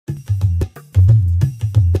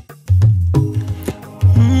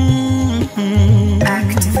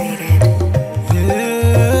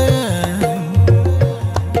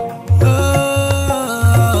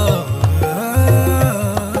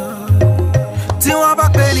tí wọ́n bá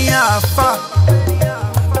pè ní àfà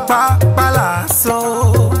pàpàlàsọ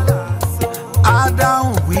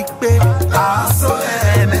àdáhùn wípé àásọ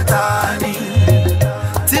ẹ̀ẹ̀mẹ́ta ni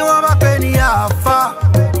tí wọ́n bá pè ní àfà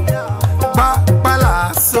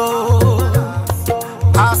pàpàlàsọ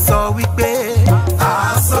àsọ wípé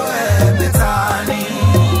àásọ ẹ̀ẹ̀mẹ́ta ni.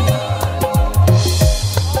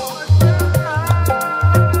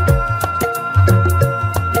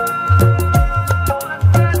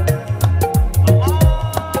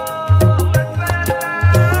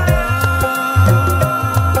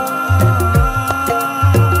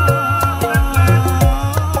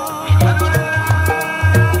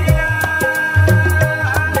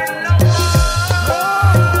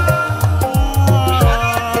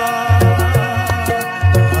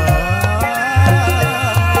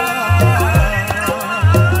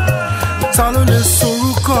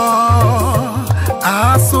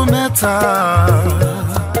 Aaso Metta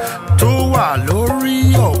tó wà lórí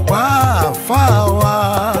ọ̀pá àfà wa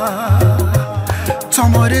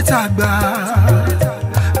tọmọdé tàgbà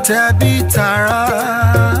tẹbí tará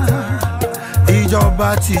ìjọba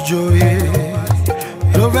tìjòyè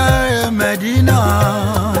ló bẹ̀rẹ̀ Mẹ́dínà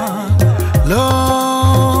ló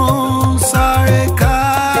ń sáré ká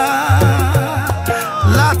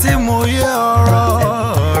láti mòye ọ̀rọ̀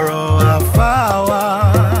àfà wa.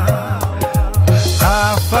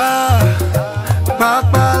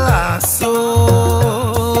 Pàpàlàsọ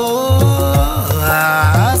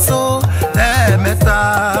àásọ ẹ̀ẹ̀mẹ́ta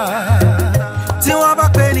tí wọ́n bá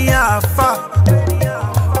pè ní àfà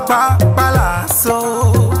pàpàlàsọ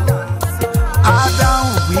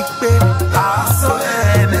àdáhùn wípé àásọ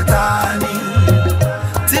ẹ̀ẹ̀mẹ́ta ni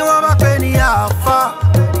tí wọ́n bá pè ní àfà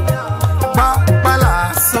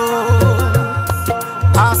pàpàlàsọ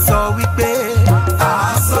àsọ wípé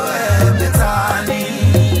àásọ ẹ̀ẹ̀mẹ́ta ni.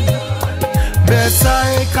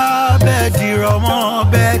 Bẹ́sáíkà bẹ́ẹ̀ dìrọ̀ mọ́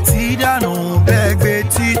bẹ́ẹ̀ tí dànù bẹ́ẹ̀ gbé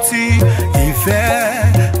títí ìfẹ́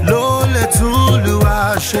ló lè tún lù wá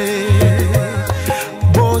ṣe.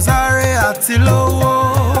 Bó sáré àti lówó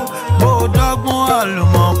bó dọ́gbọ́n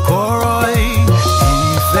àlùmọ̀kọ́rọ́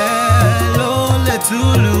ìfẹ́ ló lè tún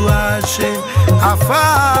lù wá ṣe. Àfà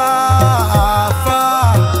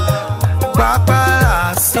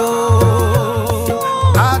pàpàlàsọ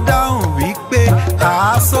àdáhùn wípé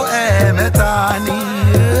àásọ ẹ̀ẹ̀mẹ́ta ni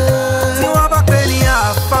tí wọ́n bá pè ní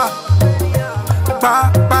àfà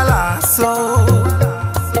pàpàlàsọ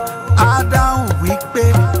àdáhùn wípé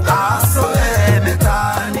àásọ ẹ̀ẹ̀mẹ́ta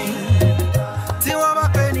ni tí wọ́n bá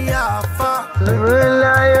pè ní àfà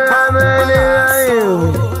pàpàlàsọ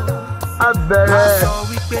abẹ̀rẹ̀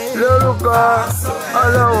lórúkọ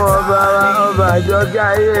Ọlọ́run ọba wa ọba àjọkẹ́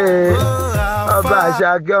ayé ọba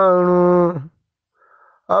àṣàkẹ́ ọ̀run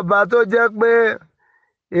ọba tó jẹ́ pé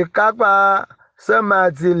ìkápá sánmà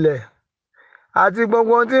àtilẹ̀ àti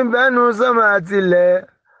gbogbo tí ń bẹ́nu sánmà àtilẹ̀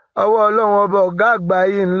ọwọ́ Ọlọ́run ọba ọ̀gá àgbà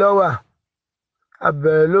yìí ń ló wà.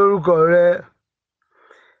 Abẹ̀rẹ̀ lórúkọ rẹ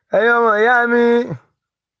ẹ̀yin ọmọ ìyá mi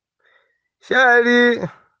ṣé ẹ rí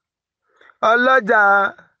ọlọ́jà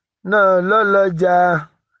náà lọ́lọ́jà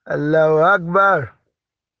Allahu Akbar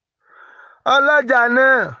ọlọ́jà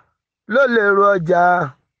náà ló lè ro ọjà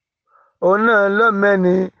òun náà ló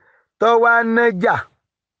mẹ́ni tó wá nájà.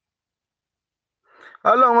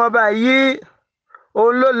 Ọlọ́run ọba yìí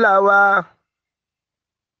òun ló là wá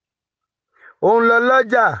òun lọ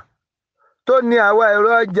lọ́jà tó ní àwa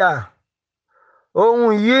èrò ọjà òun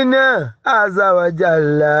yìí náà Azza wa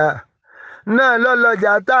Jalla náà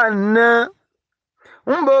lọ́lọ́jà tá à ń ná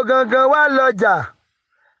ń bo gangan wá lọ́jà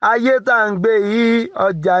ayé tá à ń gbé yìí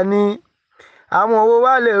ọjà ni àwọn owó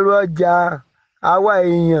wá lè ro ọjà àwa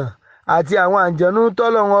èèyàn àti àwọn àǹjẹ̀nú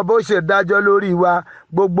tọ́lọ́run ọba ó ṣèdájọ́ lórí wa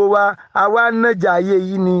gbogbo wa àwa nájà ayé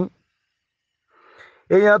yìí ni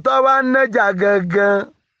èèyàn tó wá nájà gangan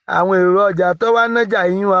àwọn èrò ọjà tó wá nájà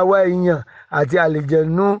yín àwa èèyàn àti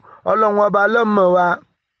àlìjẹ̀nú Ọlọ́run ọba lọ́mọ wa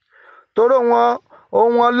toró wọn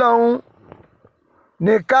ohun Ọlọ́run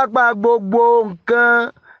ní kápá gbogbo nǹkan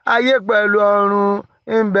ayé pẹ̀lú ọ̀run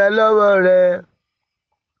ń bẹ lọ́wọ́ rẹ̀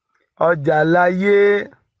ọjà láyé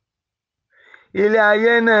ilé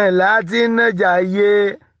ayé náà láti nájà ayé.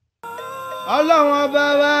 Ọlọ́run ọba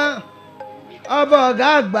wa ọba ọ̀gá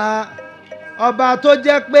àgbà ọba tó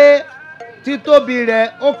jẹ́ pé títóbi rẹ̀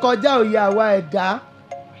ó kọjá òye àwa ẹ̀dá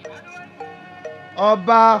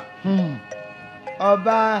ọba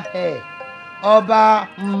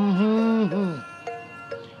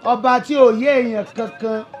ọba tí ò yé èèyàn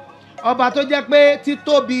kankan ọba tó jẹ́ pé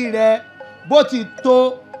títóbi rẹ̀ bó ti tó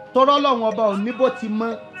torọ́ Ọlọ́run ọba ò ní bó ti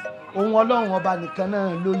mọ́ òun Ọlọ́run ọba nìkan náà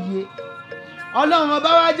ló yé. Ọlọ́run ọba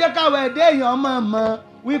wá jẹ́ káwọn ẹ̀dá èèyàn mọ̀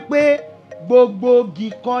wípé gbogbo igi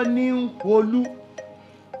kọ́ ní olú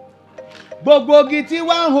gbogbo igi tí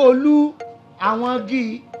wọ́n ń holú àwọn igi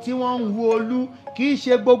tí wọ́n ń hu olú kì í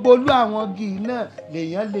ṣe gbogbo olú àwọn igi náà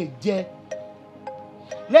lèèyàn lè jẹ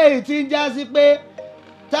léyìí tí ń já sí pé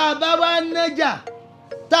tá a bá wá nájà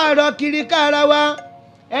tá a rọ kiri kára wa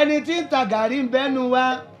ẹni tí ń ta gàrí ń bẹ́nu wa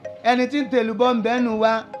ẹni tí ń tèlùbọ́ ń bẹ́nu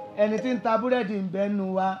wa ẹni tí ń ta búrẹ́dì ń bẹ́nu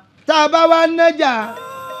wa tá a bá wá nájà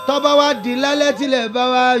tó bá wá di lálẹ́ tílẹ̀ bá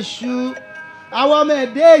wá ṣú àwọn ọmọ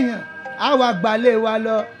ẹ̀dẹ́ èèyàn á wá gbalẹ̀ wa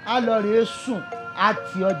lọ á lọ rèé sùn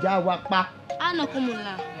àti ọjà wa pa.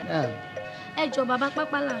 Anakumula. Ẹ jọ bàbá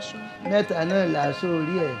pápá làṣọ. Mẹ́ta náà làṣọ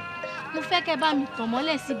orí ẹ̀. Mo fẹ́ kẹ́ bá mi tàn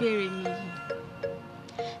mọ́lẹ̀ sí ìbéèrè mi yìí.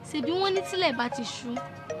 Ṣèbí wọ́n ní tílẹ̀ bá ti ṣú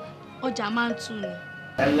ọjà máa ń tú ni.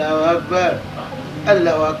 Allahu Akbar,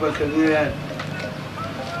 Allahu Akbar kabira.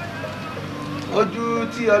 Ojú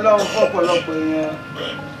tí Ọlọ́run fọ́pọ̀lọpọ̀ èèyàn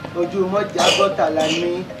ojú mọ́jà bọ́tàlá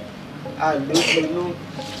ní àlójúnú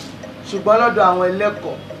ṣùgbọ́n lọ́dọ̀ àwọn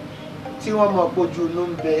ẹlẹ́kọ̀ọ́ tí wọ́n mọ̀ pójú inú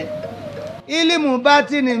ń bẹ. Ílímù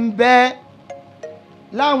bátínì ń bẹ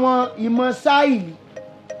láwọn ìmọ̀ sáìlì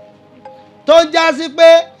tó ń já sí pé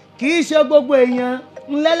kì í ṣe gbogbo èèyàn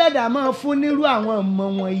ńlẹ́lẹ́dàá máa fún nírú àwọn ìmọ̀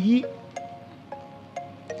wọ̀nyí.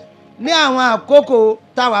 Ní àwọn àkókò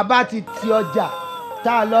táwa bá ti ti ọjà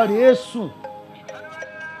tá a lọ rèé sùn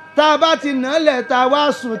tá a bá ti nàálẹ̀ tá a wá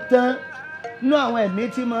sùn tán nú àwọn ẹ̀mí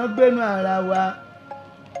tí máa ń gbénú ara wa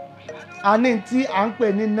a ní tí à ń pè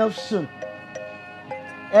ní nafsun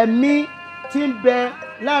ẹ̀mí tí ń bẹ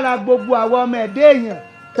lára gbogbo àwọn ọmọ ẹ̀dá èèyàn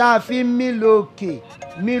tá a fi mí lókè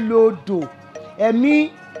mí lódò ẹ̀mí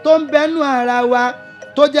tó ń bẹnú ara wa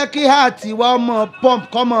tó jẹ́ kí heart wa ọmọ pump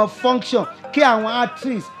kó máa function kí àwọn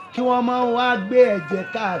arteries kí wọ́n máa wá gbé ẹ̀jẹ̀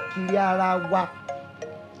káàkiri ara wa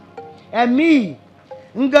ẹ̀mí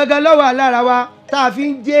ń gangan ló wà lára wa tá a fi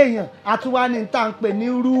ń jẹ́ èèyàn àtúwá ní tá à ń pè ní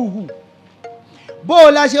rúhù bó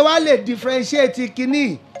o la ṣe wá lè differentiate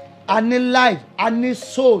kínní a ní life a ní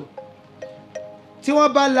soul tí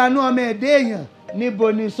wọ́n bá lanú ọmọ ẹ̀dá èèyàn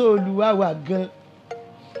níbo ni sóòlù wa wà gan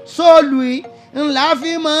sóòlù yìí ńlá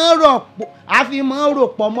fi máa ń rò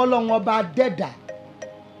pọ̀ mọ́ Ọlọ́run ọba dẹ́dà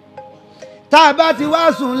tá a bá ti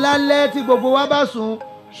wá sùn lálẹ́ tí gbogbo wa bá sùn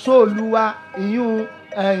sóòlù wa ìyún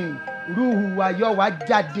rúhù wa yọ wá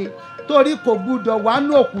jáde torí kò gbúdọ̀ wá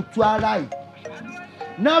ní òkùtù ara yìí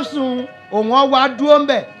nafsun òun ọwọ́ dúró ń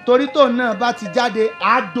bẹ̀ torí tóun náà bá ti jáde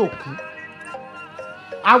á dòkú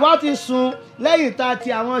àwa ti sùn lẹ́yìn tá a ti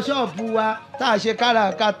àwọn ṣọ́ọ̀bù wa tá a ṣe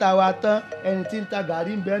káràkátà wa tán ẹni tí ń ta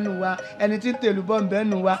gàrí ń bẹ́nu wa ẹni tí ń tèlùbọ́ ń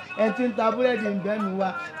bẹ́nu wa ẹni tí ń ta búrẹ́dì ń bẹ́nu wa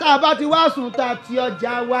tá a bá ti wá sùn tá a ti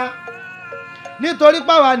ọjà wa nítorí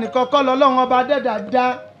pàwa nìkan kọ́ lọ́lọ́run ọba dẹ́dà dá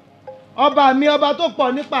ọba mi ọba tó pọ̀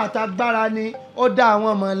nípa àtagbára ni ó dá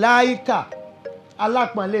àwọn màláíkà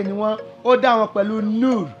alápọ̀nlé ni wọ́n ó dá wọn pẹ̀lú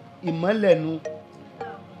nur ìmọ́lẹ̀nu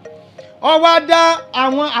ó wá dá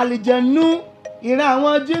àwọn àlìjẹ̀nú ìran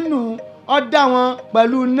àwọn jínù ó dá wọn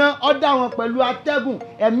pẹ̀lú iná ó dá wọn pẹ̀lú atẹ́gùn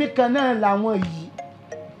ẹ̀mí kan náà làwọn yìí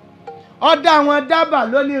ó dá wọn dábàá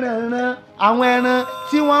lóníranran àwọn ẹran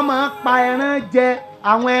tí wọ́n máa ń pa ẹran jẹ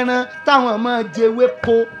àwọn ẹran táwọn máa jẹwé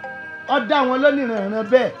ko ó dá wọn lóníranran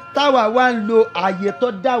bẹ́ẹ̀ táwa wá ń lo àyè tó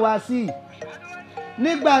dá wa sí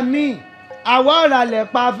nígbà míì àwa ọ̀ràlẹ̀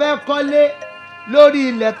pa fẹ́ kọ́lé lórí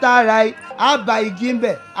ilẹ̀ tààrà á bá igi ń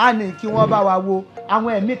bẹ̀ á ní kí wọ́n bá wa wo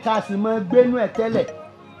àwọn ẹ̀mí ká sì mọ́ gbénú ẹ̀ tẹ́lẹ̀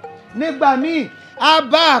nígbà míì á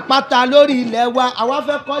bá àpáta lórí ilẹ̀ wa àwa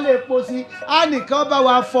fẹ́ kọ́lé epo sí á ní kí wọ́n bá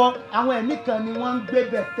wa fọ́ àwọn ẹ̀mí kan ni wọ́n ń gbé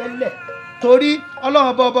bẹ̀ tẹ́lẹ̀ torí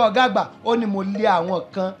ọlọ́run bọ́ọ̀bọ́ ọ̀gá àgbà ó ní mo lé àwọn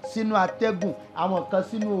kan sínú atẹ́gùn àwọn kan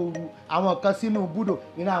sínú ooru àwọn kan sínú búdò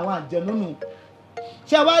ìran àwọn àjẹnúnù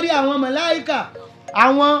ṣé wá rí àwọn màláíkà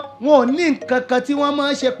àwọn wọn ò ní nǹkan kan tí wọ́n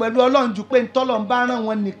máa ń ṣe pẹ̀lú ọlọ́run ju pé ntọ́lọ́run bá rán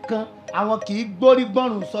wọn nìkan àwọn kì í gbórí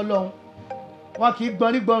gbọ́rùn sọ́lọ́run wọn kì í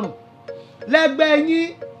gbọ́rí gbọ́rùn lẹ́gbẹ̀ẹ́ yín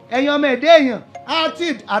ẹ̀yin ọmọ ẹ̀dá èèyàn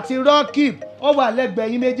atid àti rọ́kìb ó wà lẹ́gbẹ̀ẹ́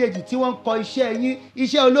yín méjèèjì tí wọ́n ń kọ iṣẹ́ yín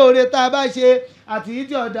iṣẹ́ olóore tá a bá ṣe àti yìí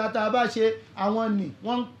tí ọ̀dà tá a bá ṣe àwọn nì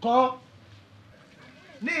wọ́n ń kọ́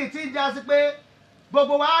ní ìtìjà sí pé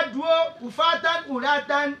gbogbo wa dúró ufatan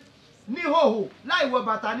uratan ní hòhò láì wọ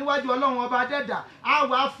bàtà níwájú ọlọ́run ọba dẹ́dà á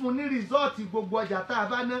wà fún ní rìsọ́ọ̀tì gbogbo ọjà tá a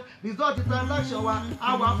bá ná rìsọ́ọ̀tì transaction wa á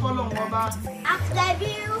wà fọ́lọ́run ọba. After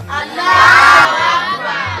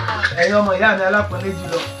ẹ̀yin ọmọ ìyá mi alápọ̀nlé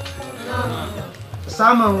jùlọ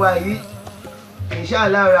sámọ̀ wa yìí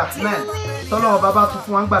inshallah rahman tọ́lọ́wọ́ bàbá tún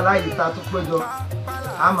fún wa ń gbà láàyè tá a tún péjọ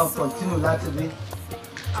a máa kọ̀ntínú láti rí.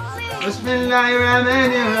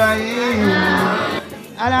 Bismillahirrahmanirrahim.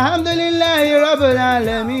 Alhamdulillahi rabbil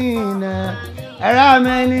alamin.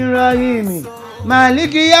 Arrahmanirrahim.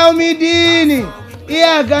 Maliki yawmiddin.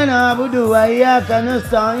 Iyyaka na'budu wa iyyaka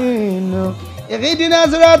nasta'in. Ihdina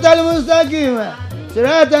siratal mustaqim.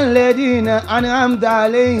 صراط الذين أنعمت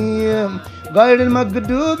عليهم غير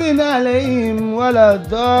المغضوب عليهم ولا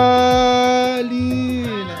الضالين.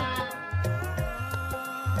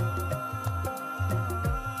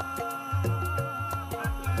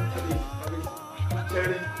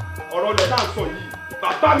 ọ̀rọ̀ ilẹ̀ tá à ń sọ yìí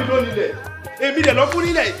bàbá mi ló nílẹ̀ èmi dẹ̀ lọ fún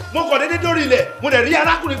nílẹ̀ mo kàn déédéé dórí ilẹ̀ mo dẹ̀ rí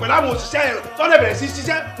arákùnrin pẹ̀lú àwọn òṣìṣẹ́ ẹ̀ tọ́lẹ̀ bẹ̀rẹ̀ sí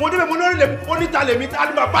ṣiṣẹ́ mo débẹ̀ mo lórí ilẹ̀ oníta lèmi tá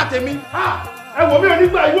ní bàbá tèmi ẹ wò mí ò ní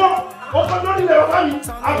gbà ìwọ ọkọ lórí ilẹ̀ bàbá mi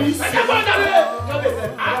àbí ẹ̀jẹ̀ bọ́ jáde.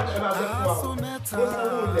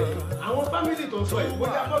 àwọn fámìlì tó ń sọ yìí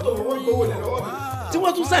bóyá mọ́tò owó gbowó lẹ̀ lọ́wọ́ mi tí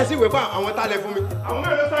wọ́n tún sáìsì ìwé fún àwọn tálẹ̀ fún mi. àwọn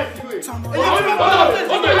mẹ́rin sáìsì ìwé.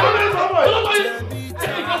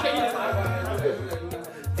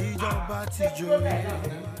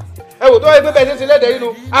 ẹ wò tó wáyé pé bẹ́ẹ̀ ṣe lẹ́dẹ̀ẹ́ inú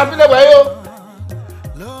àfilẹ̀wẹ̀ yìí o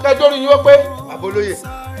kẹjọ́rì yín ó pé àbólóyè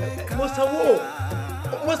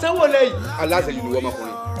mo sanwó lẹ́yìn. aláṣejù ni wọ́n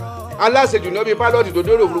ọmọkùnrin aláṣejù ni wọ́n bí pálọ́ọ̀tì tó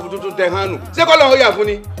dóró òfurufú tuntun tẹ hánù ṣé kọ́ lọ́wọ́ yà fún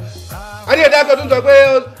ni adé ẹ̀dá kan tó ń sọ pé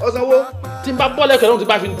ọ̀sánwó. tí n bá bọ́ lẹ́kẹ̀ẹ́ lóhùn tí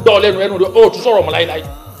bá fi dọ́ lẹ́nu ẹnu rẹ̀ ó tún sọ̀rọ̀ mọ́ láíláí.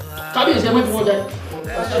 kábíyèsí ẹ má fi wọ́n jẹ.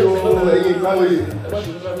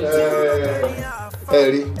 ẹ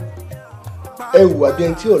rí ẹ wù àbí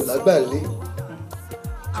ẹni tí ò lágbà lé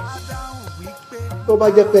tó bá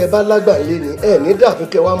jẹ́ pé ẹ bá lágbà lé ni ẹ ní dàfún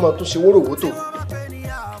kẹ wá máa tún ṣe wóróworó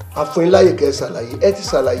àfún yín láyè kẹ ẹ ṣàlàyé ẹ ti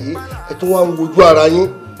ṣàlàyé ẹ tún wá ń wojú ara yín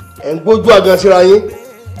ẹ ń gbójú àgàn síra yín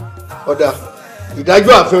ọ̀dà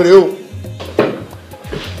ìdájọ́ àfin rèé o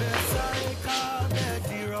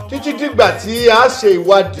títí dìgbà tí a ṣe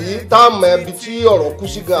ìwádìí tá a mọ ibi tí ọ̀rọ̀ kú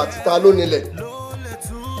sí gan àti ta ló nílẹ̀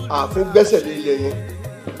àfin gbẹ́sẹ̀ lé ilẹ̀ yẹn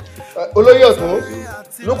olóyè ọ̀tún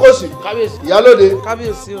lúkọ̀sì ìyálóde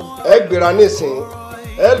ẹ gbéra nísìn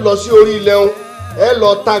ẹ lọ sí orí ilẹ̀ ọ̀hún ẹ lọ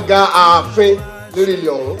tàga ààfin lórí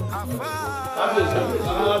ilẹ̀ ọ̀hún.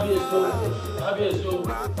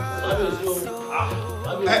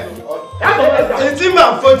 èyí tí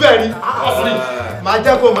màá fojú ẹ̀ rí màá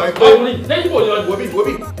jẹ́ kó màá pé.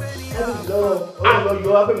 wòbí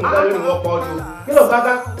yọ abẹ́mi dáwọ́ ni wọ́n pọ̀ jù kí ló bá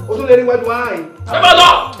ká o tún lè rí wájú wáhà yìí. ẹ bá lọ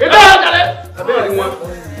ìdá ìjàlẹ̀. abẹ́rẹ́ ni wọ́n.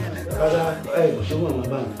 Bàbá ẹ ṣé wọn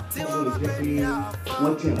bá mi wọ́n lè jẹ́ pé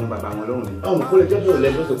wọ́n tí àwọn bàbá wọn lọ́rùn ni. Àwọn kò lè jẹ́ bẹ́ẹ̀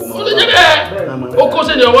lẹ́yìn lọ́sẹ̀ kò mọ́. ó lè jẹ́ bẹ́ẹ̀ ó kó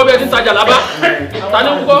sẹ́ni ọwọ́ bẹ́ẹ̀ tí ń tajà lábá ta ni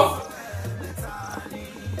ń kọ́.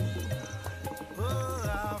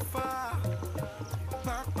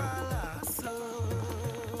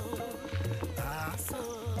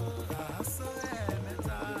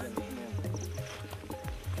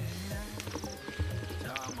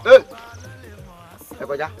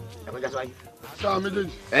 ẹ kọjá síwájú. sáà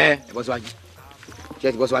méjèèjì. ẹ bọ́ síwájú ṣé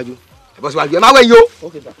ẹ ti bọ́ síwájú ẹ bọ́ síwájú ẹ má wẹ̀ yín o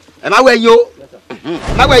ẹ má wẹ̀ yín o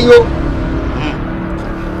ẹ má wẹ̀ yín o.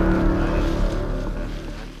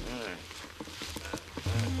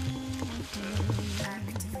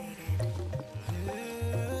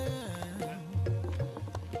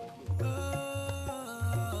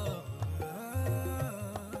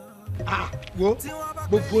 wo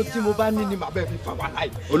gbogbo tí mo bá ní ni màá bẹ́ẹ̀ fi fà wá láì.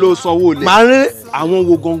 olóòsanwó lẹ. màá rí àwọn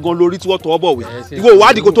wo gangan lórí tí wọ́n tọ́ bọ̀wé ìwọ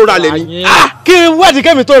ìwádìí kó tó ra lẹ̀ ni. kí wádìí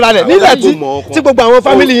kẹ́mi tó ra lẹ̀ nílẹ̀ tí gbogbo àwọn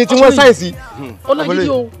fámìlì yìí tí wọ́n sáyẹ̀nsì. ọlájídé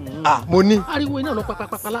o mo ní. ariwo iná lọ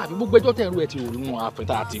pápápá láàbí gbogbo ẹjọ́ tẹ̀ ń ru ẹ̀ ti rò nínú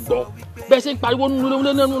àfẹ́tà àti gbọ́ bẹ́ẹ̀ ṣe ń pariwo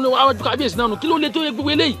nínú àwájú kábíyèsí náà kí ló lè tó yẹ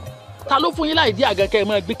gbogbo eléyìí ta ló fún yín láì dí àgàn kẹ́ ẹ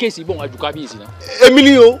máa gbé kéèsì bọ̀ wájú kábíyèsí náà. èmi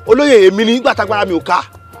ni o olóyè èmi ni nígbà tágbára mi ò ká.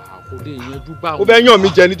 kò lè yanjú bá ó fẹ́ yàn mí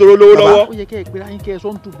jẹ nítorí olówó lọ́wọ́. ó yẹ kẹ́ ẹ pé ayín kẹ́ ẹ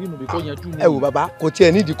sọ́ńtù bínú bí kò yanjú ni. ẹ wò bàbá kò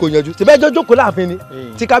tiẹ̀ nídìí kò yanjú tìbẹ́ jọ jókòó láàfin ni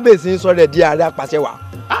tí kábíyèsí ń sọ rẹ̀ di ààrẹ apàṣẹ wà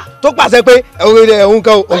tó pàṣẹ pé ẹ̀hún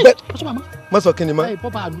kan ọ̀gbẹ́ mọ́sọ̀ kí ni mọ́.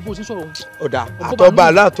 bọ́ba àdúgbò sí sọ̀rọ̀. ọ̀dà àtọ́ba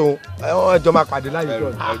aláàtọ̀ ẹjọ́ máa pàdé láyé jọ.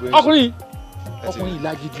 ọkùnrin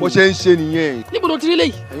ìlàgídí. bó ṣe ń ṣe nìyẹn. níbo ló ti rí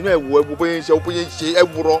léyìí. ẹ̀yin náà ẹ wo ẹ bóyá ń ṣe ẹ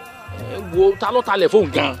wúrọ. ẹ wo ta ló talẹ̀ fóun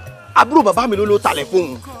gan. àbúrò bàbá mi ló talẹ̀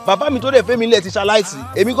fóun bàbá mi tó dẹ̀ fẹ́ mi lẹ̀ ti ṣaláìsì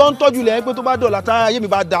èmi kan ń tọ́jú ilẹ̀ pé tó bá dọ̀la tá ayé mi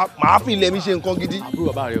bá da màá fi ilẹ̀ mi ṣe nǹkan gidi.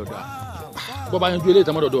 àbúrò bàbá rẹ ọ̀dà bọ́ bá yanjú eléyìí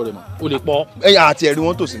tẹ́mọ́dọ̀dọ̀ rẹ̀ mọ́ o lè pọ̀. ẹ̀yà àti ẹ̀rí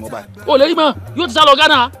wọn tòsí mọ́ báyìí. o lè rí mọ́ yóò ti sá lọ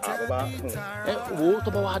Ghana. ẹ wo tó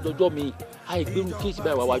bá wà dọjọ́ mi àìgbérù kéèsì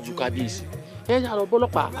báyìí wá wájú kábíyèsí ẹ yà lọ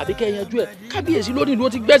bọ́lọ́pàá àbí kẹ́ ẹ yanjú ẹ kábíyèsí lónìí ló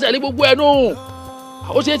ti gbẹ́sẹ̀ lé gbogbo ẹ̀ nù.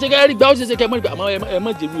 ó ṣeé ṣe kẹ́ ẹ rí gbà ó ṣeé ṣe kẹ́ ẹ mọ́ ìgbà àmọ́ ẹ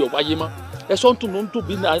mọ́ jèrú ẹ̀ wáyé mọ́ ẹ sọ ń tún ló ń tún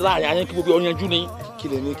bí láàrin ayé kí gbogbo ọ̀yanjú ni. kí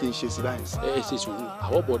lè ní kí n ṣe sí báyìí. ẹ ṣe sùúrù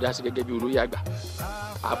àwọn bọ̀dá sí gẹ́gẹ́ bí olóyè àgbà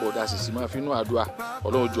àbọ̀dá sì sì máa fi inú àdúrà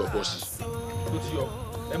ọlọ́run ju ọ̀bọ sí. ló ti yọ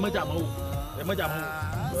ẹ mọ́jà mọ́ wò ẹ mọ́jà mọ́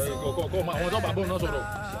wò kọ̀ọ̀kọ̀ àwọn tó bàbá náà sọ̀rọ̀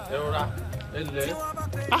ẹ rọra ẹ lẹ́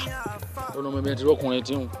lọ́nà ọmọ mi ti rọ́kùnrin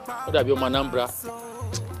tí ń ó dàbí ọmọ Anambra.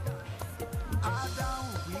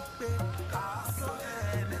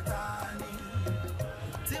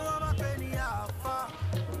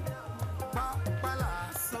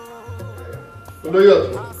 olóyè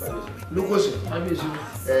ọ̀tún lukosi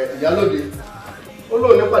ìyálóde ó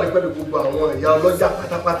lóun ní pàdé pẹ̀lú gbogbo àwọn ìyá ọlọ́jà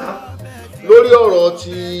pátápátá lórí ọ̀rọ̀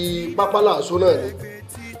ti pápálà Aaso náà ni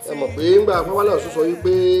ẹ mọ̀ pé ńgbà pápálà Aaso sọ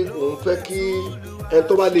wípé òun fẹ́ kí ẹni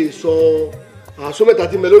tó bá lè sọ Aaso mẹ́ta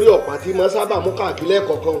tí mẹ lórí ọ̀pá tí mọ́ sábà mú káàkiri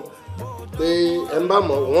lẹ́ẹ̀kọ̀ọ̀kan pé ẹ ń bá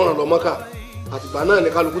mọ̀ wọ́n ràn lọ mọ́kà àtìgbà náà ní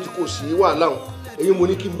kálukú tí kò sí wàhálà wọn èyí mo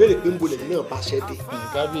ní kí n béèrè pé ń bolẹ̀ náà bá ṣẹ́ dé.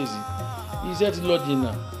 kábíyèsí iṣẹ́ ti lọ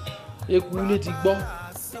jìnnà eku ilé ti gbọ́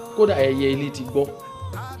kódà ẹyẹ ilé ti gbọ́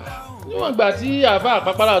níwọ̀n ìgbà tí àáfàá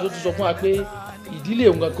àpapàlà tó ti sọ fún wa pé ìdílé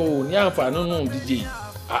òun kankan ò ní àǹfààní nínú ìdíje yìí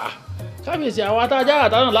kábíyèsí àwọn atájá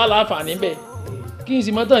àtàràn láǹfààní bẹ́ẹ̀ kí n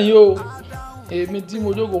sì mọ́ tàn yín o èmi tí mo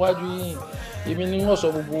jókòó wájú yín èmi ni wọ́n sọ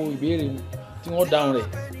gbogbo ìbéèrè tí wọ́n dáhùn rẹ̀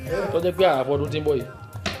tó jẹ́ pé àfọdún tí ń bọ̀ yìí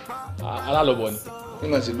alálọ̀bọ̀ ni.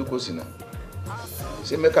 nígbà tí lukosi náà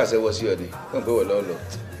ṣé mẹ́kà ṣẹ́wọ́ sí ọ ni wọ́n pẹ́ wọ̀ lọ́ọ́ lọ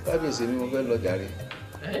kábíyèsí mi mo fẹ́ lọ jàre.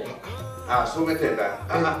 Aaso mẹ́tẹ̀ẹ̀ta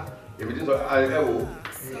èmi ti sọ ẹ wò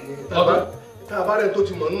ó. tá a bá rẹ̀ tó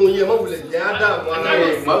ti mọ̀ nínú yẹn mọ̀wulẹ̀ jẹ́ ádámù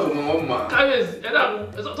aláwọ̀. màá tún mọ wọn mọ. kábíyèsí ẹ dàbí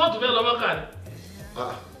tọ́tù fẹ́ lọ́mọ kà ní.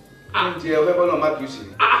 ǹjẹ́ ọ̀fẹ́ bọ́lá má kì í sí.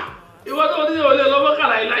 ìwọ tó ní olè lọ́mọ kà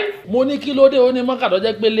láìláì. mo ní kí ló dé ó ní mọ́kà tó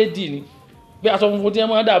jẹ́ pé lédì ni pé aṣọ funfun tí wọ́n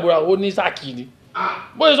máa dàbúrà ó ní sáàkì ni.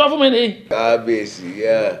 bó ṣe sọ fún mi nìyí. kábíyèsí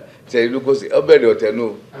sẹ́yìn lukosi ọbẹ̀rẹ̀ ọ̀tẹ̀ nù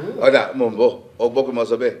ọ̀dà mọ̀ ń bọ̀ ọgbọ́n pé mo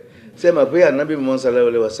sọ bẹ́ẹ̀ ṣé mà pé ànábì mọ́ sallallahu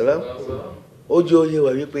alaihi wasallam ó jẹ́ òye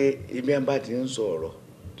wa wípé ibi àbá ti ń sọ ọ̀rọ̀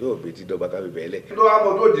tí ò bí ti dọ́gba kábí bẹ́ẹ̀ lẹ̀. tó wá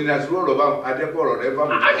mọ̀ tó dìnnà sí ọ̀rọ̀ bá adẹ́kọ̀ ọ̀rọ̀ rẹ bá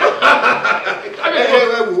mi.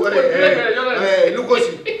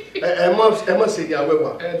 lukosi ẹ mọ̀ ṣe ní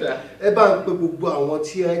awẹ́wà ẹ bá ń pe gbogbo àwọn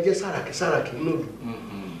tí ẹ jẹ́ sàràkí nínú ìlú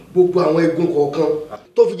gbogbo àwọn egun kọ̀ọ̀kan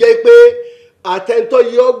tó fi jẹ́ pé àtẹ̀ntọ́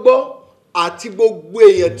yìí ọ gbọ́ àti gbogbo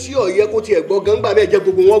èèyàn tí ó yẹ kó tiẹ̀ gbọ́ gan gbà mí ẹ̀jẹ̀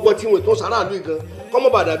gbogbo wọn gbọ́ tí wọn tó sàràlú gan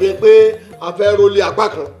kọ́mọ́ bàdà bíi pé a fẹ́ rólé apá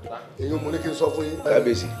kan èyí mo ní kí n sọ fún yín.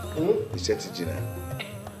 kábíyèsí iṣẹ́ ti jìnnà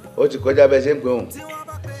ó ti kọjá bẹ́ẹ̀ ṣe ń pè òun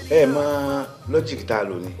ẹ máa lọ́jìkì tá a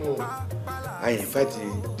lò ní I invite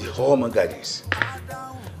the whole Magalis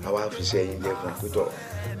àwa fi ṣe ẹyin lẹ́fún pétọ́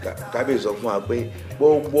kábíyèsí sọ fún wa pé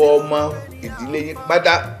gbogbo ọmọ ìdílé yín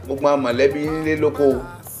pátá gbogbo àwọn mọ̀lẹ́bí nílé lóko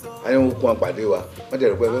ayé wọn kún àpàdé wa wọn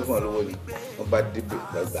tẹ̀lé pé ẹgbẹ́ fún ọ lówó ni wọn bá débè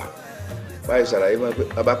gbàgbà báyìí ṣàlàyé wọn pé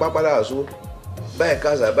bàbá pápálà Aaso báyìí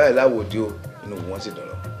káàsà báyìí láwòdì o inú wọn sì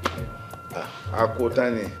dọ̀rọ̀ àkótán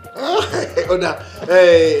ni. ọ̀dà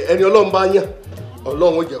ẹni ọlọ́run bá yàn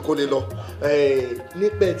ọlọ́run jẹ́ kó lè lọ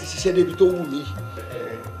nípa ẹ̀ ti ṣiṣẹ́ débi tó wù mí.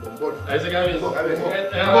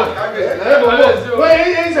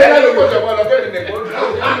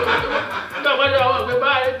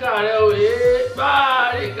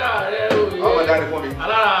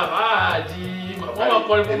 alára fàájì wọ́n máa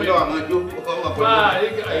kọrin fún mi.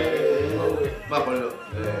 báàríkà má kọrin lọ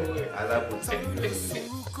alábòsí.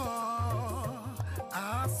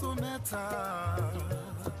 Aaso mẹ́ta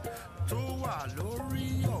tó wà lórí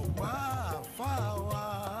ọ̀wá àfáwà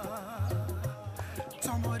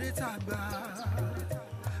tọmọdé tàgbà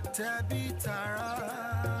tẹbí tará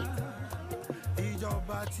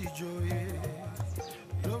ìjọba tìjòyè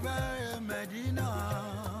ló bẹ̀rẹ̀ Mẹ́dínà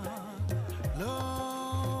ló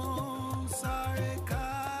ń sáré ká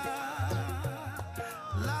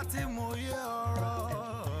láti mòye ọ̀rọ̀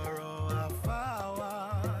àfáwà.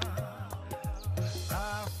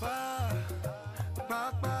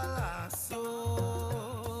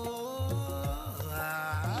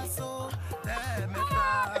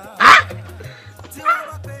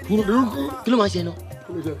 kí ló máa ń ṣe náà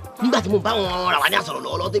nígbà tí mo bá wọn ra wà ní àsọ̀rọ̀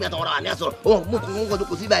lọ́wọ́ tẹ́mi àtàwọn ra wà ní àsọ̀rọ̀ wọn mo kún wọn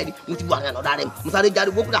kò sí báyìí mo ti bu àwọn àná dáre mo sáré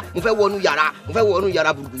jáde wọ́pútà mo fẹ́ wọnú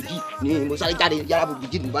yàrá burúkú ni mo sáré jáde yàrá burúkú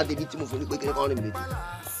ni mo bá débi tí mo fún ní pé kí ni kọ́ ọ́n rìn mi létí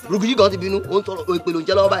burúkú kan ti bínú ó ń tọrọ èpè ló ń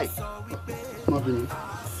jẹ́ lọ́wọ́ báyìí. má bínú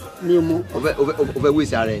mi ò mọ. o fẹ́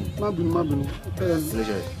wéṣẹ̀ ara ẹ̀ ni. má bínú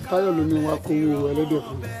Táyọ̀ ló ní wa kó owó ẹlẹ́dẹ̀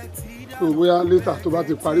fún un bóyá létà tó bá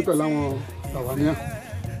ti parí pẹ̀lú àwọn làwáníà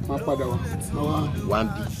máa padà wá. wà á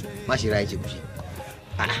bí má ṣe ra ẹ̀ ṣekúṣe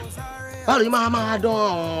báwo ni máa dán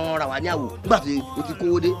ọ̀ràn rà wá ní àwò nígbà tí o ti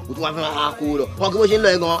kówó dé o tún wá fẹ́ máa kówó lọ wọn kí wọ́n ṣe ń lọ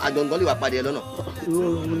ẹ̀ gan àjọ̀ǹgàn lè wá pàdé ẹ lọ́nà. irú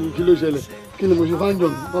ọ̀rọ̀ mi ni kí ló ṣẹlẹ̀ kí ni mo ṣe fáńjọ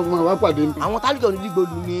mi wọ́n fún wa wá pàdé mi. àwọn tálíjọ ní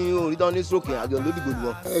dìgbòlù ní orítan ní stroke àjọ ló dìgbòlù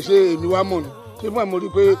wọn. ẹ ṣe èmi wá mọ̀ ni ṣé fún àmọ́ rí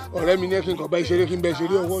i pé ọ̀rẹ́ mi ní kí n kàn bá ìṣeré kí n bẹ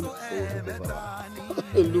ìṣeré ọwọ́ ni.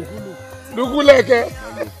 lukulẹ̀kẹ́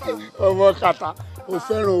ọmọ kàtà o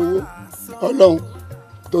fẹ́ràn owó ọlọ́run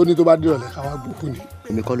tó ní tó bá dé ọ̀lẹ́ káwá gbókù ni.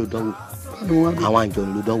 èmi kọ́ ló dánwò àwọn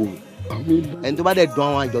àjọ̀nù ló dánwò ẹni tó bá dẹ̀ dán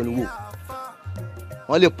àwọn àjọ̀nù wò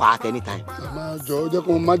wọ́n lè pa at any time. máa jọ jẹ́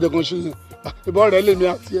kó má jẹ́ kó ṣe yẹn ìbọn rẹ̀ lèmi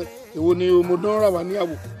àti ẹ̀ èwo ni mo dán ra wà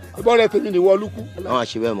níyàwó ìbọn rẹ̀ tèmi nìwọ lukú. àwọn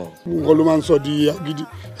àṣẹ bẹ́ẹ̀ mọ̀. nǹkan ló máa ń sọ di agídí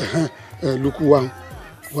lukú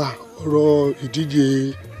wa ọ̀rọ̀ ìdíje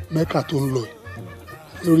Mẹ́kà tó ń lọ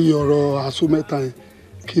lórí ọ̀rọ̀ Aaso Mẹ́ta yẹn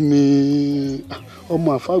kí ni ọmọ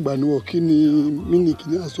àfàgbà níwọ̀ kí ni mínì kí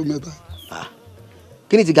ni Aaso Mẹ́ta.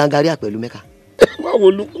 kí ni ti gangaria pẹ̀lú Mẹ́kà. wá wo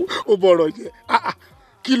lukú ó bọ̀rọ̀ jẹ́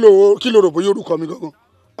kí ló rò bóyá orúkọ mi gangan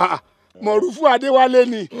Mọ̀rúfú Adéwálé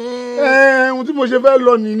ni ohun tí mo ṣe fẹ́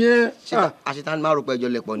lọ nìyẹn. àṣetán máa rò pé ẹjọ́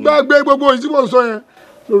lẹ̀pọ̀ ni. gbàgbé gbogbo èyí tí mo sọ yẹn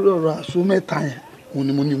lórí ọ̀rọ̀ Aaso Mẹ́ta yẹn òun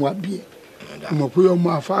ni mo ní wá bí ẹ mọ̀ pé ọmọ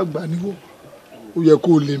àfàgbà níwọ̀ ó yẹ kó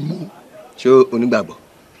o lè mọ̀. ṣé onígbàgbọ́.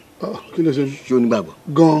 kí ló ṣe mí. ṣé onígbàgbọ́.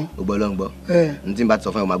 gan. o gbọ́ ló ń gbọ́. n tí n bá ti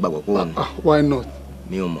sọ fún ẹ o máa gbàgbọ́ kó o ní. why not.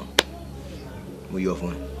 mi ò mọ̀ mo yọ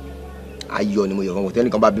fún ẹ ayọ̀ ni mo yọ fún ẹ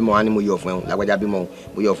tẹ́nìkan bá bímọ wá ní mo yọ fún ẹ lágbájá bímọ o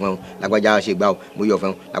mo yọ fún ẹ lágbájá ṣègbà o mo yọ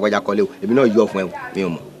fún ẹ lágbájá kọ́lé o èmi náà yọ fún ẹ mi ò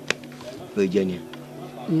mọ̀ ló jẹ́ ni.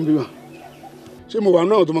 ṣé mo wà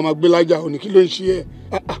náà tó máa gbé lájà òní kí ló ń ṣe ẹ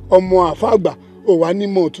ọmọ àfàgbà ò wá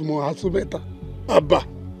nímọ̀ òtúmọ̀ Aaso Mẹ́ta àbà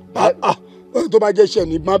tó bá jẹ́ ṣẹ̀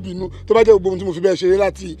ní má bínú tó bá jẹ́ gbogbo ohun tí mo fi bẹ́ẹ̀ ṣeré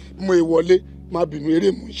láti mú e wọlé má bínú eré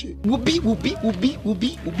mò ń ṣe.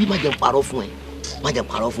 Wubi má jẹ́ parọ́ fún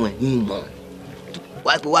ẹ ń mọ̀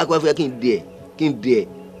wá fẹ́ kí n dẹ̀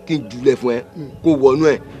kí n jùlẹ̀ fún ẹ kó wọnú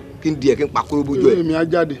ẹ kí n dẹ̀ kí n pa kóró bójú ẹ. èmi á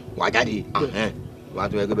jáde. wà á jáde wà á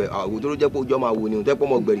tún ẹ gbẹ àwọn tó ló jẹ́ pé ojú ọmọ àwo ni o tẹ́ pọ́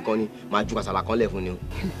mọ́ gbẹ̀rì kan ni máa ju kàsàlà kan lẹ̀ fún ni o.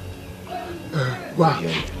 wà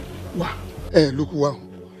lókù wa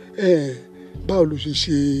báwo ló ṣe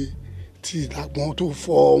ti ìdàgbọ́n tó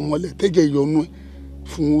fọ ọmọlẹ̀ tẹ́jẹ̀ ìyọnu ẹ̀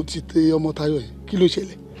fún títẹ ọmọ Táyọ̀ yẹn kí ló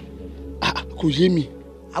ṣẹlẹ̀ kò yé mi.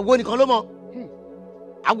 àwo nìkan ló mọ̀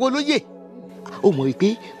àwo ló yè ó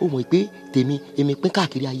mọ̀ pé èmi pín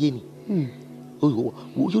káàkiri ayé ni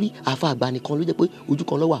wo sórí àfa àgbà nìkan ló jẹ́ pé ojú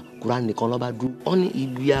kan ló wà Kùránì nìkan ló bá dúró. wọ́n ní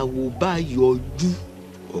ìgbéyàwó bá yọjú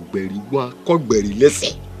ọ̀gbẹ̀rì wọn kọ́gbẹ̀rì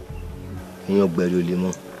lẹ́sẹ̀ èèyàn gbẹ̀rì ò lè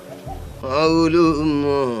mọ̀ àwọn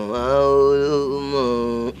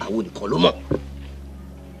nìkan ló mọ̀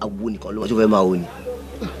tó fẹ́ máa wo ni.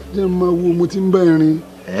 jẹ́ máa wo mo ti ń bá ẹ̀rín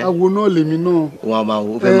àwo náà lèmi náà. wọ́n á máa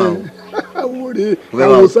wo ó fẹ́ máa wo. àwo rè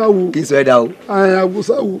àwo sáwo. kí n sọ ẹ dá o. àwo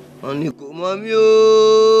sáwo. wọ́n ní kò mọ̀ mí o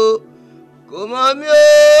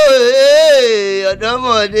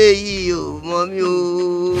ọ̀dọ́mọdé yìí ò mọ̀ mí o.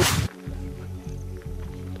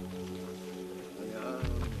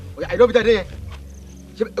 àìdọ́bí tẹ̀ dé yẹn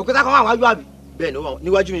òkúta kan wà wájú àbí. bẹ́ẹ̀ ni ó wà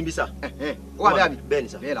níwájú mi bí sà. ó wà bẹ́ẹ̀ àbí. bẹ́ẹ̀ ni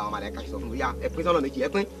sà. bẹ́ẹ̀ làwọn màlẹ́ka sọ fún mi yá ẹ pín sọ́nà méjì ẹ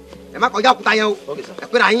pín ẹ má kọjá òkúta yẹn o ẹ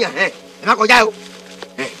pín ra yín ẹ má kọjá o.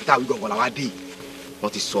 òkúta wí gbọ̀ngàn làwọn adé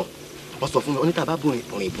wọ́n ti sọ wọ́n sọ fún mi oníta bá bọ̀rìn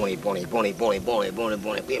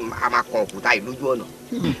pé a máa kan òkúta yìí lójú ọ̀nà.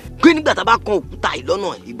 pé nígbà tá a bá kan òkúta yìí lọ́nà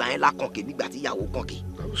ìgbà yẹn la kàn ké nígbà tí ìyàwó kàn ké.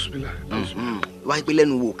 wáyé pé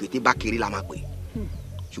lẹ́nu wo kété bá kéré la máa pè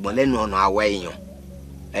ṣùgbọ́n lẹ́nu ọ̀nà àwọ̀ èèyàn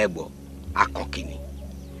ẹ gbọ́ akànkè ni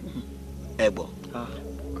ẹ gbọ́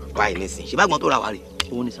báyìí nísìnyí ṣe bá gbọ́n tó ra wa rè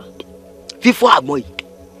òun ni sà fífọ́ àgbọn yìí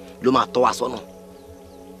ló máa tọ́ wa sọ́nà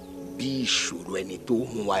bí ìṣòro ẹni tó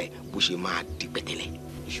mú wa ẹ bó ṣe máa di pẹ̀tẹ́lẹ̀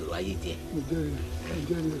ìṣòro ayé tiẹ̀.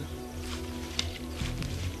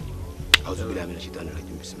 Auzubillahi minash shaitanir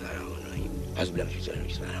rajim bismillahir rahmanir rahim Auzubillahi minash shaitanir rajim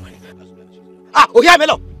bismillahir rahmanir rahim. òkè àmì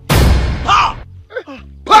lọ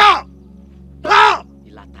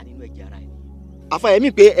ìlàtà nínú ẹ̀jẹ̀ ara ẹ̀. àfàyẹ̀mí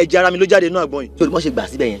pé ẹ̀jẹ̀ ara mi ló jáde náà gbọ́n yìí. sórí wọ́n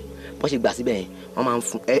ṣe gbà síbẹ̀ yẹn wọ́n máa ń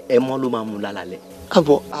fún ẹmọ́ ló máa ń mú lálálẹ́.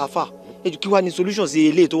 àbọ̀ àfà kí wàá ní solution sí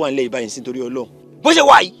eléyìí tó wà nílẹ̀ ìbáyìí sí torí Ọlọ́run. bó ṣe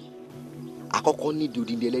wà yìí àkọ́kọ́ nídìí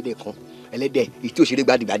odindi ẹlẹ́dẹ̀ kan ẹlẹ́dẹ̀ èyí tí ò ṣeré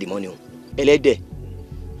gbádìgbádì mọ́ ni o. ẹlẹ́dẹ̀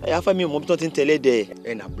àfà mi ò mọ bí wọ́n ti ń tẹ ẹlẹ́dẹ̀.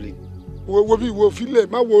 ẹ nà plane. wo bí wo filẹ̀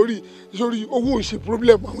má wo rí sórí owó ń ṣe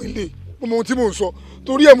problem àwọn ilé mo mọ ohun tí mò ń sọ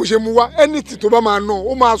torí ẹ̀ mo ṣe mu wá anything tó bá máa ná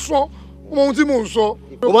ó máa sán mo mọ ohun tí mò ń sọ.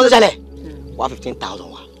 kò mọ tó ṣẹlẹ̀ wá 15,000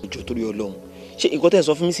 wá. ìjọ torí Ọlọ́run ṣé nǹkan tẹ́ ẹ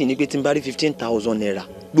sọ fún mi sì ni pé tí n bá rí 15,000 naira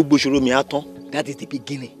gbogbo ìṣòro mi á tán. that is the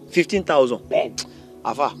beginning. 15,000.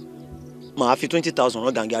 àfà màá fi 20,000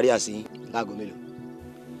 rán gàngàrí àsì. láago mélòó.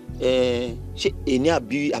 ṣé èní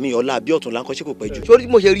àbí àmì ọ̀la àbí ọ̀tún láńkọ́ ṣé kò pẹ́ jù. sórí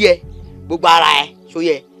mo ṣe rí ẹ gbogbo ara ẹ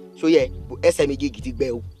ṣóyẹ ẹsẹ̀ méjèèjì ti gbẹ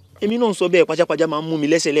o. èmi náà ń sọ bẹ́ẹ̀ pajápajá máa ń mú mi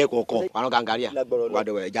lẹ́sẹ̀ lẹ́ẹ̀kọ̀ọ̀kan. wàá rán gàngàrí à wàá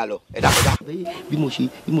dọ̀wọ̀ ẹja lọ ẹ̀dá kọjá. bí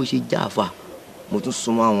mo ṣe já àfà mo tún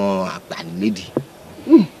súnmọ́ àwọn àgbàlédì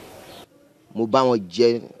mo bá wọn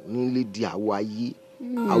jẹ nílé di àwọ ayé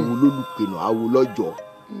àwọ olólùpẹ̀nà àwọ lọ́jọ́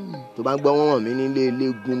tó bá ń gbọ́ wọ́n mọ̀ mí nílé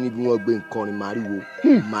eléégún níbi wọ́n gbé nkọrin máríwo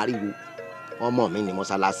wọ́n mọ̀ mí ní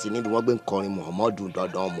mọ́sálásí níbi wọ́n gbé nkọrin Muhammadu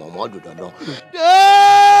dandan.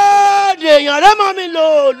 déèdè èèyàn rẹ mọ mi lò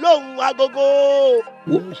lóhùn agogo.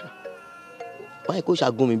 wọ́n yẹ kó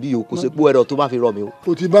ṣàgùn mi bí o kò sépò ẹ̀rọ tó bá fi rọ mi o.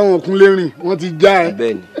 o ti bá wọn kún lérìn wọ́n ti já ẹ.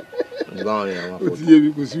 bẹ́ẹ̀ni o ti bá wọn rìn àwọn afọ. o ti yé mi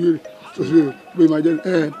kò sí wèrè pé máa jẹ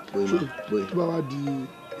tó bá wá di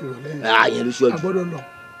ìrọ̀lẹ́ yẹn ló ṣọ́jú agbọ́dọ̀ lọ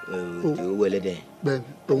tí ó wẹlẹ dẹ. bẹ́ẹ̀ni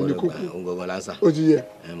òun ni kókó òun gangan lásà. ó ti yẹ.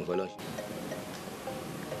 mo fẹ́ lọ.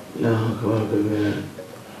 láwọn kan wà bẹ́ẹ̀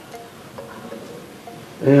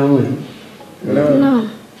ẹ ọmọ yìí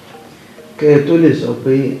kẹ́ ẹ tó lè sọ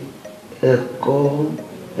pé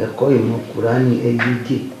ẹ̀kọ́ ìmọ̀ Kùránì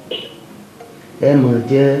ẹ̀yíjì ẹ mọ̀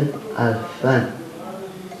jẹ́ alfan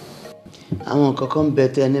àwọn nǹkan kan bẹ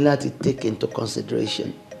tẹ́ ní láti take into consideration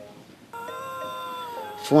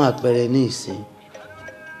fún àpẹẹrẹ ní ìsìn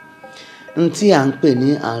n tí à ń pè ní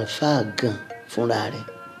alfa gan fúnra rẹ̀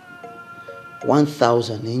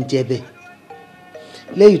 1000 ní jẹ́ bẹ́ẹ̀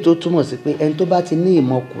léyìí tó túmọ̀ sí pé ẹni tó bá ti ní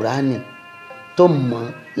ìmọ̀ Kùránì tó mọ̀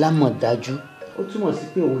lámọ̀dájú ó túmọ̀ sí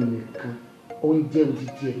pé òun nìkan ó ń jẹ́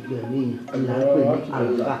odidi ẹgbẹ̀rún èèyàn là ń pè ní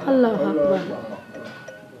alfa. Allahu Akbar.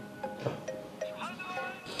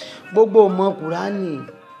 gbogbo ìmọ̀ Kùránì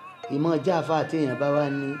ìmọ̀ jáfa àti èèyàn bá wá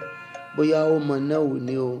ní bóyá ó mọ̀ náwó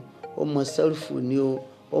ni o ó mọ̀ sẹ́rífù ni o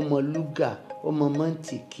ó mọ̀ lúgà ó mọ̀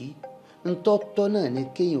mọ́ǹtìkì ntọ́tọ́ náà ni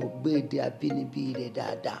kéèyàn gbé èdè abínibí rẹ̀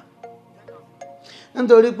dáadáa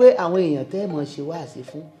nítorí pé àwọn èèyàn tẹ́ mọ̀ ṣe wáàsí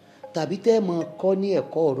fún tàbí tẹ́ mọ̀ kọ́ ní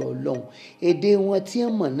ẹ̀kọ́ ọ̀rọ̀ Ọlọ́run èdè wọn tí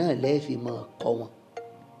wọ́n mọ̀ náà lẹ́ẹ̀fì mọ̀ kọ́ wọn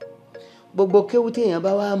gbogbo kéwú tí èèyàn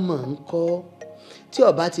bá wá mọ̀ ń kọ́ tí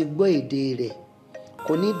ó bá ti gbọ́ èdè rẹ̀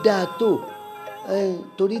kò ní dáa tó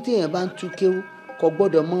torí tí èèyàn bá ń tú kéwú kò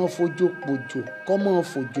gbọ́dọ̀ mọ́ fojú pòjò kọ́ mọ́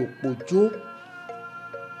fojú pòjò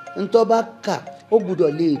ntọ́ bá kà ó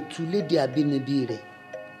gbọ́dọ̀ lè tú lédè abínibí rẹ̀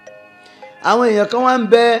àwọn èèyàn kan wá ń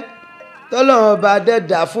bẹ tọ́lọ́run bá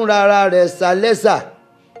dẹ́dà fúnra rẹ̀ sálẹ́sà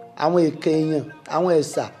àwọn èké èèyàn àwọn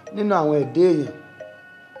ẹ̀sà nínú àwọn ẹ̀dẹ́ èèyàn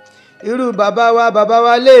irú bàbá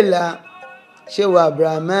wa léèlà Ṣéhù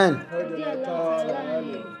Abrahaman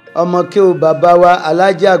ọmọ kéwù bàbá wa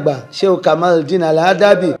Alhaji àgbà Ṣéhù Kamaldeen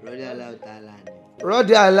Al-Adabi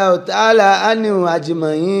rọ́dí Allahu ta'ala anihu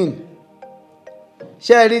ajimayin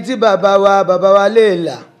ṣe rí tí bàbá wa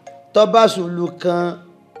léèlà tó bá sùlù kan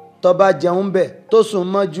tó bá jẹun bẹ̀ tó sùn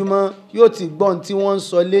mọ́júmọ́ yóò ti gbọ́n tí wọ́n ń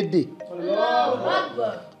sọ lédè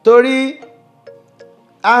torí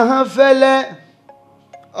ahọ́n fẹ́lẹ́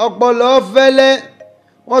ọpọlọ fẹ́lẹ́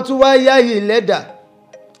wọ́n tún wá yáyì lẹ́dà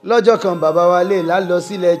lọ́jọ́ kan bàbá wa léèlà lọ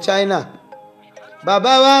sílẹ̀ China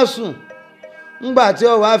bàbá wa sùn ńgbà tí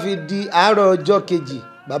ó wá fi di àárọ̀ ọjọ́ kejì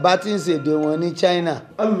bàbá tí ń ṣèdè wọn ní China.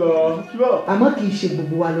 àmọ́ kì í ṣe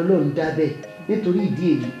gbogbo wa lọ́lọ́run dá bẹ́ẹ̀ nítorí ìdí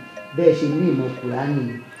èyí bẹ́ẹ̀ ṣe ní ìmọ̀ Kùránì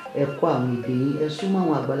ẹ kọ́ àwọn èdè yín ẹ súnmọ́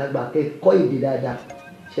àwọn àgbàlagbà kẹ́ kọ́ èdè dáadáa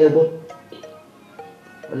ṣe gbọ́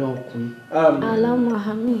Ọlọ́run kùn yín.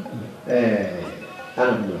 alámàhámì.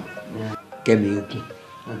 kẹ́mi ogun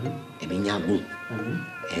ẹ̀mí yàgùn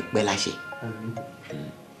ẹ̀pẹ́ láṣẹ.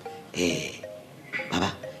 bàbá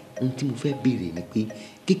ohun tí mo fẹ́ béèrè ni pé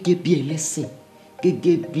gẹ́gẹ́ bí ẹlẹ́sìn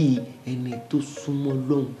gẹ́gẹ́ bí ẹni tó súnmọ́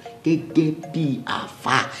lọ́hùn gẹ́gẹ́ bí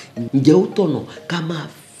àáfàá ǹjẹ́ ó tọ̀nà ká máa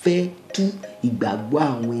fẹ́ tú ìgbàgbọ́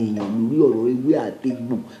àwọn èèyàn lórí ọ̀rọ̀ ewé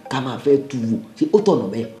àtegbò ká máa fẹ́ tú wò ṣé ó tọ̀nà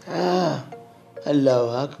bẹ́ẹ̀. Allahu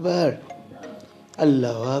Akbar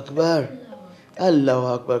Allahu Akbar Allahu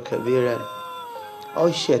Akbar kabira ó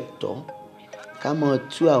ṣẹ̀tọ́ ká máa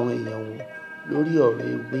tú àwọn èèyàn wò lórí ọ̀rọ̀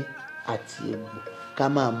ewé àti egbò ká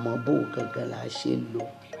máa mọ bó gangan la ṣe lò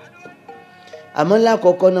àmọ́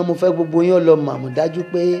lákọ̀ọ́kọ́ náà mo fẹ́ gbogbo yín lọ mọ̀ dájú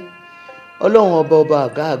pé Ọlọ́run ọba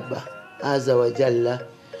àgá àgbà azza wa jalla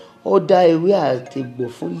ó dá ewé àti egbò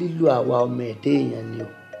fún lílò àwa ọmọ ẹ̀dẹ́ èèyàn ni o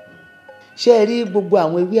ṣé ẹ rí gbogbo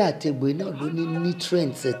àwọn ewé àti egbò náà ló ní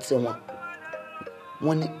nutrients tiwọn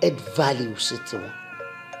wọ́n ní health values tiwọn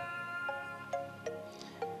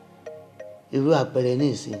irú àpẹẹrẹ ní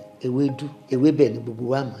ìsìn ewédú ewébẹ̀ ni gbogbo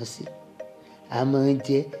wa mọ̀ sí a máa ń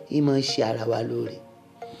jẹ ìmọ̀ ń ṣe ara wa lóore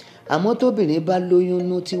àmọ́ tóbìnrin bá lóyún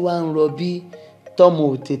nú tí wàá ń rọbí tọmọ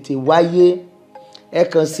ò tètè wáyé ẹ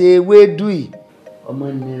kàn ṣe ewédú yìí ọmọ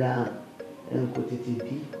nira ẹ kò tètè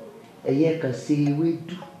bí ẹyẹ kàn ṣe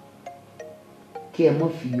ewédú kí ẹ mọ́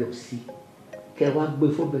fi yọ̀ sí kẹ wá gbé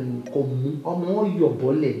fóbìnrin kò mú ọmọ wọn yọ̀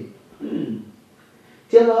bọ́lẹ̀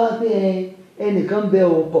tí ẹ bá wá pé ẹnìkan bẹ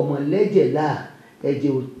ọkọ̀ mọ̀ lẹ́jẹ̀ láà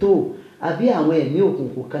ẹ̀jẹ̀ ò tó àbí àwọn ẹ̀mí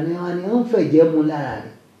òkùnkùn kan ní wọn ni wọ́n fẹ̀jẹ̀ mú lára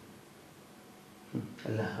rẹ̀.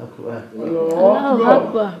 Allahu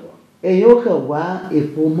Akbar. èyí ó kàn wá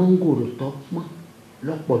èpo mọ́ngòrò tó pọ́n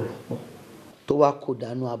lọ́pọ̀lọpọ̀ tó wá kó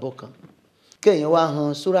dànù abọ́ kan kéèyàn wá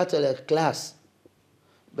han Suratul Ikhlas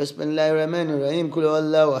bismillahir rahmanir rahim kul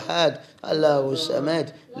huwallahu ahad Allahu samad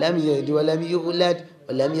lam yalid wa lam yulad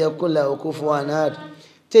wa lam yakul lahu kufuwan ahad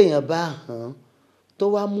téèyàn bá hàn tó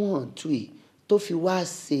wá mú hàn tú yìí tó fi wá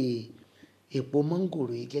ṣe èpo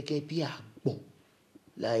mọ́ngòrò yìí gẹ́gẹ́ bí àgbọ̀n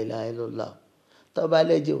la ilaha illallah tó bá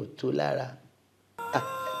lẹ́jẹ̀ ò tó lára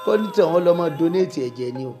kọ́ ní tí àwọn ọlọ́mọ donate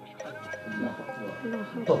ẹ̀jẹ̀ ni o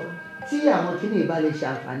tọ̀ tí àwọn kíní ìbá lè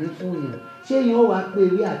ṣàǹfààní fún yàn ṣé yàn ó wá pé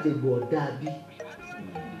ewé àtegbò ọ̀dà bí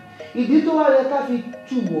ìdí tó wá yẹ ká fi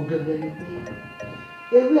tù wò gẹ́gẹ́ ni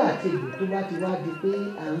pé ewé àtegbò tó bá ti wá di pé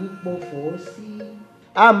à ń pọ̀fọ̀ sí.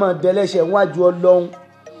 àmọ́ dẹ́lẹ́sẹ̀ wájú Ọlọ́run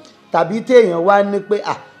tàbí téèyàn wá ní pé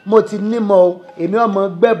mo ti nímọ̀ o èmi ọmọ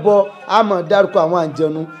gbẹ́bọ àmọ́ dárúkọ àwọn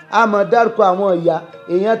àjẹnu àmọ́ dárúkọ àwọn ìyá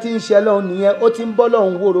èèyàn tí ń ṣe lọ́hùn nìyẹn ó ti ń bọ́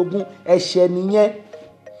lọ́hùn wórogún ẹ̀ṣẹ̀ nìyẹn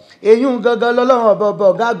èyún gangan lọ́lọ́run ọ̀bọ̀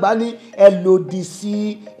ọ̀gá àgbà ní ẹ lòdì sí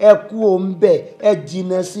ẹ kú òǹbẹ̀ ẹ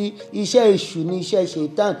jìnnà sí iṣẹ́ èṣù ní iṣẹ́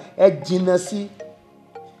ṣètàn ẹ jìnnà sí.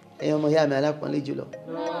 ẹ̀yin ọmọ ìyá mi alápọ̀nlé jùlọ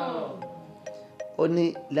ó ní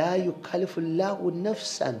la yukallifullahu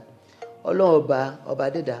nafsan ọlọ́run ọba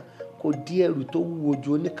dẹ́dà kò dí ẹrù tó wúwo ju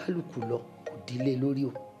oníkálukú lọ kò dílé lórí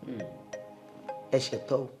o ẹ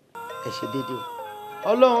ṣètọ́ o ẹ ṣe déédéé o.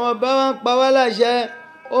 ọlọ́run ọba wa ń pa wá láṣẹ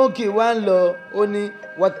ó kì wá ń lọ ó ní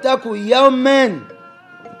wọ́tákù yawman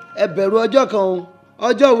ẹ bẹ̀rù ọjọ́ kan o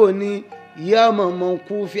ọjọ́ wo ni yawma man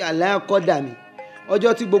kú fi àlàkọ́dà mi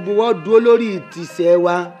ọjọ́ tí gbogbo wa dúró lórí ìtìsẹ̀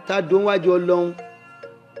wa tá a dún wájú Ọlọ́run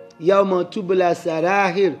yawma tubla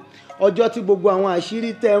sarahir ọjọ́ tí gbogbo àwọn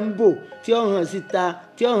àṣírí tẹ̀ ń bò tí ó hàn síta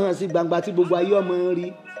tí ó hàn sí gbangba tí gbogbo ayé ọmọ ń rí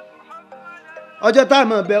ọjọ́ tá a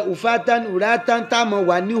mọ̀ bẹ ufatan uratan tá a mọ̀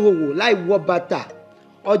wà níhòòhò láì wọ bàtà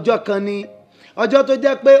ọjọ́ kan ni ọjọ́ tó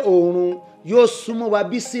jẹ́ pé oòrùn yóò súnmọ́ wa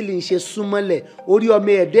bí sílì ń ṣe súnmọ́lẹ̀ orí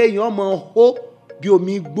ọmọ ẹ̀dẹ́ èèyàn ọmọ hó bí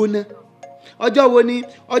omi gbóná ọjọ́ wo ni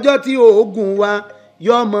ọjọ́ tí oògùn wa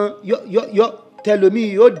yọ tẹlomi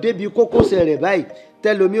yóò débi kókósẹ̀ rẹ̀ báyìí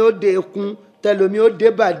tẹlomi ó dé ekun tẹlomi ó dé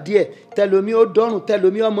bàdíẹ̀ tẹlomi ó dọ́rùn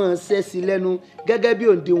tẹlomi ọmọ ṣẹ́ sí lẹ́nu gẹ́gẹ́ bí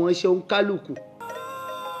òǹdíwọ̀n ṣe ń kálukú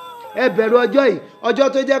ẹ bẹ̀rù ọjọ́ yìí ọjọ́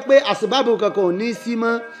tó jẹ́ pé àsìbábù kankan ò ní sí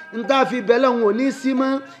mọ́ níta fi bẹ́ẹ̀ lọ́hùn ò ní sí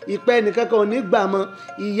mọ́ ìpẹ́ nìkankan ò ní gbà mọ́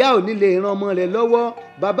ìyá ò ní lè ran ọmọ rẹ̀ lọ́wọ́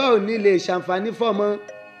bàbá ò ní lè ṣàǹfààní fọ́mọ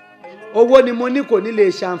owó ni mo ní kò ní lè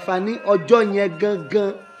ṣàǹfààní ọjọ́ yẹn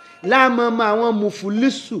gangan láàmọ́ mọ́ àwọn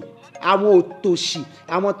mùfúlísù àwọn òtòṣì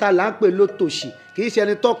àwọn tá là ń pè lótòṣì kì í ṣe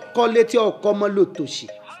ẹni tó kọ́lé tí ọkọ́ mọ́ lótòṣì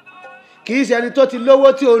kì í ṣe ẹni tó ti lówó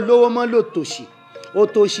tí ò lówó mọ́ lótòṣì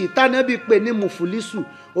òtòṣì tánẹ́bì pè ní mùfúlísù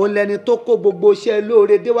òun lẹni tó kó gbogbo iṣẹ́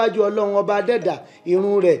lóore déwájú Ọlọ́run ọba dẹ́dà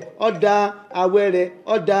irun rẹ̀ ọ̀dà àwẹ̀ rẹ̀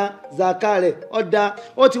ọ̀dà zaka rẹ̀ ọ̀dà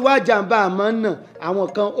ó ti wá jàǹbá àmọ́ náà àwọn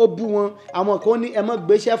kan ó bú wọn àwọn kan ó ní ẹ mọ́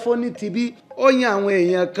gbéṣẹ́ fóní tibí ó yan àwọn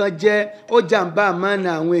èèyàn kan jẹ ó jàǹbá àmọ́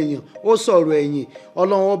náà àwọn èèyàn ó sọ̀rọ̀ ẹ̀yìn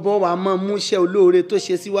Ọlọ́run ọba wa máa mú iṣẹ́ olóore tó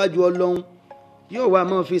ṣe síwájú Ọlọ́run yóò wá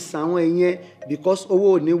máa fi sàn àwọn èèyàn because owó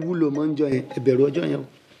ò ní wúlò mọ́ ń jọ yẹn ẹ bẹ̀rù ọjọ́ yẹn o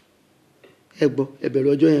ẹ gbọ́ ẹ bẹ̀rù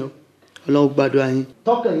ọjọ́ yẹn o Ọlọ́run gbàdúrà yín.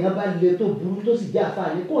 tọkàn yẹn bá le tó burú tó sì jẹ́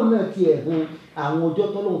àfààní kó náà tiẹ̀ hun àwọn ọjọ́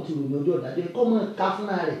tọ́lọ́run ti ròyìn ọjọ́ ìdájọ́ kọ́ mọ́ ká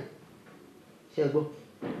fúnra rẹ̀ ṣe gbọ́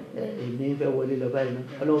èmi ń fẹ́ wọlé lọ báyìí náà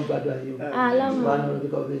Ọlọ́run gbàdúrà yín o. wà á nọ bí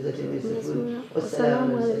kò fi ṣe ti ní ìsìnkú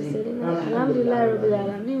Assalamu alaikum alhamdulillahi rabbil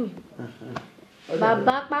alamin.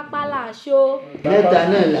 bàbá pápá làásó. Mẹ́ta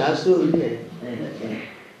náà làásó yẹ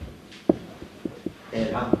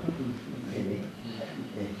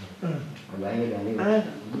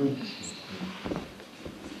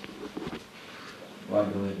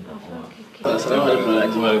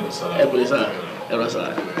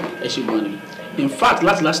in fact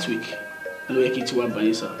last week ló yẹ kí n ti wá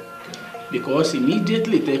báyìí sá because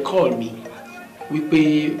immediately they call me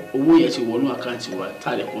wípé owó yẹn ti wọnú àkáǹtì wa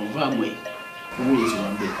tá a lè confirm ẹ owó yẹn ti wà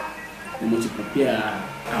bẹ́ẹ̀ mo ti prepare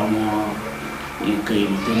àwọn nǹkan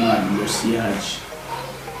èrò tó máa lọ sí hajj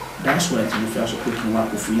that's why tí mo fẹ́ aṣọ pé kí n wá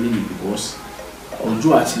kó fún ilé mi because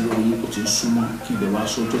ọjọ́ àti lóyún kò ti ń súnmọ́ kí ibẹ̀ wá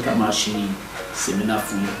sọ́jọ́ tá a máa ṣe seminar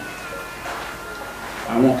fún yín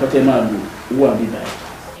àwọn nǹkan tẹ́ máa lò owó àbíbá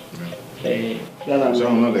ẹ̀ lára àwọn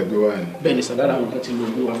ọmọ náà lè gbé wá ní bẹ́ẹ̀ ni sàdára àwọn nǹkan tí mo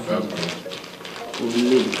gbé wá fún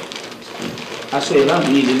orílẹ̀ èdè aṣọ ìráàmù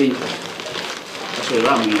yìí lélẹ̀ aṣọ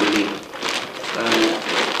ìráàmù yìí lélẹ̀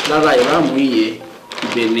lára ìráàmù yìí yẹn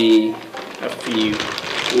ibẹ̀ ni a fi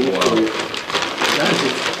orúkọ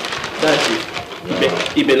dáàtì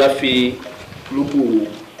ibẹ̀ la fi logo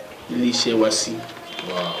iléeṣẹ́ wa sí.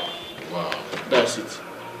 That's it.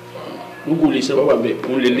 Logo iléeṣẹ́ wa wà bẹ́ẹ̀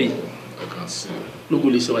òun lélẹ̀ logo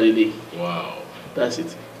iléeṣẹ́ wa lélẹ̀. That's it.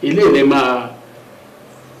 Eléyìí lè máa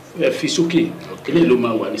fi sókè eléyìí ló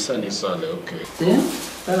máa wà nísàlẹ̀.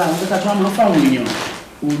 Lára àwọn kẹta tí wọ́n máa ń fáwọn èèyàn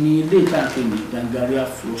òun ni eléyìí tá à ń pè ní gangaria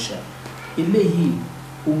flusher. Eléyìí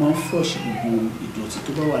ó máa ń flush gbogbo ìdọ̀tí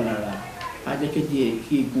tó bá wà lára ajẹ́kẹ́jẹ́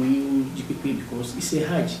kí egun yín ó jí pépé because iṣẹ́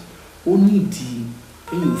hajj ó ní ìdí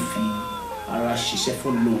èyàn fi ara ṣiṣẹ́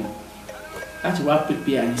fọ́lọ́ láti wá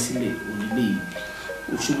pépé ayé sílẹ̀ onílé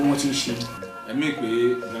Òṣogbo wọn ti ń ṣe. ẹ̀mí pé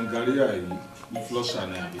gangaria yìí ní flusher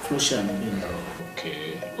ni àbí. Flusher ni bẹ́ẹ̀. ok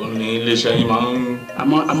ó ní iléeṣẹ́ yín máa ń.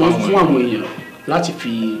 àmọ́ fún àwọn èèyàn láti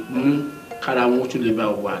fi mú kára wọn tún lè bá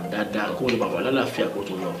wà dáadáa kó lè bá wà lálàáfíà kó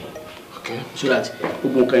tó lọ. ok so that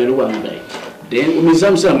gbogbo nǹkan yẹn ló wà nígbà yìí. then omi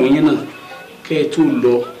zamzam yẹn náà kẹ́ ẹ tó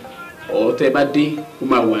lọ ọ̀ tẹ́ bá dé ó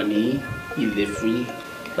máa wà ní ilẹ̀ fún yín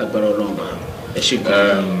lágbára Ọlọ́run bá ẹ ṣe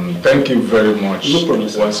gan. Thank you very much. No problem,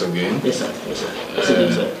 sir. Once again. Yes, sir. Yes, sir.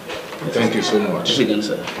 Yes, sir. Thank you so much. Yes,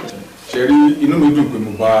 sir. Ṣé rí inú mi dùn pé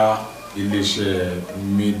mo bá iléeṣẹ́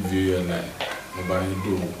Midview Airline mo bá yín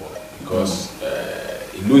dòwò pọ̀ because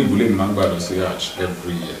ìlú ìbúlẹ̀ mi máa ń gbà lọ sí Hajj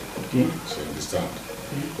every year. So you understand.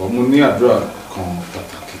 But mo ní àdúrà kan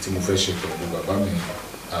pàtàkì tí mo fẹ́ ṣe pẹ̀lú bàbá mi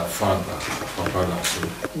Fàgbà Pàpàlà so.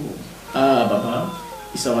 Bàbá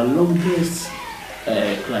is our longest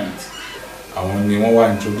client. Àwọn ni wọ́n wá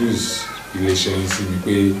introduce iléeṣẹ́ yín sí mi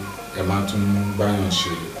pé ẹ máa tún báyàn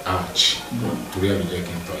ṣe arch torí ẹ̀ ló jẹ́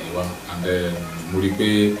kí n tọ̀ yín wá and then mo rí i pé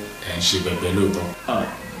ẹ̀ ń ṣe bẹ̀bẹ̀ lóòótọ́.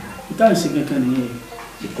 ìta ìṣe kankan nìyẹn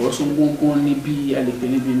because gbọ́ngbọ́n ní bí alẹ́pẹ́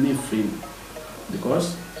níbi mainframe because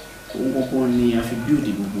gbọ́ngbọ́n ni a fi build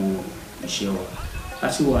gbogbo iṣẹ́ wa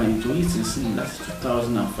láti wà nítorí ìtìsín láti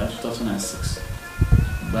 2005-2006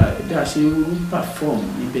 gba bí a ṣe ń perform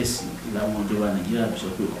níbẹ̀ sí làwọn ìjọba Nàìjíríà bí sọ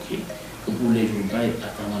pé okay gbogbo ilẹ̀ Yorùbá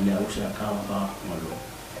àtàwọn ilẹ̀ Haúsá káwọn bá wọn lọ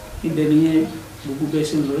ibẹ̀ nìyẹn gbogbo bẹ́ẹ̀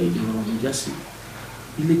ṣe ń lọ ìrọ̀rùn ló já sí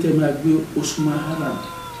ilé tẹ́ máa gbé Osman Haram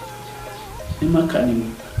ní Maka ni o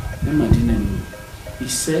ní Madina ni o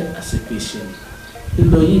iṣẹ́ àṣepé iṣẹ́ ni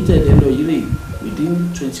lílọ yìí tẹ̀lé lọ yìí rè within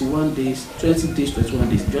 21 days just 3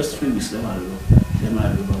 weeks lẹ́wọ̀n lọ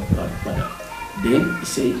padà then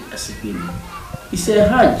iṣẹ́ àṣepé ni iṣẹ́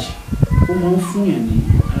hajj ó máa ń fún yẹn ní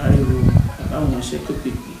ariwo àbáwọn iṣẹ́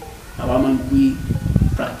pépèpé àwa máa ń gbé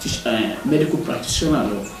medical practitioner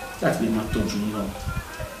lọ láti lè máa tọ́jú yín lọ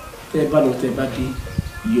tẹ́ bá lọ tẹ́ bá dé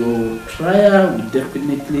your trial will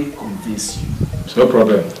definitely convince you. No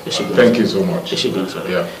problem. Thank you so much.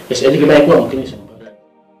 Yeah. Yes, any guy go on, can you?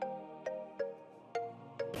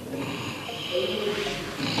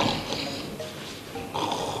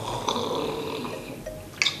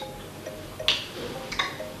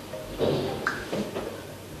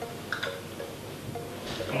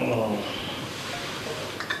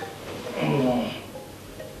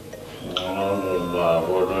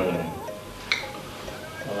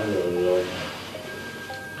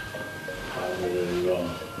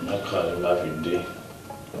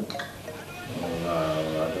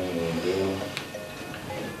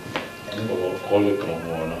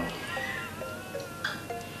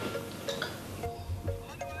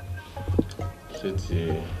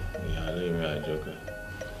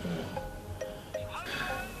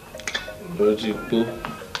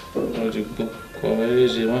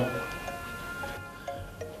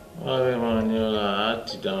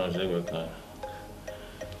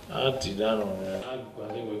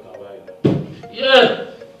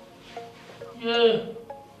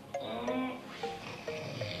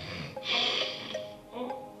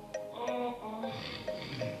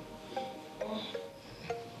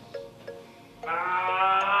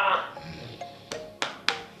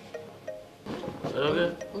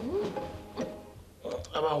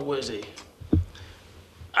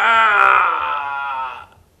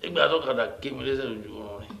 Ìgbà tó kàdà kémi lẹ́sẹ̀ lójú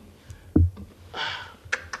ọ̀run rẹ̀.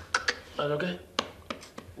 Àjọkẹ́,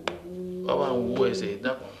 wọ́n bá ń wọ ẹsẹ̀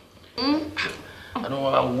dákun. Àná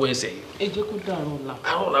wọ́n bá ń wọ ẹsẹ̀. Ẹ jẹ́ kó dàrú ọ̀la.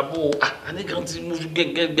 Àrùn ọ̀la bó àní kan ti mú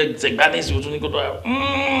gẹ́gẹ́ sẹ̀gbá ní ìsìn òtún ní kó tó yà.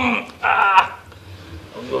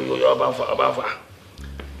 Ọ̀yọ̀ ọba ń fa.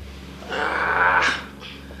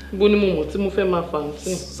 Bó ni mo mọ̀ tí mo fẹ́ máa fà ń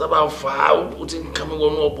sìn. Sábà ń fa ó ti ń kà mí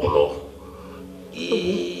wọnú ọpọlọ.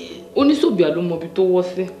 Oníṣòbíà ló mọ ibi tó wọ́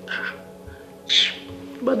sí.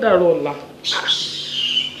 Bá dàrú ọ̀la.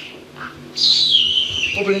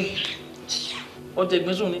 Obìnrin, ọjà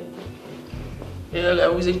ìgbésùn ni. Ẹ̀rọ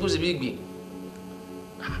àwọn ìṣe ń kó sí bí ìgbín.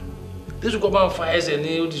 Tẹ́sù kọ́ bá ń fa ẹsẹ̀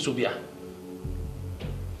ní ó di ṣòbíà.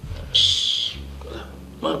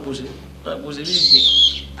 Máa kó sí bí ìgbín.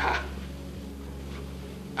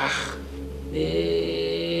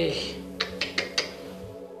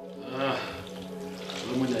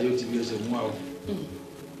 Ọlọ́mọdé ayé ti bí ẹsẹ̀ mú àwọn.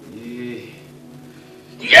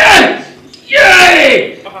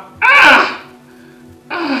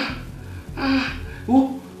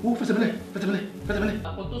 Wo fẹsẹ̀mẹ́lẹ̀.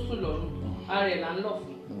 Àpò tó sùn lọ́rùn, ara ẹ̀ là ń lọ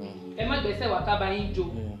fún. Ẹ má gbẹ́sẹ̀ wá ká bá yín jó.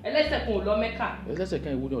 Ẹlẹ́sẹ̀ kan ò lọ Mẹ́kà. Ẹlẹ́sẹ̀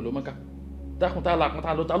kan ìwúni ò lọ Mẹ́kà. Dákun tá a lakun tá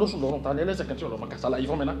a lọ ta ló sùn lọ́rùn ta ni ẹlẹ́sẹ̀ kan tí ò lọ Mẹ́kà ṣàlàyé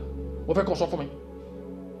fún mi ná. Mo fẹ́ kọ́ sọ fún mi.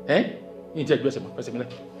 Yìí ti ẹ̀ ju ẹsẹ̀ mọ́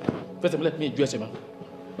fẹsẹ̀mẹ́lẹ̀ mi ju ẹsẹ̀ mọ́.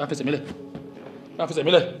 Bá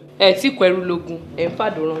fẹsẹ̀mẹ́lẹ̀. Ẹ tí kọ ẹrú lógún, ẹ ń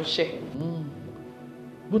fàdó ránṣẹ́.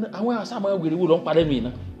 àwọn àṣàmọ́ wèrè wo ló ń parẹ́ mi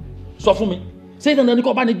iná sọ fún mi ṣé dandan ni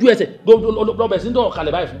kò bá ní ju ẹsẹ̀ lọ́bẹ̀ sí ń dọ̀rọ̀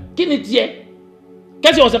kalẹ̀ báyìí fún kí ni tiẹ̀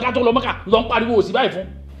kẹ́sì ọ̀sẹ̀ ká tó lọ mọ́kà lọ ń pariwo òsì báyìí fún.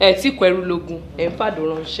 ẹ tí kọ ẹrú lógun ẹ ń fàdó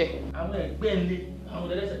ránṣẹ́. àwọn ẹgbẹ́ ilé àwọn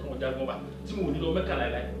ẹlẹ́sẹ̀ kan ọ̀jà gbọ́n bá tí mo ò ní lọ mẹ́kà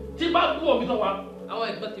láìláì tí bá kú omi tó wa. àwọn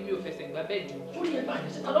ẹ̀gbọ́n tèmi ò fẹsẹ̀ gbà bẹ́ẹ̀ jù. ó yẹ báyìí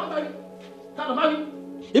sí tàdó bá mi.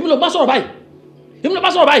 èmi ló bá sọ̀rọ̀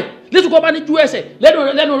báyìí lẹ́tù kọ́ bá ní ju ẹsẹ̀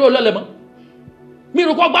lẹ́nu orí olólẹ̀ mọ́ mi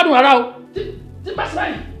rò kọ́ gbádùn ara o tí bá sí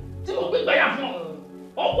báyìí tí mo gbé gbẹ̀yà fún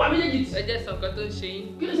ọ ọkọ àmì yéjì tí. ẹ jẹ́ sọ nǹkan tó ń ṣe yín.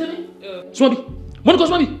 kí ló ṣe mí. súnmọ́ bí mo ní kó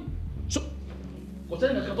súnmọ́ bí kò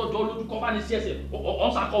sẹ́ni kankan tó jọ lójú kọ́ bá ní sí ẹsẹ̀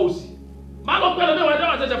ọ̀n sàkọ́ òsì máa lọ pẹ́ lọ́dọ̀ ẹ̀dá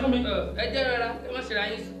wà tẹ̀sẹ̀ fún mi. ẹ jẹ́ rárá ẹ má ṣe ra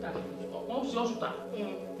yín sùtà. wọ́n ṣe ọ́ sùtà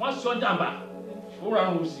wọ́n ṣe ọ́ jàǹbá ó ra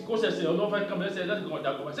àwọn òsì kó ṣẹ̀ṣẹ̀ ọ̀dọ́ fẹ́ kàn mẹ́sẹ̀ ẹ̀dá kan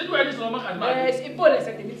ọ̀jà gbọ̀mọ̀ ṣéjú ẹni sọ̀rọ̀ mọ́kà ní báyìí. ẹ ibo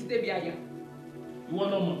lẹsẹ tèmi ti débi àyà. ìwọ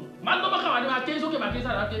náà mọ̀ máa lọ́ mọ́kà wà ní máa ké sókè máa ké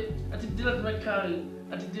sára ké àti délẹ̀ tí mẹ́kà rẹ̀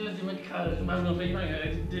àti délẹ̀ tí mẹ́kà rẹ̀ máa ń lọ fẹ́ yín báyìí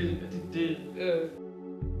àti dé.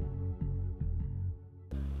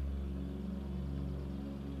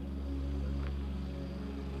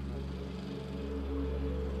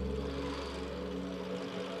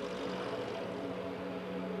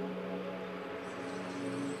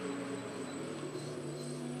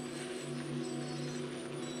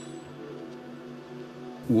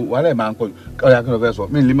 wàhálà ẹ̀ máa ń pọ̀ jù ọ̀yà kí ló fẹ́ sọ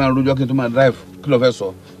mí lè máa rojọ́ kí n tó máa drive kí ló fẹ́ sọ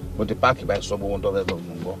mo ti páàkì báyìí sọ gbogbo ohun tó fẹ́ sọ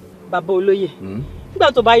mò ń bọ̀. bàbá olóyè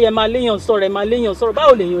nígbà tó bá yẹ máa léèyàn sọ̀rọ̀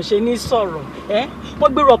báwo lèèyàn ṣe ní sọ̀rọ̀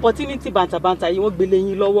wọ́n gbèrò opportunity bàǹtàbàǹtà yìí wọ́n gbélé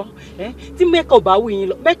yín lọ́wọ́ tí mẹ́kà ò bá wù yín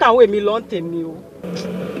lọ mẹ́kà àwọn èmi lọ́ ń tèmi o.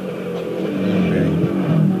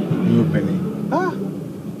 yóò bẹ̀rẹ̀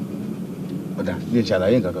ọ̀dà ní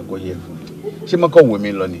ìṣàlàyé nǹkan kan kó yẹ fún mi ṣé mọ́kàn wò mí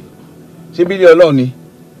lọ ni ṣé bí ilé ọlọ́run ni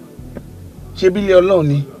ṣé bí ilé ọlọ́run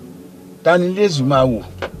ni ta ni Jésù máa wò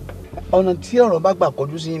ọ̀nà tí ọ̀rọ̀ bá gbà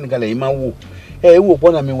kọjú sí yín nìkan lẹ́yìn máa wò ẹ wò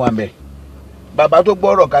pọ́nà mi wà mẹ́ bàbá tó gbọ́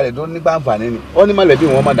ọ̀rọ̀ kalẹ̀ tó nípa àǹfààní ni ó ní mọ̀lẹ́bí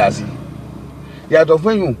wọn má dà sí yàtọ̀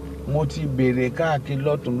fẹ́yìn mo ti béèrè káàkiri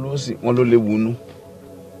lọ́tún lọ́sì wọn ló léwu nú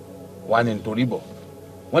wà ní nítorí bọ̀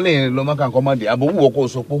wọ́n lè lọ mọ́kà nǹkan má dé àbò wúwo kó o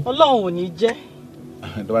sopó. Ọlọ́run ò ní jẹ́.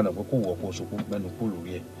 tó bá dà pé kó wúwo kó o sopó mẹ́nu kó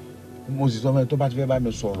lórí ẹ̀ mo sì sọ fún ẹ tó bá ti fẹ́ bá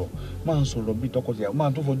mi sọ̀rọ̀ máa sọ̀rọ̀ bí tọkọtìyàwó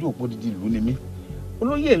máa tó fojú òpó dídí ìlú ni mí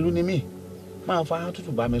olóyè ìlú ni mí máa fa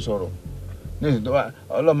tútù bá mi sọ̀rọ̀ nísìnyí tó bá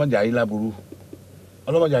ọlọ́mọdé ayé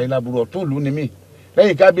láburú ọ̀tún ìlú ni mí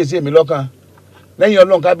lẹ́yìn kábíyèsí èmi lọ́kàn lẹ́yìn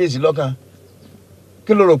ọlọ́run kábíyèsí lọ́kàn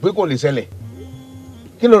kí ló rò pé kò lè ṣẹlẹ̀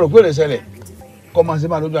kọ́ máa ṣe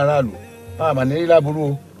máa lójú aráàlú máa ní láburú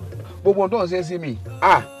o gbogbo tó ń ṣe sí mi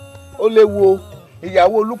ó léwu o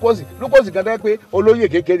ìyàwó lúkọ̀sì kan tẹ́ pé olóyè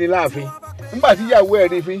kékeré ní láàfin nígbà tí ìyàwó ẹ̀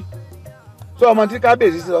rí fín sọ ọmọ tí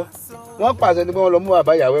kábíyèsí sọ wọ́n pàṣẹ ní pé wọ́n lọ mú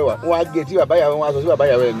bàbá ìyàwó ẹ̀ wá wọ́n á gé tí bàbá ìyàwó wọn á sọ sí bàbá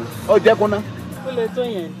ìyàwó ẹ̀ nu ọ jẹ́ kúnná. ó lè tó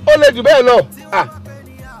yẹn. ó lè jù bẹ́ẹ̀ lọ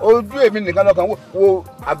ojú èmi nìkan lọ́kàn wo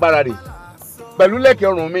agbára rẹ̀ pẹ̀lú lẹ́kẹ̀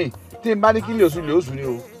ọrùn mi tí n bá ní kílẹ̀ oṣù lè oṣù ni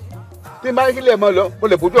o tí n bá ní kílẹ̀ ọmọ lọ mo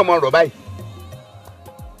lè fojú ọmọ rọ̀ báyìí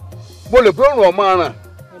mo lè pé òrùn ọmọ ràn.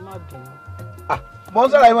 ẹ má bínú. mo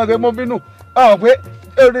ń sára ẹ máa fẹ́ mọ́ bínú àwọn pé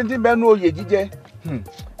erin tí ń bẹ́nu oyè jíjẹ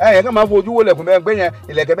ẹ̀yẹ kàn máa fojú wo lẹ̀kùn bẹ́ẹ̀ gbẹ̀yàn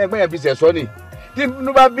ìlẹ̀kẹ̀ bẹ́ẹ̀ gbẹ̀yàn fi sẹ̀sọ́ ni tí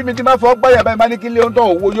inú bá bí mi tí máa fọ́ gbáyà báyìí bá ní kílẹ̀ ohun tó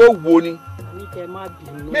ń wo yóò wo ni. àníkẹ́ má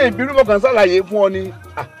bínú. mi ìbínú mọ̀ kàn sàlàyé fún ọ ni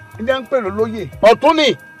ǹjẹ́ ń pè lólóyè ọ̀tún ni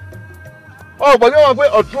ọ̀pọ̀ ní wọn pé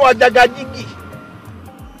ọ̀tún ajaga jígì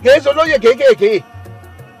kìí ṣe olóyè kéékèèké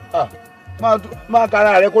máa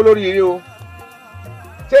kára rẹ kó lórí ire o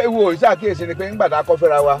ṣé ìwọ ìṣàkíyèsí ni pé ńgbà tá a kọ́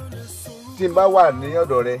fẹ́ra wa tí n bá wà ní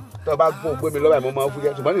ọ̀dọ̀ rẹ tó bá gbọ́ gbé mi lọ́wọ́ àmọ́ máa ń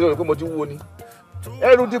fúyẹ́ ṣùgbọ́n nítorí pé mo ti wúwo ni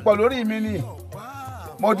ẹrù ti pọ̀ lórí mi ni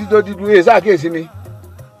mo ti dojú du ìṣàkíyèsí ni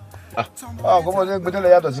kó mo ṣe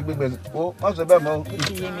gbẹdẹ́lẹ̀ yàtọ̀ sí gbígbẹ o má sọ bẹ́ẹ̀ mọ́.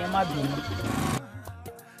 ìyè mi ẹ má bínú.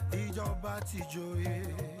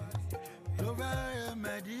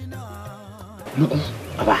 lókun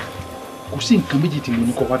bàbá kò sí nǹkan méjì tí mo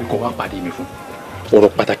ní kọ́ wá pàdé mi fún ọ̀rọ̀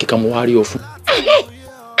pàtàkì kan mo wá rí ọ fún.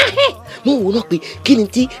 mo wò náà pé kí ni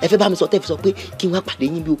tí ẹ fẹ́ bá mi sọ tẹ́ fi sọ pé kí n wá pàdé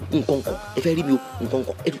yín bí o nǹkan kan ẹ fẹ́ rí mi o nǹkan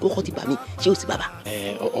kan ẹ fi kọ́kọ́ ti bà mí ṣé o sì bàbá.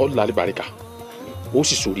 ọ lálẹ́ baríkà ó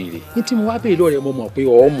sì sóríire ní tí mo wá bèèrè lọ́rẹ̀ mo mọ̀ pé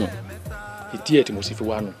ọ̀ mọ̀ ìdí ẹ̀ tí mo sì fi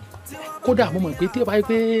wá nù kódà mo mọ̀ pé tí ẹ bá yẹ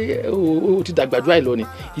pé o ti dàgbà jù àìlọ ni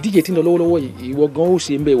ìdíje tí ń lọ lọ́wọ́lọ́wọ́ ìwọ gan ó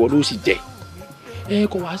ṣe ń bẹ ìwọ ló sì jẹ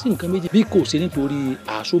kò wá sí nǹkan méjì bí kò ṣe nítorí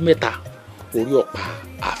Aaso Metta orí ọ̀pá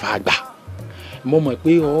àfàgbà mo mọ̀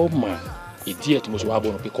pé ọ mọ̀ ìdí ẹ̀ tí mo sì wá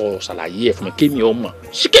bọ̀rùn pé kọ́ ṣàlàyé ẹ̀ fún mi kémi ọ mọ̀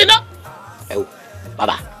ṣìkẹ́nà. ẹ o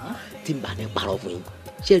bàbá tí n bá ní parọ́ fún yín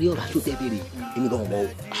ṣé rí ọ̀rọ̀ Aaso tẹ́ béèrè èmi gan mọ́ o.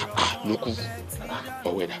 lókù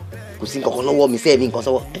ọwọ́ ẹ̀dá. kò sí nǹkan kan lọ́wọ́ mi sẹ́ẹ̀ mi nǹkan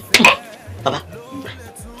sọ́wọ́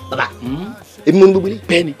bàbá èmi mo ní gbogbo ilé.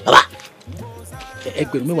 bẹ́ẹ̀ni bàbá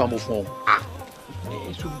ẹgbẹ̀rún mẹ́wàá mo fún ọ.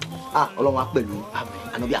 Ọlọ́run á pẹ̀lú yín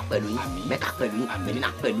ànábì á pẹ̀lú yín Mẹ́kà pẹ̀lú yín Mẹ́dínà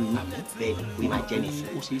pẹ̀lú yín bẹ́ẹ̀ ni orí máa jẹ́ nìyí.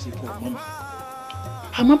 ó ṣeé ṣe fún ọmọ mi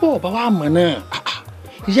àmọ́ bọ́ọ̀ bá wà mọ̀ náà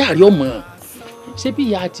ìyá rẹ̀ ọmọ ṣé bí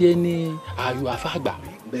ìyá tiẹ̀ ní ayò àfàgbà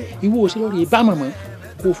ìwọ òṣèlú rẹ̀ bá mọ̀mọ́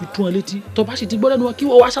kó o fi tún ọ létí tó bá sì ti gbọ́ lẹ́nu wọn kí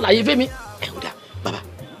wọ́n wá ṣàlàyé fẹ́mi. ẹ ò dá bàbá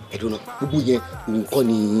ẹ̀dùn náà gbogbo yẹn nǹkan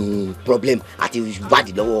ni problem àti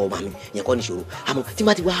ìwádìí lọ́wọ́ ọmọ mi yẹn kọ́ ni ìṣòro àmọ́ tí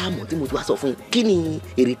má ti wá mọ̀ tí mo ti wá sọ fún yín kí ni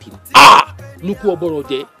èrè tèmi. lukú ọbọrọ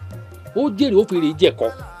jẹ ó jèrè ó fèrè jẹkọ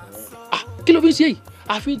kí ló fi ń ṣe yìí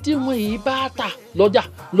àfi tí wọn yìí bá tà lọ́jà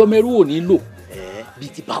lọmẹrú ò ní lò. bí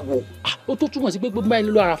ti bá wo. ó tó túmọ̀ sí pé gbogbo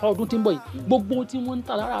báyìí lọ àràfà ọdún tí ń bọ̀ yìí gbogbo tí wọ́n ń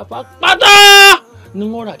tà lára àràfà pátá ni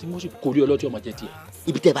wọ́n rà tí wọ́n sì kórè ọlọ́tí ọmọ jẹ tiẹ̀.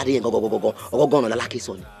 ibi tẹ́ ẹ bá dé yẹn gọ́gọ́gọ́gọ́ ọgọ́gọ́rùn lálákè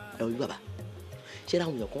sọ ni ẹ wí bàbá ṣé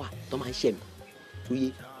ráwọn èèyàn kan wà tó máa ń ṣẹ̀ mí tó yé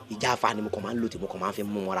ìjà afa ni mo kàn máa ń lò tí mo kàn máa ń fi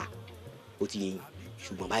mú wọn ra ó ti yẹn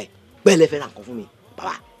ṣùgbọ́n báyìí pẹ́ẹ́lẹ́ fẹ́ ra nǹkan fún mi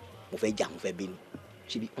bàbá mo fẹ́ jà mo fẹ́ bínú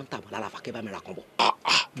ṣíbi wọ́n tàbọ̀ lára àfa kẹ́ bá mi ra kan bọ̀.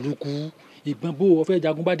 lukú ìgbọ́n bó o fẹ́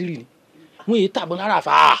jagun bá dìrì ni wọ́n yìí tàbọ̀ lára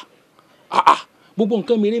àfa gbogbo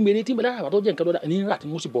nǹkan mèremère tí mo lára àfa tó jẹ́ nǹkan lọ́dà ní rà tí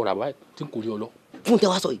mo sì bọ̀ rà báyìí tí n kò rí ọ lọ. fún tẹ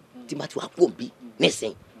wá sọ yìí tí má ti wá pò ń bí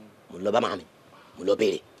nísìnyí mo lọ bá màmá mi mo lọ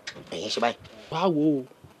béèrè ẹ̀yìn ṣe báyìí. báwo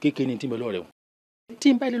kékeré ni tí mo lọ rẹ o tí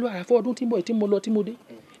n bá ilé lọ àràfọ ọdún tí ń bọ̀ tí mo lọ tí mo dé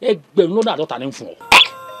ẹgbẹ̀rún lọ́nà àádọ́ta ní fún ọ.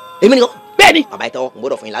 èmi nìkan. bẹ́ẹ̀ ni. bàbá yìí tọwọ́ n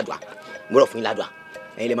gbọ́dọ̀ fún yín ládùá n gbọ́dọ̀ fún yín ládùá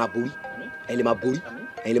ẹ̀yin lè máa borí ẹ̀yin lè máa borí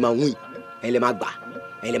ẹ̀yin lè máa wín ẹ̀yin lè máa gbà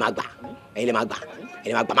ẹ̀yin lè máa gbà ẹ̀yin lè máa gbà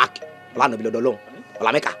ẹ̀yin lè máa gbà máàkì ọlá nàbí lọ́dọ̀ lọ́hùn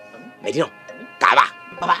ọlá Mẹ́kà Mẹ́dínà Káàbà.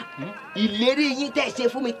 bàbá ìlérí yín tẹ́ ẹ ṣe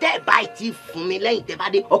fún mi tẹ́ ẹ báyìí ti fún mi lẹ́yìn tẹ́ bá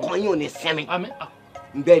dé ọkàn yín ò ní sinmi.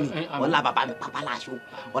 bẹ́ẹ̀ ni ọlá bàbá mi pàpà láṣọ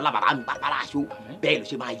ọlá bàbá mi pàpà láṣọ bẹ́ẹ̀ ló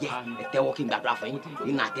ṣe máa yẹ ẹ tẹ́wọ́ kí n gbàdúrà fún yín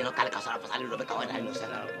nínú àtẹnà kálí kasara fasálẹ lọ bẹ káwọn ẹ̀dá yín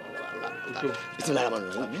sẹ́la bisimilayi rahman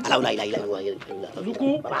rahim alahu la ilaha illa huwa luku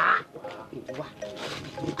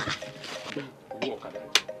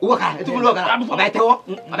uwa kan ẹ tukulu kan bàbá yẹ tẹ́wọ́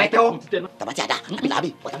bàbá yẹ tẹ́wọ́ tabati ada abilabi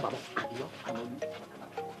ọtá bàbá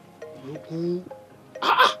luku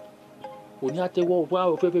òní àtẹwọ́ òfin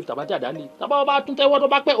àwọn òfin tàbátì àdáni tàbá bá tún tẹ́wọ́ tó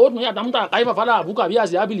bá pẹ́ òtún yàtọ̀ múta káyé fàfàlà àbúkà bí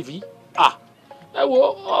àṣẹ ábìlì ẹ wo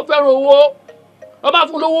ọ fẹ́ràn owó ọ bá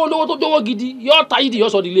fún lówó tó dówó gidi yọ ta yìí di yọ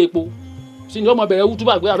sọ di ilé epo sí ni ọmọ bẹ̀rẹ̀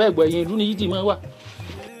wútúbà gbé abẹ́ ẹ̀gbọ́ ẹ̀yìn ìlú ni yìí ti máa wà.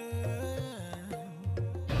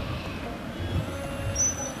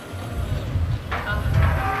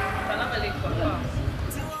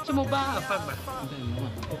 ṣé mo bá àfàgbà.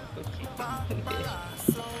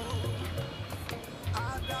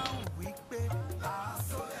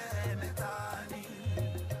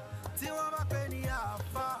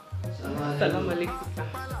 Salam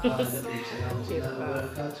alaikum.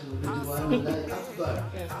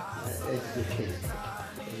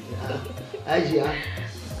 Ajia,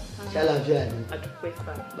 ṣàlàfíà ni.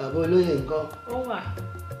 Bàbá olóyè ńkọ́? Ó wà.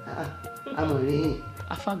 Amọ̀rin.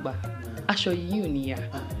 Afàgbà, aṣọ yìí ò níyà.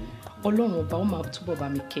 Ọlọ́run ọba ó máa túbọ̀ bá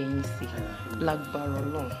mi kẹ́yìn sí lágbára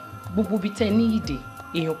Ọlọ́run. Gbogbo ibi tẹ́ ní ìdè,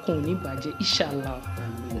 èèyàn kan ò ní bàjẹ́, inshallah.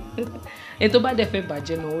 Ètò bá dẹ̀ fẹ́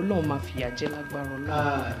bàjẹ́ náà, Ọlọ́run máa fìyà jẹ lágbára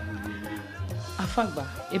Ọlọ́run. Afàgbà,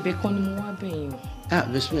 ẹ̀bẹ̀ kan ni mo wá bẹ̀ yín o.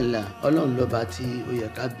 Bismillah, Ọlọ́run lọ́ba tí ó yẹ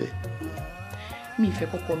ká bẹ̀. Mi ìfẹ́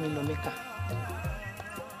kọ́kọ́ mi lọ Mẹ́kà.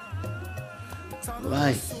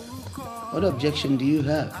 Why? What objection do you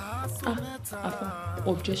have? Afa,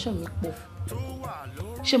 objection mi pọ̀.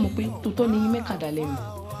 Ṣé mo pé tòótọ́ ni yín Mẹ́kà dalẹ̀ mi,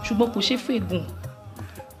 ṣùgbọ́n kò ṣe fègùn.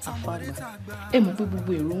 Afàgbà, ẹ mọ̀ pé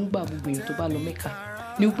gbogbo èròǹgbà gbogbo èèyàn tó bá lọ Mẹ́kà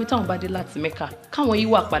ni wípé táwọn bá dé láti Mẹ́kà káwọn yí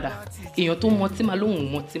wà padà èèyàn tó mọtí máa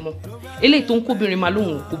lóhùn mọtí mọ́ eléyìí tó ń kóbìnrin máa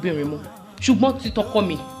lóhùn kóbìnrin mọ́ ṣùgbọ́n ti tọkọ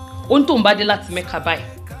mi ohun tó ń bá dé láti Mẹ́kà báyìí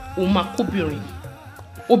òun máa kóbìnrin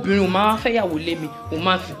obìnrin òun máa fẹ́yàwó lé mi òun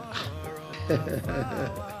máa fi.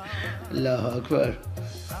 Allahu Akbar,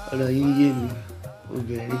 ọ̀rọ̀ yín yé mi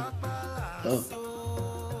obìnrin.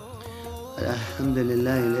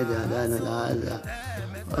 Alhamdulillahi alladhi hadana li hadha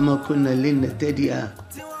wa ma kunna linahtadiya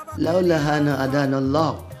لولا أن هدانا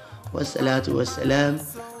الله والصلاة والسلام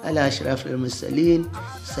على أشرف المرسلين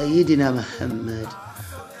سيدنا محمد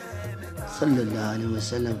صلى الله عليه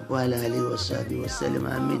وسلم وعلى آله وصحبه وسلم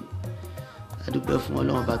آمين. adúpẹ́ fún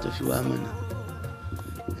Ọlọ́run bá tó fi wá mọ̀nà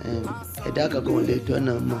ẹ̀dá kankan ò lè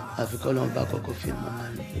dọ́nà mọ́ àfi kọ́ Ọlọ́run bá kọ́kọ́ fi mọ̀ náà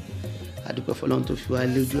ni adúpẹ́ fún Ọlọ́run tó fi wá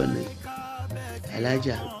lójú ọ̀nà yìí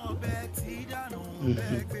alájà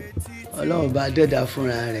Ọlọ́run bá dẹ́dà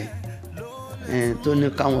fúnra rẹ̀ tó ní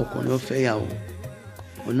káwọn ọkùnrin ó fẹ́yàwó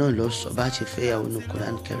òun náà lọ sọ bá ṣe fẹ́yàwó ní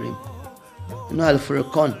Quran Karim inú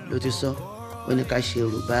Al-Furqan ló ti sọ ó ní ká ṣe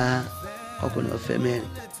yorùbá ọkùnrin ó fẹ́ mẹ́rin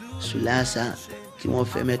sùlásà kí wọ́n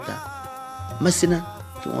fẹ́ mẹ́ta mọ́sínà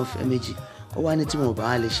kí wọ́n fẹ́ méjì ó wá ní tí wọn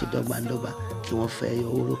bá lè ṣe dọ́gbandọ́gba kí wọ́n fẹ́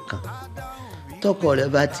oró kan tọkọ rẹ̀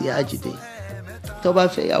bá ti àjìdé tó bá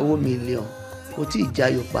fẹ́ ìyàwó mílíọ̀n kò tí ì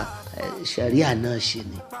jayò pa ṣàríà náà ṣe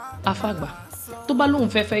ni. afágbà tó bá lóun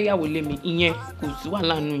fẹ́ yàwó lé mi ìyẹn kò sí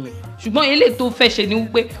wàhálà nù yẹn ṣùgbọ́n eléyìí tó fẹ́ ṣe ni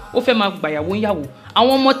wípé ó fẹ́ máa gbàyàwó yàwó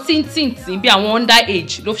àwọn ọmọ tíntìntín bí àwọn under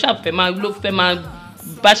age ló fẹ́ máa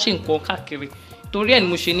bá ṣe nǹkan káàkiri torí ẹ̀ ni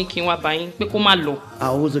mo ṣe ní kí n wá bá yín pé kó má lọ.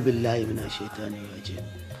 A'udhu billahi minash shaitani rajim.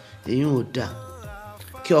 èyí ò dáa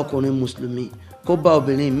kí ọkùnrin mùsùlùmí kó bá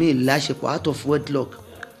obìnrin míì láṣepọ̀ out of wedlock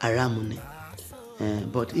haramu ni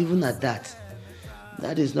but even at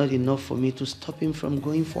that is not enough for me to stop him from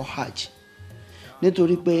going for hajj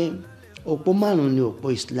nítorí pé òpó márùn ni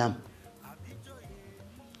òpó Islam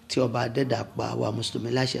tí ọba adẹ́dà pa àwa mùsùlùmí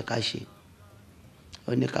láṣẹ ká ṣe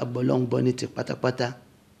ó ní ká gbọ́ lọ́n gbọ́ ní ti pátápátá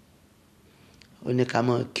ó ní ká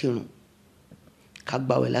máa kírun ká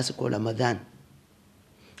gbààwẹ̀ lásìkò Ramadan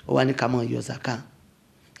ó wá ní ká máa yọ zaka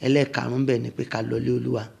ẹlẹ́ẹ̀karùn-ún bẹ̀ ni pé ká lọlé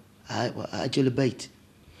olúwa hajjul bait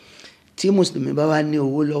tí mùsùlùmí bá wá ní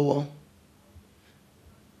owó lọ́wọ́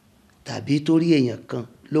tàbí torí èèyàn kan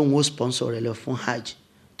lóun ó sponsor rẹ̀ lọ fún hajj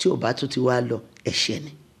tí ò bá tún ti wá lọ ẹ̀ṣẹ̀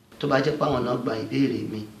ni. tó bá jẹ́ páwọn náà gba ìbéèrè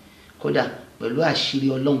mi kódà pẹ̀lú àṣírí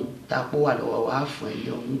ọlọ́run tá a pọ̀ wà lọ́wọ́ wàá fún ẹ̀ ní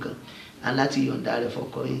ọ̀hún kan aláti yọ̀ǹda rẹ̀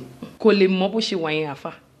fọkọ yín. kò lè mọ bó ṣe wà yẹn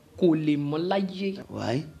àfà kò lè mọ láyé.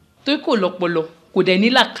 wáyé. torí kò lọ́pọlọ kò dẹ̀ ní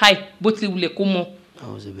làákàyè bó ti wulẹ̀ kó mọ.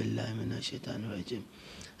 A'udhu billahi minash shaitani rajim.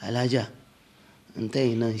 alájà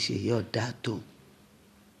ntẹ́yìn náà ń ṣe yọ̀ dá tó.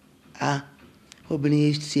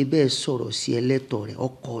 obìnrin ṣe bẹ́ẹ̀ sọ̀rọ̀ sí ẹlẹ́tọ̀ rẹ̀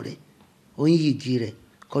ọkọ rẹ̀ ó ń yìgì rẹ̀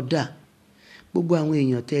kódà gbogbo àwọn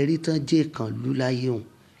èèyàn tẹ́ rí tán jẹ́ ìkànlú láyé òun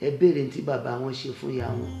ẹ béèrè tí bàbá wọn ṣe fún ìyá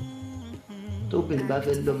wọn tóbìnrin bá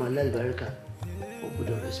fẹ́ lọ́mọ aláìbáríkà ó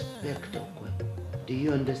gbọ́dọ̀ respect ọkọ ẹ̀ do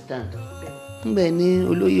you understand? ńgbẹ́ ní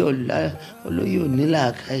olóyè ò ní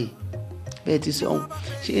làákàyè bẹ́ẹ̀ ti sọ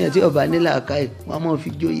ṣé èèyàn tí ọba ní làákàyè wọn á máa fi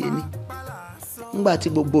jóye ní ńgbà tí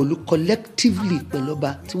gbogbo òlu collectively pẹ̀lú ọba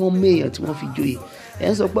tí wọ́n mú èèyàn tí wọ́n fi jóye ẹ̀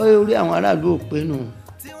ń sọ pé orí àwọn aráàlú ò pé nù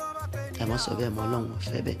ẹ̀ mọ́ sọ bẹ́ẹ̀ mọ́ ọlọ́run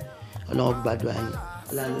ọ̀fẹ́ bẹ́ẹ̀ ọlọ́run gbàdúrà yín.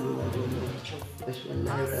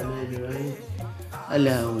 bismillahirrahmanirrahim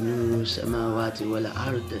Allahu nuru samawati wal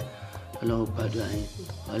ard ọlọ́run gbàdúrà yín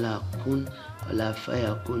wala kun wala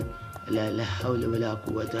fayakun la hawla wala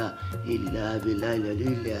quwwata illa billahi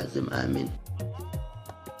al-aliyyil azim amin.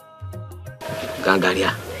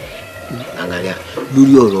 Gangaria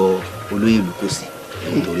lórí ọ̀rọ̀ olóyè Lukosi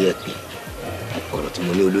nítorí ẹ̀ pé ọ̀rọ̀ tí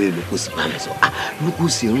mo ní olóyè Lukosi bá mi sọ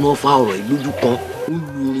Lukosi ń rán fá ọ̀rọ̀ ìlójú kan ń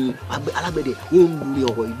lurin alágbẹ̀dẹ ó ń lurin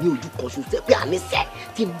ọ̀rọ̀ ìní ojú kan ṣoṣo pé àníṣe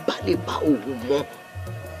tí ń bá lè bá òun mọ́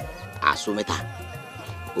Aaso Metta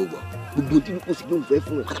ó gbọ́ gbogbo tí Lukosi ló ń fẹ́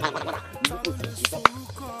fún un pátápátá Lukosi ti sọ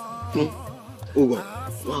ó gbọ́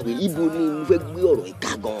wọn àgbẹ̀ ibo ni mo fẹ́ gbé ọ̀rọ̀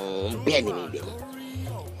ìka gan-an bẹ́ẹ̀ ni mi bẹ̀ mọ́.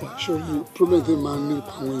 ṣòye problem tí màá ní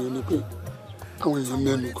àwọn èèyàn ni pé àwọn èèyàn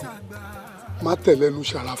mẹ́nu kan má tẹ̀lé ẹnu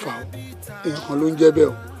ṣàràfà o èèyàn kan ló ń jẹ́ bẹ́ẹ̀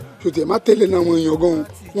o ṣòtì ẹ̀ má tẹ̀lé ní àwọn èèyàn gan-an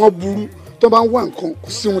wọ́n burú tó bá ń wá nǹkan kò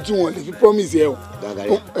sí ohun tí wọ́n lè fi promise ẹ o.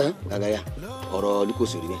 Gàgàríà ọ̀rọ̀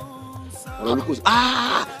Lukosi rí bẹ́ẹ̀ ọ̀rọ̀ Lukosi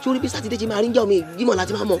sórí bí sátidé ṣe máa rí ń jẹ́ omi ìgbìmọ̀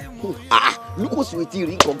láti máa mọ̀ Lukosi ò tí ì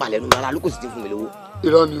rí nǹkan balẹ̀ nù rárá Lukosi ti fún mi lówó.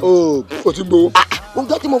 irọ́ ni o ti gbowó.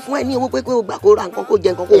 ọjọ́ tí mo fún ẹ ní owó pé o gbà kó ra nǹkan kó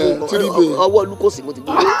jẹ nǹkan kó mú nǹkan ọwọ́ Lukosi mo ti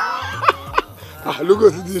gbowó.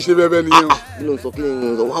 Lukosi ti ṣe bẹ́ẹ̀ nìyẹn o. kí ló ń sọ kí ló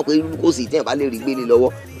ń sọ wọn pé Lukosi tí ẹ bá lè rí gbélé lọ́wọ́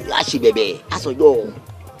á ṣe bẹ̀bẹ̀ àsọjọ́.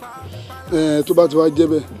 tó bá ti wá jẹ́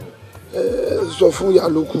bẹ́ẹ̀ sọ fún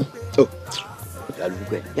Yaluku.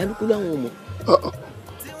 Yaluku láwọn ọmọ.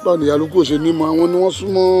 báwo ni Yaluku ṣe ní mọ àwọn ni wọ́n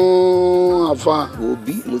súnmọ́ àfa.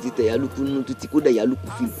 òbí mo ti tẹ Yaluku nínú títí kódà Yaluku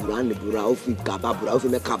fi Kùránì búra ó fi Kábà búra ó fi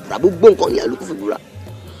Mẹ́kà búra gbogbo nǹkan ni Yaluku fi búra.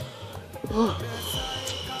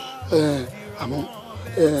 àmọ́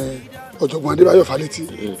ọ̀jọ̀gbọ́n Adébáyọ̀ Fálétí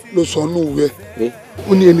ló sọ nù wẹ̀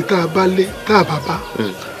ó ní ẹni tá a bá lé tá a bá bá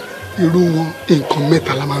irú wọn nǹkan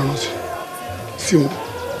mẹ́ta la máa rántí sí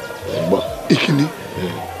wọn ìkíní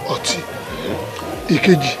ọtí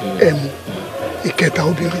ìkejì ẹmu ìkẹta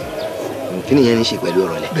obìnrin. kí ni yẹn ní í ṣe pẹ̀lú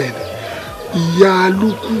ọ̀rọ̀ lẹ. bẹ́ẹ̀ni ìyá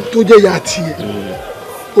Luku tó jẹ́ ìyá tiẹ̀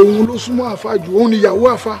òun ló súnmọ́ àfa jù òun ni ìyàwó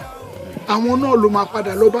àfa àwọn náà ló máa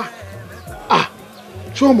padà lọ bá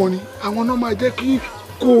ṣé ọmọ ni àwọn náà máa jẹ́ kí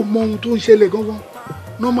kó o mọ ohun tó ń ṣẹlẹ̀ gangan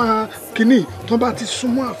náà máa kíní tó bá ti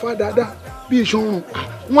súnmọ́ àfa dáadáa bí ìṣọ̀run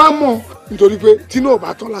wọ́n á mọ̀ nítorí pé tí náà bá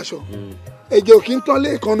tán láṣọ ẹ̀jẹ̀ ò kí ń tán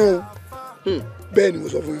lẹ́ẹ̀kan náà bẹ́ẹ̀ ni mo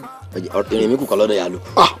sọ fún yín. ìrìn mi kù kọ́ lọ́dọ̀ Yaluku.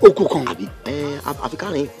 ó kù kan. àbí àfi ká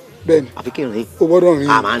rìn. bẹ́ẹ̀ni àfi kí n rìn. o gbọ́dọ̀ rìn.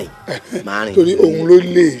 máa rìn. torí òun ló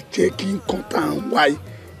lè jẹ́ kí nǹkan tá à ń wáyé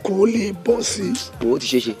kó lè bọ́ sí i. owó ti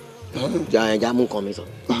ṣe é ṣe já mú nǹkan mi sọ.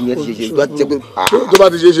 ìyẹn ti ṣe é ṣe tó bá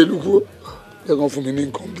ti ṣe é ṣe Luku ẹ kàn fún mi ní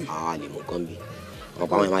nǹkan bí. lè mú nǹkan bí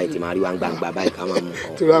ọ̀pọ̀ àwọn èèyàn ti máa rí wa gbangba báyìí ká máa mú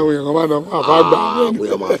ọ. tí àwọn èèyàn máa nà máa fà gbà.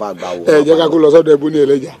 bóyá máa fà gbà o. ẹ jẹ́ ká kó lọ sọ́dọ̀ Ebony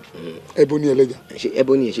ẹlẹ́jà. Ebony ẹlẹ́jà. ṣe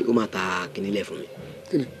Ebony yẹn ṣe ó máa ta kinní lẹ̀ fún mi.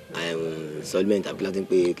 kíni. installment àbí láti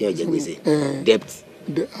pé kéèyàn jẹ gbèsè debt.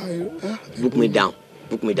 book me down.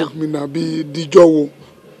 book me down bí díjọ́ wo.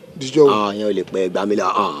 yẹn ò lè pẹ́ gbà mí lọ.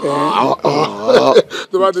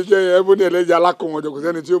 tó bá ti jẹ́ yẹn Ebony ẹlẹ́jà alákọ̀ọ́mọjọ kò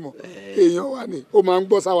sẹ́ni tí ó mọ̀ èèyàn wà ní ó máa ń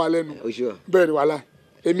gbọ́ sáwa lẹ́nu bẹ́ẹ̀ ni wàhálà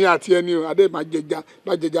èmi àti ẹni o adé máa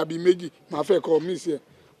jẹja bíi méjì máa fẹ́ kọ́ mí sí ẹ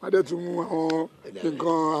má dé tún mú àwọn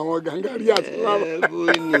nǹkan àwọn gàngàrí àti rárá.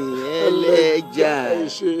 Ebony ẹlẹ́jà.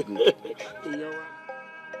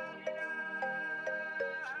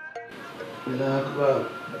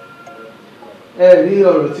 ẹ rí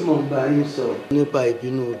ọ̀rọ̀ tí mo ń bá yín sọ nípa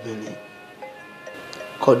ìbínú obìnrin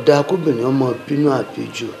kódà kóbìnrin ọmọ bínú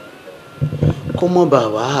àbíjù kó mọ̀ bá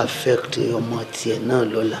wà á affect ọmọ tiẹ̀ náà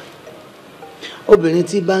lọ́la obìnrin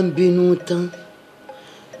tí bá ń bínú tán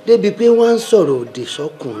débi pé wọ́n ń sọ̀rọ̀ òdì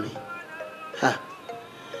sọ́kùnrin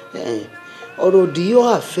ọ̀rọ̀ òdì yóò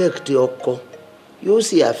affect ọkọ yóò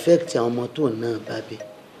sì affect àwọn ọmọ tó náà bá bí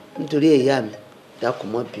nítorí ìyá mi dákun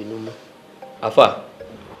mọ́ bínú mọ́. àfà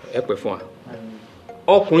ẹ pẹ́ fún wa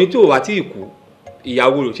ọkùnrin tí ò wá tí ì kú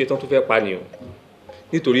ìyàwó rẹ̀ ṣetán tó fẹ́ pa ni o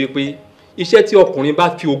nítorí pé iṣẹ́ tí ọkùnrin bá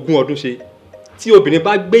fi 20 ọdún ṣe tí obìnrin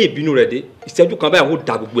bá gbé ìbínú rẹ̀ dé ìṣẹ́jú kan báyìí wọ́n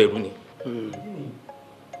da gbogbo ẹ̀rú ni.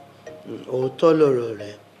 òótọ́ lọ̀rọ̀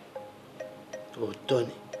rẹ̀ òótọ́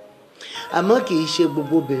ni àmọ́ kì í ṣe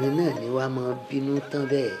gbogbo obìnrin náà ni wàá máa bínú tán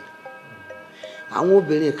bẹ́ẹ̀ àwọn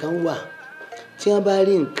obìnrin kan wà tí wọ́n bá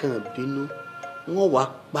rí nǹkan bínú wọ́n wàá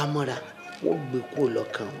pamọ́ra wọ́n gbé kúrò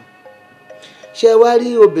lọ́kàn wọn ṣé wàá rí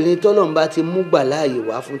obìnrin tọ́lọ́run bá ti mú gbà láàyè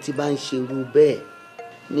wá fún tí bá ń ṣerú bẹ́ẹ̀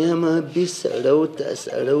ní ẹ máa bí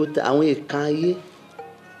sẹ̀rẹ̀wòtà àwọn ìkan ayé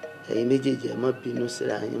ẹ̀yin méjèèjì ẹ má bínú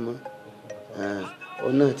síra yín mọ́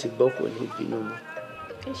òun náà ti gbọ́ kò ní bínú mọ́.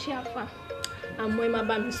 ẹ ṣe àfà àmọ́ ẹ má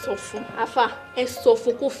bá mi sọ fún àfà ẹ sọ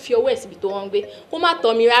fún kó fi ọwọ́ ẹ̀ síbi tó wọ́n ń gbé kó má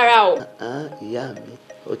tọ́ mi rárá o. ìyá mi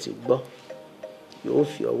ó ti gbọ́ yóò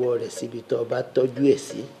fi ọwọ́ rẹ̀ síbi tó o bá tọ́jú ẹ̀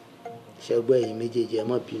sí ṣẹ́gbọ́ ẹ̀yin méjèèjì ẹ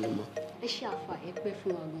má bínú mọ́. ẹ ṣe àfà ẹ pẹ́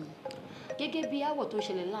fún wa gan gẹ́gẹ́ bí àwọ̀ tó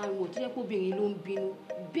ṣẹlẹ̀ láàrin wa tó yẹ kó obìnrin ló ń bínú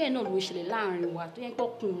bẹ́ẹ̀ náà ló ṣẹlẹ̀ láàrin wa tó yẹ kó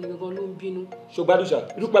ọkùnrin gangan ló ń bínú. ṣògbádùsà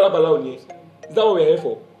irú palabala ò ní ẹ is that what we are here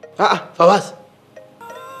for. Fawaz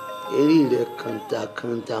eré rẹ kàńtà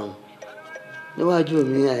hàn níwájú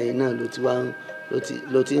mi àyè náà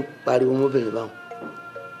ló ti ń pariwo mọ́bìnrin báwọn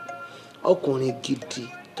ọkùnrin gidi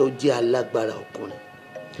tó jẹ́ alágbára ọkùnrin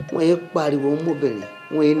wọ́n yẹ pariwo mọ́bìnrin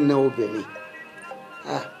wọ́n yẹ ná obìnrin.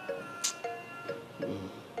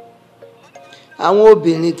 àwọn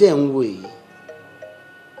obìnrin tẹ̀ ń wò yìí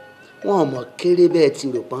wọn ò mọ̀ kéré bẹ́ẹ̀ ti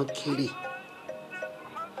rò pọ́n kéré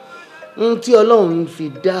tí Ọlọ́run fi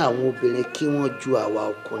dá àwọn obìnrin kí wọ́n ju àwa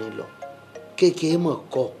ọkùnrin lọ kékeré mọ̀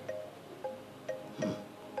kọ́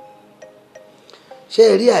ṣé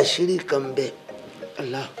ẹ rí àṣírí kan bẹ́ẹ̀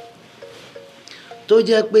Allah tó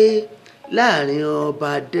jẹ́ pé láàrin ọba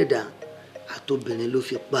adẹ́dà àtobìnrin ló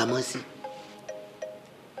fi pamọ́ sí.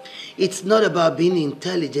 It's not about being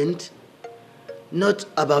intelligent, not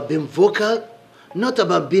about being vocal, not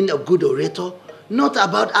about being a good orator, not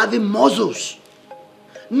about having muscles,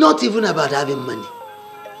 not even about having money.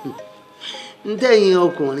 ntẹ̀yìn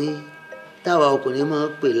ọkùnrin táwa ọkùnrin máa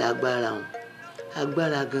ń pè lágbára wọn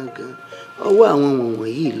agbára gangan ọwọ́ àwọn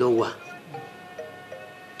wọ̀nyí ló wà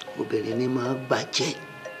obìnrin ni máa gbàjẹ́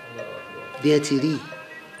bí ẹ ti rí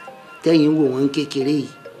tẹ́yìn wò wọ́n kékeré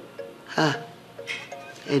yìí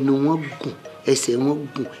ẹnu wọn gùn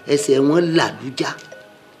ẹsẹ̀ wọn làlújá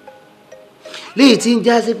léyìí tí ń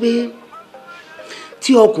já sí pé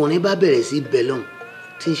tí ọkùnrin bá bẹ̀rẹ̀ sí bẹ̀lọ́n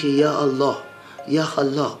tí ń ṣe ya Allah ya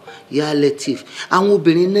Allah ya Latif àwọn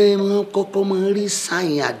obìnrin náà wọ́n kọ́kọ́ máa ń rí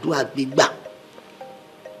sáyìn àdúrà gbígbà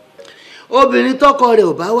obìnrin tọkọ rẹ̀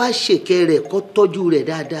ò bá wá ṣèkẹ́ rẹ̀ kó tọ́jú rẹ̀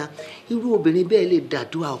dáadáa irú obìnrin bẹ́ẹ̀ lè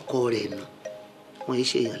dàdúrà ọkọ rẹ̀ nù wọ́n yìí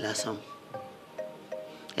ṣèyàn lásán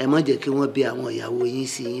ẹ má jẹ́ kí wọ́n bí àwọn ìyàwó yín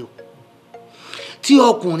sí yín o tí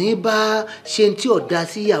ọkùnrin bá ṣe tí ọ̀dà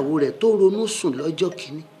sí ìyàwó rẹ̀ tó ronú sùn lọ́jọ́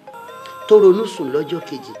kìíní tó ronú sùn lọ́jọ́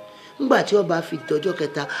kejì nígbà tí ó bá fi dọjọ́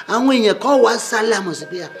kẹta àwọn èèyàn kan wá sálámù sí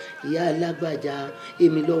pé ìyá alágbàjá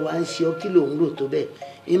èmi ló wá ń ṣe ọ́ kí lòun rò tó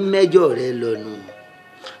bẹ́ẹ̀ ń mẹ́jọ rẹ̀ lọ́nu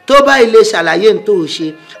tó bá ilé ṣàlàyé ní tó ṣe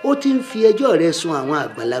ó ti ń fi ẹjọ́ rẹ̀ sun àwọn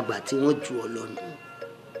àgbàlagbà tí wọ́n ju ọ lọ́nu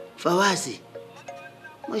Fawasi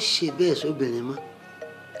wọ́n ṣe bẹ́ẹ̀ sóbìnrin mọ́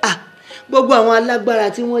gbogbo àwọn alágbára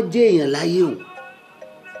tí wọ́n jẹ́ èèyàn láyé o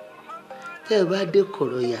tẹ́ ẹ bá dé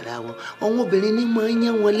kọ̀rọ̀ yàrá wọn àwọn obìnrin ní máa ń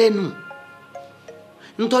yán wọn lẹ́nu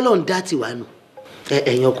ntọ́lọ́ ń dá tiwa nù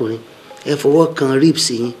ẹ̀yin ọkùnrin ẹ fọwọ́ kan ribs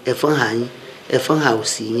yín ẹ fọ́n hà yín ẹ fọ́n hà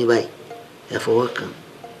òsì yín báyìí ẹ fọwọ́ kàn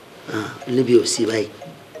níbi òsì báyìí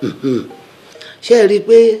ṣé ẹ rí i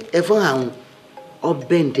pé ẹ̀fọn àwọn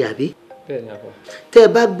ọbẹ̀ ń dẹ àbí. bẹ́ẹ̀ ni àbọ̀. tẹ́ ẹ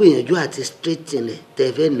bá gbìyànjú àti straighten ẹ̀ tẹ́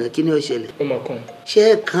ẹ fẹ́ nà kí ni ó ṣẹlẹ̀. ó máa kàn. ṣé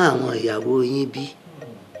ẹ kan àwọn ìyàwó yín bí.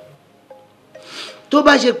 tó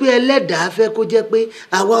bá ṣe pé ẹlẹ́dàá fẹ́ kó jẹ́ pé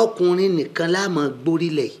àwa ọkùnrin nìkan la máa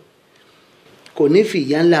gbórílẹ̀ yìí kò ní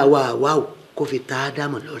fìyà ńlá wa àwa ò kó fi ta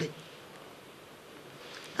Ádámù lọ́rẹ.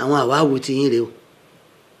 àwọn àwa wo ti yín rè o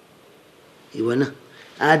ìwọ náà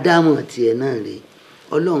Ádámù tiẹ̀ náà rè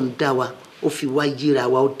Ọlọ́run dá wa ó fi wá yíra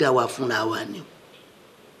wa ó dá wa fúnra wa ni o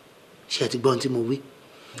ṣé ẹ ti gbọ́n tí mo wí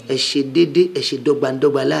ẹ ṣe déédéé ẹ ṣe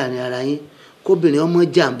dọ́gbandọ́gba láàrin ara yín kóbìnrin ọmọ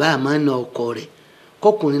jàǹbá àmọ́ na ọkọ rẹ̀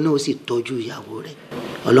kọkùnrin náà ó sì tọ́jú ìyàwó rẹ̀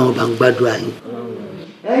Ọlọ́run bá ń gbàdúrà yín.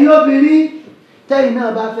 ẹ̀yin obìnrin tẹ́yìn náà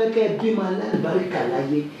bá fẹ́ kẹ́ ẹ bímọ alábàríkà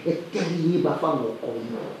láyé ẹ tẹ́lẹ̀ yín bá fáwọn ọkọ yín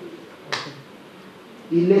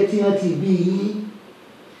ilé tí wọ́n ti bí yín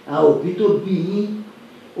àwọn òbí tó bí yín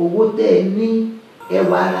owó tẹ́ ẹ ní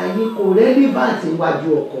ẹwà ara yín kò rẹ́líbàǹtì wájú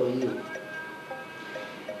ọkọ yín o.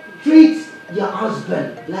 Treat your husband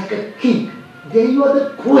like a king then you are the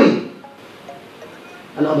queen.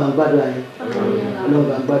 Ọlọ́run bá ń gbàdúrà yín Ọlọ́run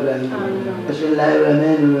bá ń gbàdúrà yín Bismillahir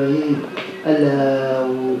Rahmanir Rahim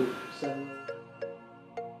Allahu.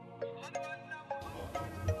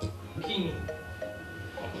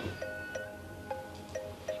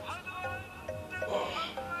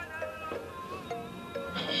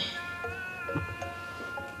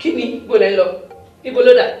 Kí ni ibo lẹ ń lọ ibo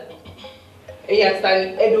ló dà ẹ̀yin àti tani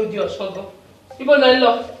ẹdùn di ọ̀ṣọ́ gan ibo lẹ ń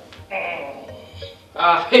lọ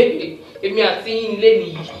èmi àti yín ilé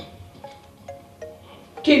nìyí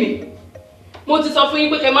kí ni mo ti sọ fún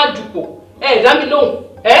yín pé kẹ́ má dùpò ẹ dá mi lóhùn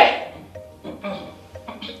ẹ.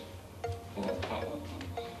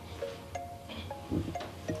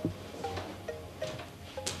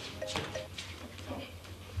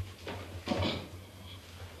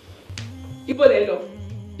 ibo lẹ ń lọ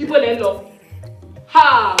ibo lẹ ń lọ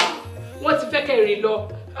wọ́n ti fẹ́ kẹ́ rìn lọ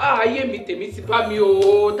ayé mi tèmi ti bá mi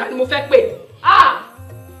o ta ni mo fẹ́ pè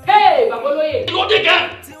bàbá olóyè. kí ló dé gan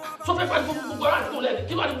sọ fẹ́ fàájú gbogbo ara àti kò lẹ́nu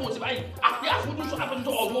kí ló dé bó ti báyìí àti àfojúsọ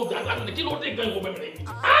àfojúsọ ọ̀gbọ́n òbí àgbà lóde kí ló dé gan ìwọ bẹ̀rẹ̀ yìí.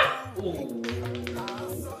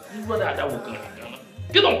 nígbà dáadáa wò gan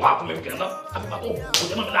kí ló ń pa àkùnmẹ̀ gan náà àfi pàtó kò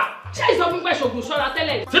jẹ́ mọ́ mi dá. ṣé ìsọ fún pẹ́ ṣògùn ṣọ́ra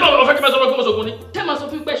tẹ́lẹ̀. ṣé màá fẹ́ kí màá sọ fún pẹ́ ṣògùn ni. ṣé màá sọ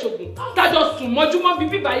fún pẹ́ ṣògùn tájọ sùn mọ́júmọ́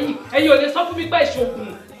bíbí báyìí ẹ̀yin ò lè sọ fún pẹ́ ṣògùn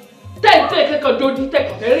tẹ́ẹ̀tẹ́ kẹ́kọ̀ọ́ dodi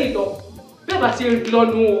tẹ́kọ̀ọ́ rìn lọ bẹ́ẹ̀ bá ṣe rìn lọ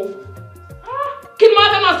nù o. kí ni wọ́n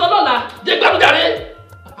fẹ́ máa sọ lọ́la. jẹ́ gbàdúrà rẹ̀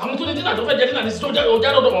àwọn tó ní dínà tó fẹ́ jẹ́ dínà ní sójà ọjà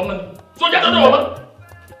dọ́dọ̀ wọn ni sójà dọ́dọ̀ wọn.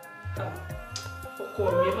 ọkọ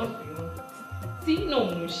mi ẹ má bínú tí náà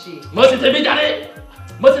mo ṣe. mo sì tèmi jáde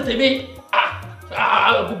mo sì tèmi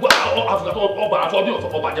gbogbo àfùgàtọ̀ ọba àfọ̀bí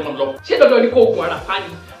ọba jẹ́ mọ́ lọ. ṣé dandan ni kò gun àràfá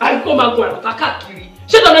ni àbí kò máa gun àràfá káàkiri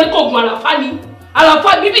ṣé dandan ni kò gun àràfá ni àràfá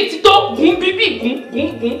bíbí ti tó gun bíbí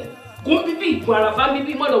gun bíbí gun àràfá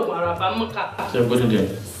bíbí mọ́ lọ gun àràfá mọ́ka. ṣé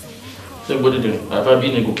gbọ́dọ̀ dẹ̀ àràfá bí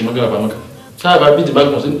ni kò kí mọ́ gàràfá mọ́ka sáàbà bí ti bá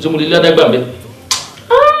gbọ̀n sí mo lè lé adágbà mbẹ́.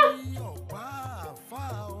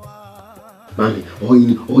 Mami,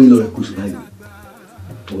 ọyìn lọ rẹ kú sí báyìí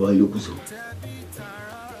ọwọ́ ilé kú sí.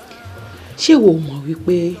 ṣé wo mọ̀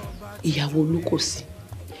wípé ìyàwó Olúkòsí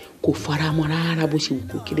kò faramọ́ rárá bó ṣe wù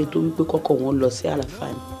kó kéré tó wípé kọ́kọ́ wọn lọ sí àràfà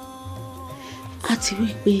ni àti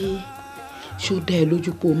wípé ṣó dá ẹ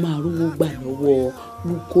lójú pé o máa rówó gbà lọ́wọ́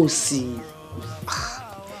Olúkòsí.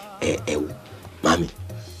 ẹ wò mami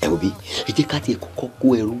ẹ wò bí ẹ jẹ́ ká tiẹ̀ kọ́kọ́ kó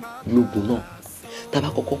ẹrú lógun náà tábà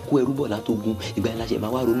kọ́kọ́ kó ẹrú bọ̀ látógun ìgbà yẹn la ṣe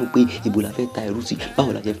máa wá ronú pé ibo la fẹ́ ta ẹrú sí báwo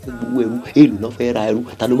la ṣe fẹ́ gbowó ẹrú èèlò náà fẹ́ ra ẹrú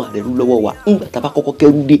ta ló máa rẹrú lọ́wọ́ wa ńgbà tábà kọ́kọ́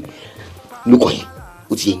kẹrú dé lókọ̀ yẹn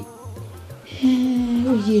ó ti yẹ yín.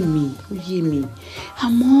 ó yé mi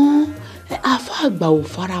àmọ́ àfa àgbà ò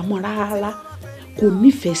fara mọ́ rárá kò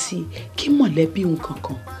nífẹ̀ẹ́ sí kí mọ̀lẹ́bí òun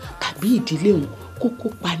kankan tàbí ìdílé òun kó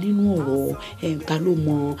kópa nínú ọ̀rọ̀ ẹ̀ǹta ló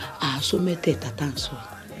mọ Aaso mẹ́tẹ̀ẹ̀ta tá à ń sọ.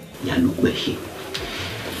 ìyá ló pẹ́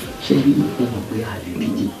ṣe rí mo mọ̀ pé a lè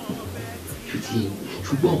méjì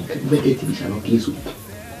ṣùgbọ́n ẹgbẹ́ tí mi ṣàlọ́ kí n sùn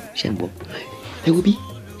ṣe ń bọ̀ ẹ wo bí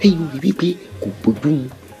ẹ̀yin ò rí wípé kò bójú mu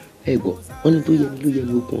ẹ gbọ́ wọn ní tó yẹ ni ló yẹ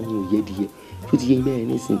ni okun ọ̀run ò yẹ díẹ̀ tó ti yẹ mẹ́rin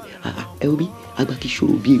nísìn ẹ wo bí àgbà kì í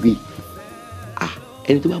ṣòro bí ewé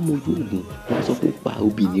ẹni tó bá mọ ojú oògùn wọn sọ pé ó pa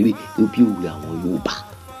obì nírè tó bí òwe àwọn Yorùbá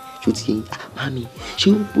tó ti yẹ mami ṣé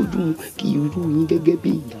ó bójú mu kí irú yín gẹ́gẹ́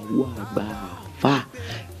bí ìyàwó àgbà àfà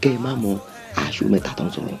kẹ́ ẹ má mọ Aaso mẹ́ta tó ń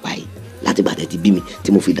sọ̀rọ̀ báyìí láti bàtẹ́ ti bí mi tí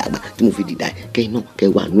mo fi dàgbà tí mo fi dìda ẹ̀ kẹ́yìn náà kẹ́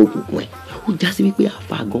wà ní òkùnkùn ẹ̀ ó já sí wípé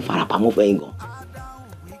àfa gan farapamọ́ fẹ́yìn gan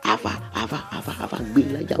àfa gbé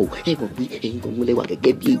lájà o ẹ mọ̀ pé ẹ̀yin kan múlẹ̀ wà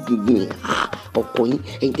gẹ́gẹ́ bí egungun ọkọ yín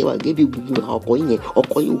ẹ̀yin tẹ́ wà gẹ́gẹ́ bí egungun ọkọ yín yẹn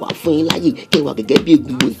ọkọ yín wà fún yín láyè tẹ́ wà gẹ́gẹ́ bí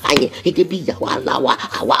egungun yẹn gẹ́gẹ́ bí ìyàwó aláwa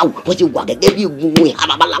àwa wọ́n ti wà gẹ́gẹ́ bí egungun yẹn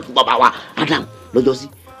àbábálà fún bàbá wa Adam lọ́jọ́ sí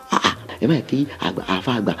ẹ má kí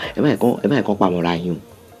àfa àgbà ẹ má kàn pamọ́ra yín o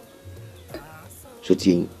so ti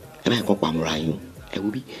yín ẹ má kàn pamọ́ra yín o ẹ wo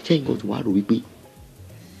bí sẹ́yìn kan tó wá rò wípé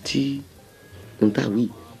tí n ta wí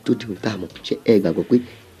tó di n ta mọ̀ ṣe ẹ gbàgbọ́ pé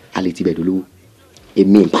a lè ti bẹ̀dọ̀ lówó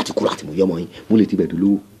èmi in particular tí mo yọmọ yín mo lè ti bẹ̀dọ̀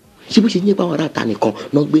lówó ṣé bó ṣe yín pa àwọn ará ta nìkan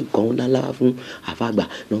náà gbé nǹkan ńláńlá fún àfàgbà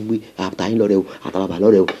náà gbé àtàyín lọ́rẹ́ o àtàbàbà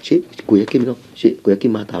lọ́rẹ́ o ṣé kò yẹ kémi náà ṣé kò yẹ kí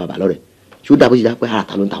n máa ta bàbà lọ́rẹ́ ṣé ó dà bó ṣe dá pé ara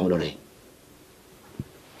ta ló ń ta wọn lọ́rẹ́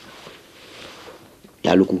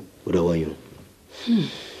ìyá lóku ó dọwọ́ yín o.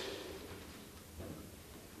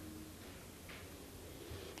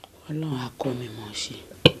 Ọlọ́run á kọ́ mi mọ̀ ṣe.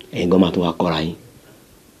 ẹ̀yin gan máa tún wá kọ́ra yín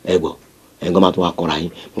ẹ gbọ́ ẹ̀yin gan máa tún wá kọ́ra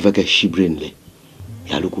yín mo fẹ́ kẹ́ ṣí brain lẹ̀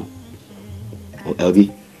ìyá lóku ẹ bí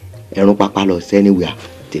ẹrún pápá lọ sẹ́niwìà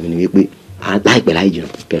tèmi ni wípé láìpẹ́ láì jìnnà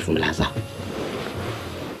kẹ́ fún mi lásà.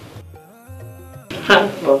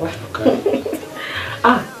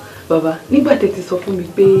 bàbá nígbà tẹ́ ti sọ fún mi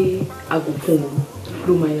pé aago fún òun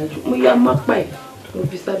ló máa yájú mo yá má pa ẹ̀ mo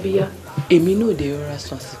fi sábíyá. èmi náà dé rọra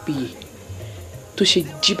sùn àsìpìyè tó ṣe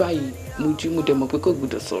jí báyìí mo jí mo dẹ̀ mọ̀ pé kò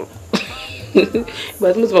gbọdọ̀ sọ̀rọ̀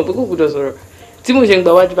ìgbà tí mo ti mọ̀ pé kò gbọdọ̀ sọ̀rọ̀ tí mo ṣe ń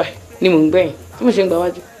gba wájú báyìí ni mò ń gbẹ̀yìn tí mo ṣe ń gba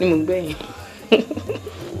wájú ni mò ń gbẹ̀yìn.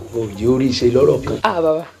 òye orí ṣe lọ́rọ̀ kan.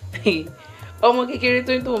 Bàbá ọmọ kékeré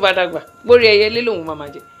tó ń tóun bá dàgbà borí ẹyẹlé lòun máa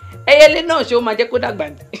jẹ ẹyẹlé náà ṣé ó máa jẹ́ kó dàgbà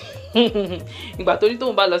ni ìgbà tó ní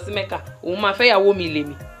tóun bá lọ sí Mẹ́kà òun máa fẹ́yàwó mi lè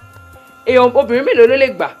mi èèyàn obìnrin mélòó ló lè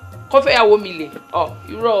gbà kó fẹ́yàwó mi lè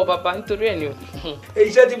irọ́ bàbá nítorí ẹ̀ ni o.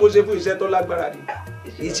 iṣẹ́ tí mo ṣe fún iṣẹ́ tó lágbára ni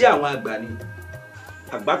iṣẹ́ àwọn àgbà ni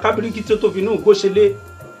àgbà kábíríkì tó fi inú gbó ṣe lé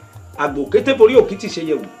àgbò kété borí òkìtì ṣe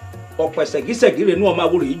yẹ̀wò ọ̀pẹ̀ ṣẹ̀gíṣẹ̀gí inú ọmọ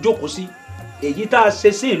àwòrán yìí jókòó sí èyí tá a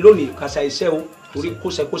ṣe sí lónìí kàṣà iṣẹ́ o torí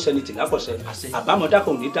kóṣẹkóṣẹ ni tìlákọ̀ṣẹ àbámọ̀dá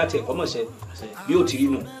kan ò ní dá tiẹ̀ kọ́mọ̀ṣẹ bí ó ti rí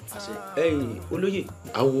nù. ẹ̀yin olóyè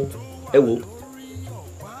awo ẹ wo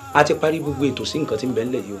a ti parí gbogbo ètò sí nǹkan tí ń bẹ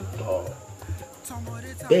ńlẹ̀ yìí o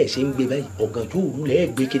bẹ́ẹ̀ ṣe ń gbé báyìí ọ̀gànjọ́ òru lẹ́ẹ̀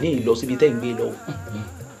gbé kinní yìí lọ síbi tẹ́ ń gbé lọ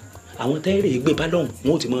àwọn tẹ́ẹ̀rẹ̀ gbé bá lọ́hùn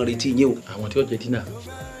wọn ò ti máa retí yín o. àwọn tí ó jẹ dínà.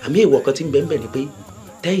 àmì èèwọ̀ kan tí ń bẹ ń bẹ ni pé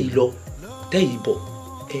tẹ́yì lọ tẹ́yì bọ̀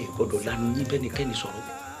ẹ gbọ́dọ̀ lanu yín bẹ́nikẹ́ni sọ̀rọ̀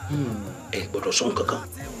ẹ gbọ́dọ̀ sọ nǹkan kan.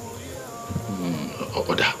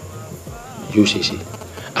 ọ̀dà yóò ṣe é ṣe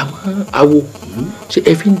àmọ́ awo ṣé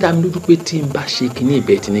ẹ fi ń dá mi lójú pé tí n bá ṣe kinní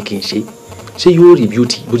ìbẹ̀ tí ní kí n ṣe ṣé yóò rí bí ó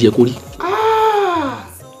ti bó ti yẹ kó rí.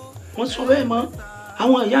 wọ́n sọ bẹ́ẹ̀ mọ́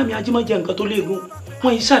àwọn ìyá mi ajímọ̀jẹ nǹkan tó léegun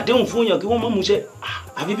wọ́n yìí ṣàdéhùn fún yàn kí wọ́n mọ̀ mú ṣe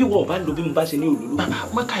àbí bí wọ́n bá lo bí mo bá ṣe ní òlòlò. bàbá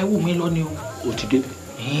mọ́ká ẹ̀ wò mí lọ ni o. o ti dé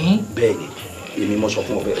bẹ́ẹ̀ ni èmi mo sọ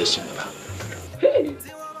fún ọ bẹ́ẹ̀ sí bàbá.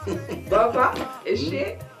 bàbá ẹ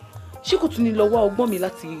ṣé kò tún ní lọ wá ọgbọ́n mi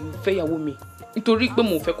láti fẹ́yàwó mi nítorí pé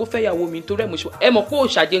mo fẹ́ kó fẹ́yàwó mi nítorí ẹ̀ mo ṣe ẹ mọ̀ pé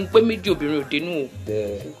òṣàjẹ́ ń pé méjì obìnrin òde nù o.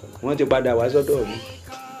 wọ́n ti padà wá sọ́dọ̀ mi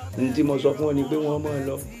ní tí mo sọ fún ọ ni pé wọ́n mọ̀ ọ́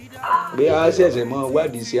lọ pé a ṣẹ̀ṣẹ̀ mọ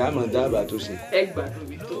wádìí sí àmọ́ dábàá tó ṣe. ẹ gbàdúrà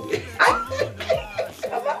mi tó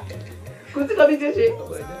kò sí lọ́bí tí ó ṣe.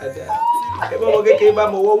 ẹ bá wọn kékeré bá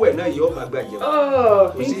mọ owó wẹ̀ náà yóò máa gbàjẹ́.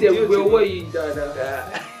 kì í ṣe gbé owó yìí dáadáa.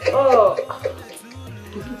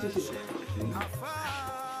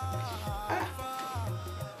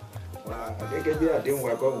 gẹ́gẹ́ bí àdéhùn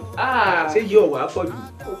wa kọ́hún ṣé yóò wá pọ̀ jù.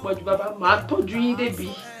 ó pọ̀ jù bàbá màá tọ́jú yín débi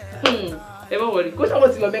ẹ má wọrí kó sáwọn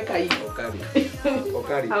ti lọ Mẹ́kà yìí.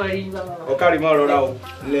 ọ̀kárì máa rọra o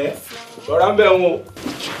lẹ rọra ń bẹ̀ wọn o.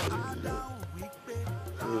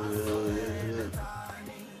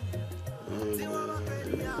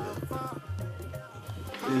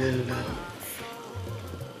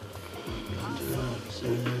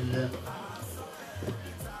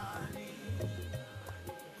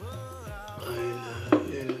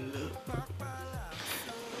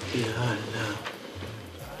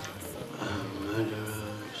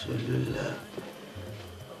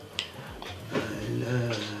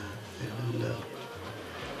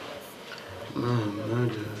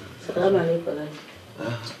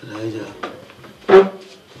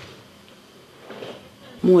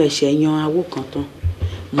 mo ẹ̀ṣẹ̀ yan awó kan tán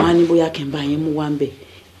mo á ní bóyá kí n bá yín mú wá ń bẹ̀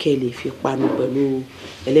kẹ́ ẹ lè fi panu pẹ̀lú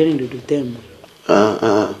ẹlẹ́rìndòdò tẹ̀ mọ́.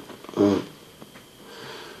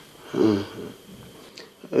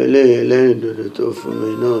 eléyìí ẹlẹ́rìndòdò tó fún mi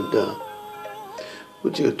náà dáa ó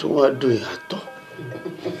ti tún wá dùn yàtọ̀.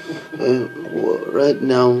 Right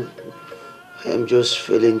now I am just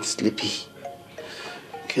feeling sleepy.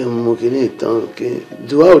 Kí n mú kí ní ìtàn kí n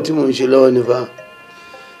dùwà tí mo ń ṣe lọ́wọ́ nípa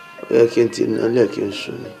ó yẹ kí n ti nálẹ̀ kí n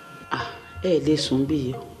sùn ni. ẹ lè sùn bí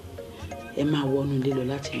yìí ẹ ẹ máa wọnú ilé lọ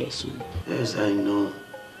láti lọ sùn. Yes, I know.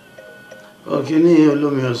 Ọ̀kíní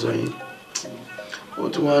olómi ọ̀sán yìí ó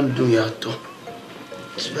tún wá ń dùn yàtọ̀.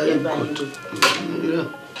 It's very good. Yeah,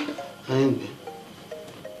 ayé gbé.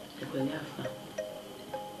 Ẹgbẹ̀lẹ́ àfà.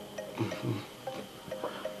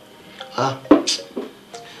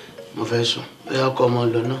 Mo fẹ́ sùn bóyá ọkọ ọmọ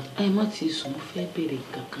lọ náà. Ẹ má ti sùn, mo fẹ́ béèrè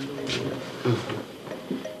kankan lọ́wọ́.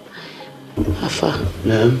 Àfà,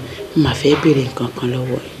 màá fẹ́ béèrè kankan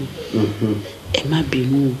lọ́wọ́ yín. Ẹ má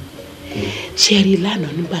bínú o. Ṣé rí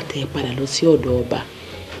lánàá nígbà tẹ́ ẹ padà lọ sí ọ̀dọ̀ ọba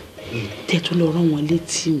tẹ́ tún lọ rán wọn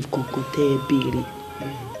létí nǹkan kan tẹ́ ẹ béèrè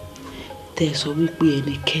tẹ́ ẹ sọ wípé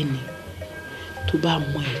ẹnikẹ́ni tó bá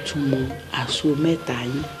mọ ìtumọ̀ àṣọ mẹ́ta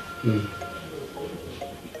yín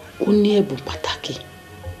ó ní ẹ̀bùn pàtàkì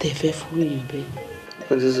tẹ́ ẹ fẹ́ fún èèyàn bẹ́ẹ̀.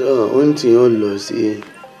 Wọ́n ti sọ ohun tí yóò lọ sí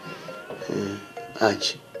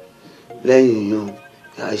àjì lẹ́yìn yóò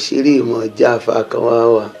àṣírí ìmọ̀ jáfa kan wá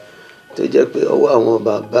wà tó jẹ́ pé ọwọ́ àwọn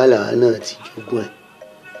bàbá làwọn náà ti jogún ẹ̀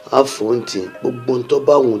á fún ti gbogbo tó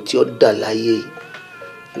bá wùn tí ó dà láyé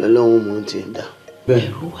lọ́lọ́run mò ń ti dà.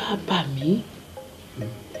 Ẹ̀rù wá bà mí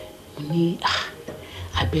mo ní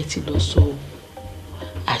abẹ́ ti lọ sọ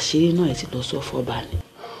àṣírí náà ẹ̀ ti lọ sọ fọ́ba ni.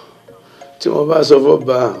 Tí wọ́n bá sọ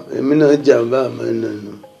fọ́ba èmi náà jàǹbá àmọ́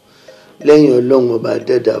nànú lẹ́yìn ọlọ́run ọba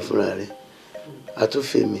dẹ́dà fúnra rẹ̀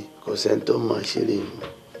àtúnfèmí kò sẹ́ńtọ́ máa ṣeré mi.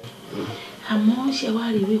 Àmọ́ ṣe wá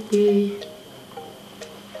rí wípé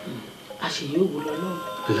àṣeyọ̀wò lọ́lọ́run.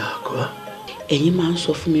 Làkọ́. Ẹ̀yin máa ń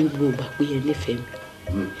sọ fún mi gbogbo ìgbà pé ẹ nífẹ̀ẹ́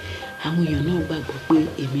mi. Àwọn èèyàn náà gbàgbọ́ pé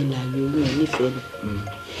èmi làyò oyún ẹ nífẹ̀ẹ́ mi.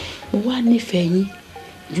 Mo wá nífẹ̀ẹ́ yín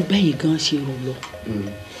ju bẹ́yìn gan ṣe rò lọ.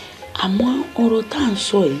 Àmọ́ ọ̀rọ̀ tá à ń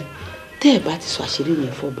sọ yìí tẹ́ ẹ̀ bá ti sọ àṣírí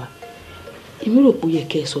yẹn fọ́ba èmi rò pé ó yẹ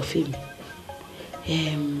kẹ́ ẹ sọ fún mi.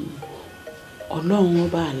 Ọlọ́run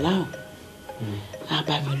ọba aláwọ̀ á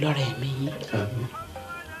bá mi lọ́rọ̀ ẹ̀mí yín.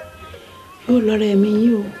 Yóò lọ́rọ̀ ẹ̀mí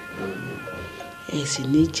yín o. Ẹ sì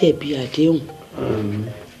ní jẹ̀bi àdéhùn.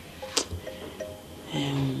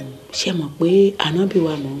 Ṣé mọ̀ pé ànábì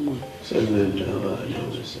wa mọ̀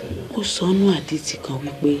ó sọnù àdìtì kan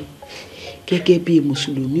wípé gẹ́gẹ́ bí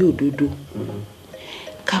mùsùlùmí òdodo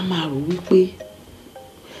ká máa rò wípé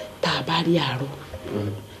tá a bá rí àárọ̀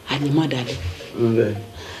ànímọ̀dálẹ̀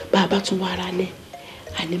bá a bá tún wá rálẹ̀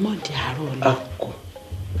ànímọ̀dé àárọ̀ ọ̀la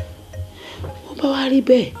wọ́n bá wá rí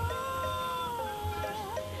bẹ́ẹ̀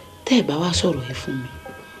tẹ́ ẹ̀ bá wá sọ̀rọ̀ yìí fún mi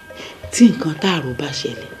tí nǹkan táàrò bá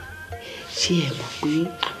ṣẹlẹ̀ ṣé ẹ mọ̀ pé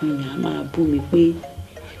àwọn èèyàn á máa bú mi pé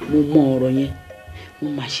mo mọ ọ̀rọ̀ yẹn mo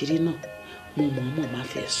mà ṣírí náà mo mọ̀ máa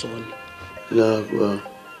fẹ́ sọ ni. Láàbà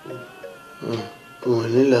wọn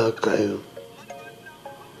nílò àkàyọ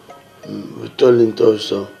òótọ́ ni tó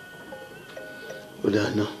sọ ó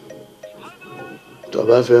dáná tó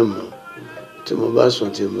bá fẹ́ mọ̀ tí mo bá sùn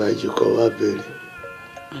tí mo bá jí kọ́ wá béèrè.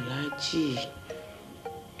 Aláàjì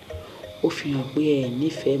ó fi hàn pé ẹ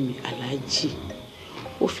nífẹ̀ẹ́ mi aláàjì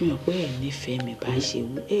ó fi hàn pé ẹ nífẹ̀ẹ́ mi bá ṣe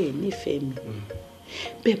wú ẹ nífẹ̀ẹ́ mi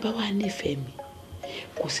bẹ́ẹ̀ bá wà nífẹ̀ẹ́ mi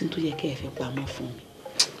kò sí tó yẹ kẹ́ ẹ fẹ́ pamọ́ fún mi.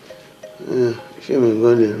 Ṣé mi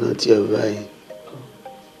gan lè rántí ẹ báyìí?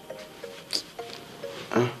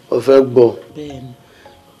 Ó fẹ́ gbọ́. Bẹ́ẹ̀ni.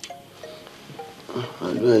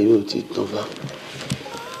 Àdúrà yóò ti tán bá.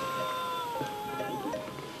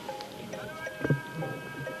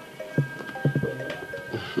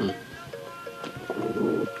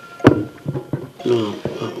 Náà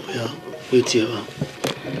bóyá pé tiẹ̀ wá.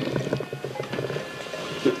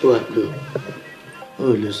 Wà lọ. Ó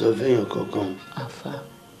lè sọ fẹ́yàn kankan. Àfà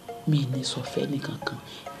mi ní sọ fẹ́ ní kankan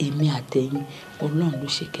èmi àtẹ̀yìn Ọlọ́run ló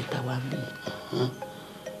ṣe kẹta wá mi.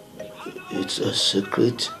 It's a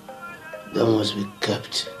secret that must be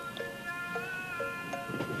kept.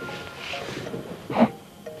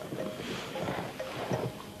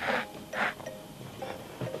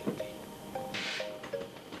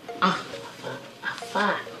 Àfà.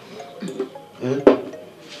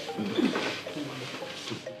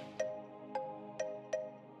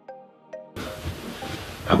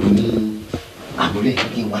 Àbúlé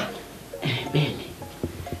kí wá. Bẹ́ẹ̀ni.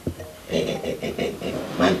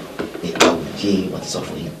 Máa báwo jẹ́ wọ́n ti sọ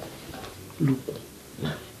fún yín. Lókun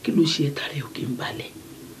kí ló ṣe tààrẹ òkè ń balẹ̀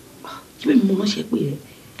kí bẹ́ẹ̀ mo ránṣẹ́ pé ẹ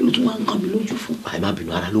kí ló tún wá ń kàn mí lójú fún. Àì má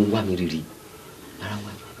bínú ara ló ń wá mi rírì. Ara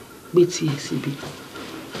wá mi. Gbé tí ẹ síbi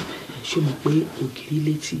ṣé o mọ̀ pé ògiri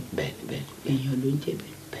létí bẹ́ẹ̀ni èèyàn ló ń jẹ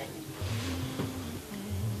bẹ́ẹ̀.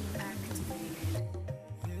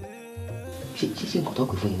 Ṣé nǹkan tó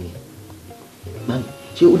pè fún yín ni mami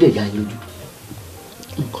ṣé ó dẹ̀ já yín lójú.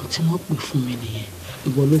 Nǹkan tí wọ́n pè fún mi nìyẹn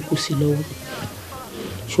ìwọ ló kù sí lọ́wọ́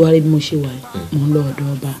ṣùwárí bí mo ṣe wà mo ń lọ ọ̀dọ̀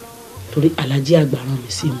ọba torí alájí àgbà rán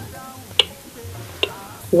mi sí wọn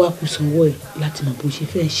ó wá kù sanwó ẹ̀ láti mọ̀ bó ṣe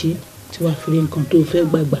fẹ́ ṣe tí wàá fi rí nǹkan tó fẹ́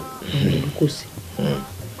gbàgbà lọ́dún kò sí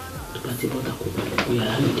tó bá ti bọ́ta kó bá lọ́kọ́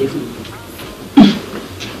yàrá mi dé fún mi.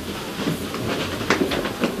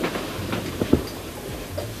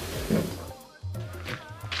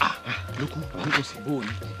 lókù kò sí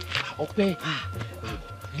bóòlì ọpẹ́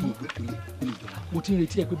mo ti ń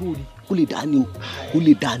retí ẹ pé bóòlì. ó lè dání o ó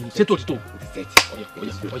lè dání. ṣètò òtítọ́.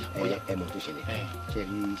 ọ̀yà ẹ mọ̀ tó ṣẹlẹ̀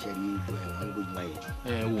ṣẹ́rí wọn lójú ayé.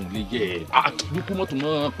 òun lè yẹ lókù mọ́tò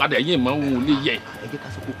mọ́ padà yé mọ́ òun lè yẹ. ẹ jẹ́ ká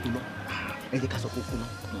sọ kókó náà ẹ jẹ́ ká sọ kókó náà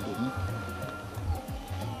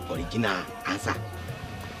original answer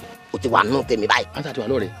o ti wà nù tèmi báyìí. answer ti wà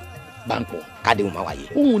lọ́rẹ̀ bá ń pọ̀. káde mo máa wáyé.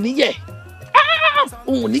 òun ní yẹ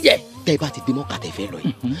òun ní yẹ. tẹ́ ẹ bá ti dé mọ́ kàtẹ́ fẹ́ lọ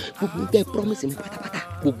yìí gbogbo tẹ́ promise mi pátápátá.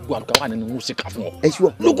 gbogbo àlùkò wà nínú ṣìkà fún ọ. ẹ ṣú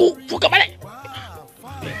ọ. lóko fún kabalẹ̀.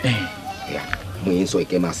 mo yín sọ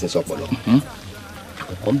ìkẹ́ máa sin sọpọlọ.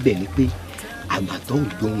 àkọ́kọ́ ń bẹ̀ ni pé àgbàtọ́ ò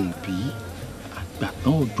jọ̀hún bí.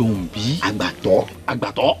 àgbàtọ́ ò jọ̀hún bí.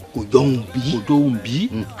 àgbàtọ́ kò jọ̀hún bí.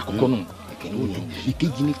 àkọ́kọ́ nù.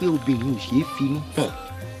 ìkejì ni pé obìnrin ò ṣeé finú hàn.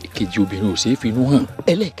 ìkejì obìnrin ò ṣeé finú hàn.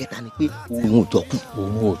 ẹlẹ́ẹ̀kẹta ni pé òun ò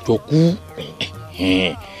jọ kú.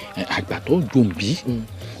 àgbàtọ́ ò jọ̀hún bí.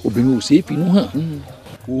 obìnrin ò ṣeé finú hàn.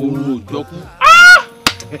 òun ò jọ kú.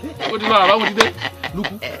 ó ti lọ àrà wọn ti dé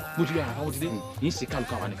lukú mo ti lọ àrà wọn ti dé yìí ṣe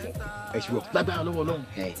kálukú àwọn ànífọ. ẹ ṣubú lágbára lọ́wọ́ Ọlọ́run.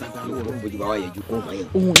 lágbára lọ́wọ́ Ọlọ́run bójú bá wà yẹ ju kó máa yẹ.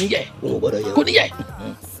 òun níyẹ òun gbọ́dọ̀ yẹ. kò níyẹ.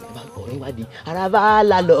 ọ̀rẹ́ wa di araba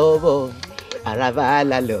la lọ́bọ̀ araba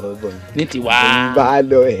la lọ́bọ̀. ní tiwa bá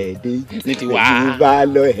lọ ẹ̀ dé ní tiwa bá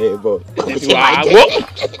lọ ẹ̀ bọ̀. ní tiwa wo.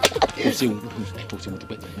 o ṣeun mo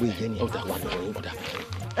dúpẹ́. bóyá jẹ́ ni ọ̀dà wà lọ́wọ́ ọ̀dà.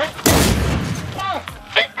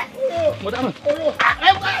 mo dáná.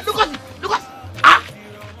 Lucas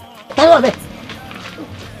táyọ̀ bẹ́ẹ̀.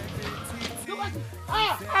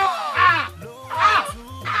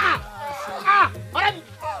 ọ̀rẹ́ mi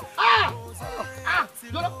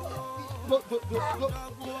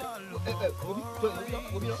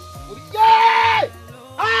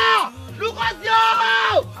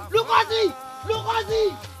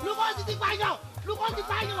Lucas ti pààyàn Lucas ti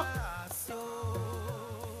pààyàn.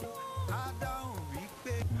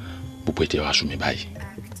 gbogbo ètò ìwà sùnmi báyìí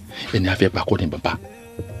ẹni afẹ́ bá kọ́ ni bàbá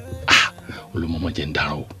olùmọ̀mọ́ jẹ́ ń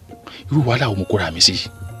dára o irú wàhálà wo mo kóra mi sí.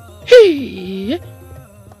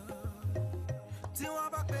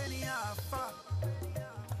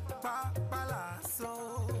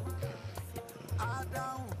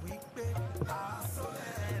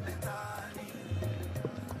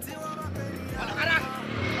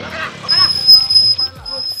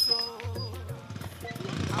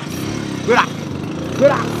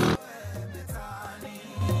 Gbéra.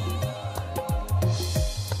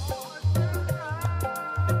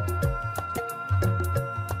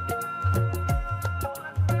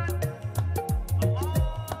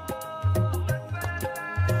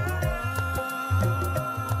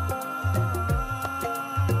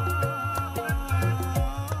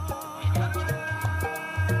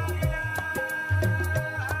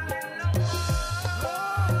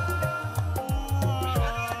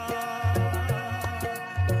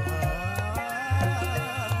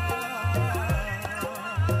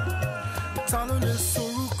 ta ló lè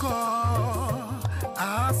sorúkọ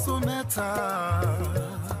Aaso Metta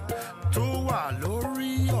tó wà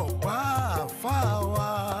lórí ọ̀pá àfáà wa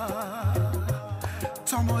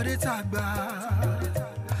tọmọdé tàgbà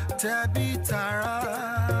tẹbí tará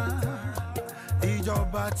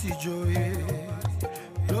ìjọba tìjòyè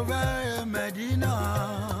ló bẹ̀rẹ̀ Mẹ́dínà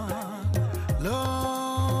ló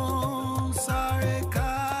ń sáré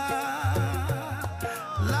ká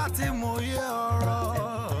láti mòye ọ̀rọ̀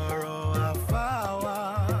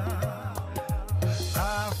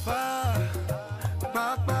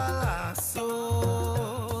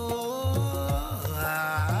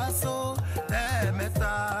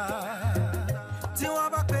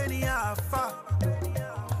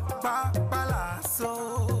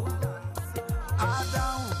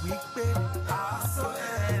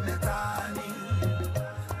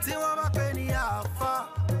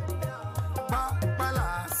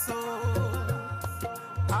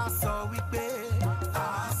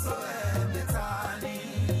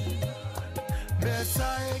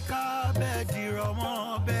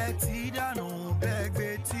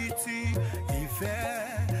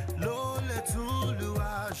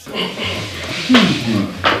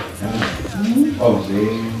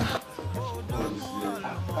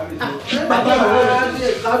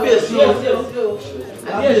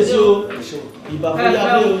kábíyèsí o ìbàbọ̀yá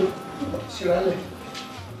bí o. ṣírálẹ̀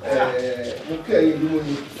mo kí ẹ̀yin ìlú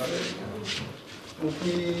ni mo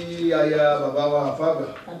kí aya bàbá wa àfàgbà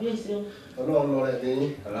ọlọ́run lọ rẹ̀ ní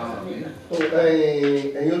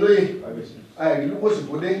ẹ̀yin olóyè àìrí lókòsì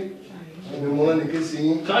bódé èmi mọ ní ké sí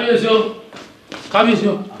yín. kábíyèsí o kábíyèsí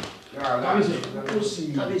o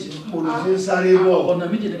kábíyèsí mo lè ṣe sáré bọ̀. ọ̀nà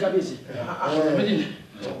méjì ni kábíyèsí ọ̀nà méjì ni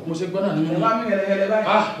mo ṣe gbọ́dọ̀ nínú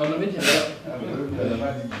ọ̀nà méjì ni.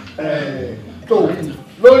 tó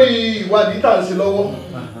lórí ìwádìí tá à ń ṣe lọ́wọ́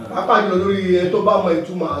pàápàá jùlọ lórí ẹ tó bá mọ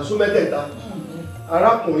ìtumọ̀ àṣọ mẹ́tẹ̀ẹ̀ta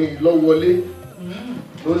arákùnrin lọ wọlé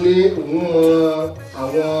ló ní òun mọ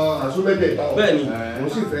àwọn àṣọ mẹ́tẹ̀ẹ̀ta òun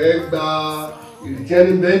sì fẹ́ gba ìrìtí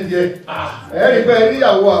ẹni bẹ́ẹ̀ díẹ̀ ẹ̀rí pé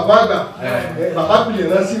níyàwó àbágbà bàbá pilẹ̀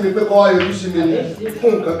rán sí mi pé kọ́ ayọ̀lú sí mi ní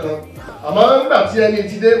fún nǹkan kan àmọ́ nígbà tí ẹni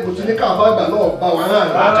ti dé mo ti ní ká àbágbà náà bá wa náà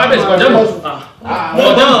rẹ̀. kábíyèsí kọjá mọ̀ mo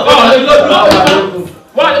dán ọ̀hún lè lọ́dún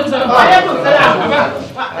wà á lè kúsà bá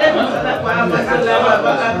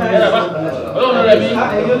ọlọ́run rẹ̀ mí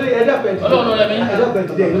ọlọ́run rẹ̀ mí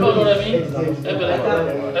ọlọ́run rẹ̀ mí ẹ̀bẹ̀rẹ̀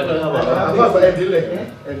àbágbà ẹ̀dílẹ̀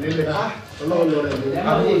ọlọ́run rẹ̀ mí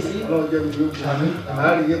ọlọ́run jẹ́ mi yóò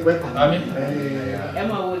àárín yé pẹ́. ẹ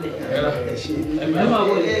máa wọlé ẹ máa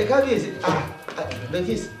wọlé kábíyèsí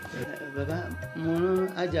bẹ́kìsì. bàbá mo rán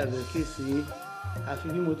ajá bẹ́kìsì àfi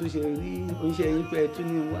bí mo tún ṣe rí oníṣẹ́ yín pé ẹ tún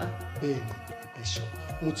ní wá. bẹ́ẹ̀ni ẹ̀ṣọ́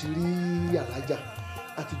mo ti rí alájà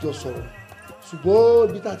àtijọ́ sọ̀rọ̀ ṣùgbọ́n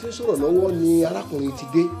ibi tá a ti ń sọ̀rọ̀ lọ́wọ́ ni arákùnrin ti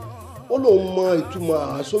dé ó lóun mọ ìtumọ̀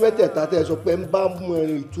àṣọ mẹ́tẹ̀ẹ̀ta tẹ́ ẹ sọ pé ń bá mọ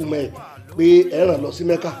ìtumọ̀ ẹ̀ pé ẹ ràn lọ sí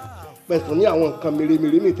mẹ́kà pẹ̀sùn ní àwọn nǹkan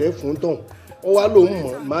mèremère mi tẹ́ fún tán ó wá lóun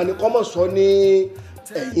mọ̀ màá ní kọ́mọ̀ sọ ní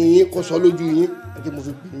ẹ̀yìn yín kó sọ lójú yín àti mo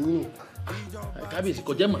fi pè yín. kábíyèsí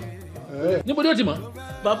kò jẹ́ mọ̀ níbo ni ó ti mọ̀.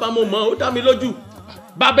 bàbá mo mọ̀ ó dá mi lójú.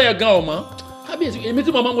 bàbá ẹ̀ gan ọ̀ mọ́ kábíyèsí èmi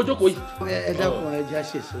tí mo mọ̀ mo jókòó yìí. ẹ dákun ẹ já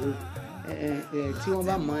ṣe sùúrù tí wọ́n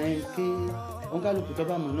bá mọ̀ ẹ kí wọ́n kálukú tó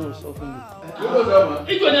bá mọ̀ náà sọ fún mi.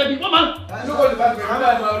 ìjọ ni ẹbí wọ́n máa.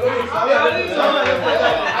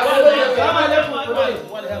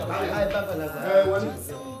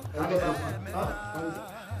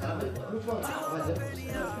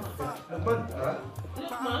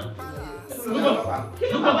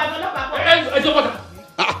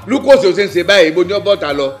 lukosi ò ṣe ń ṣe báyìí ibo ni ọ bọ́ta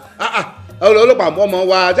lọ ọlọ́pàá ọmọ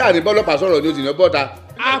wa tí àní bọ́lọ́pàá sọ̀rọ̀ ni ó ti ní ọ bọ́ta.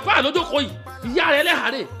 àfa lójókòó yìí ìyá rẹ̀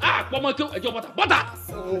lẹ́hàárẹ̀ àpọ̀mọ kí ẹjọ́ bọ́ta.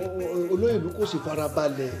 olóyè lukosi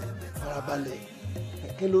farabalẹ̀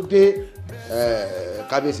kí ló dé.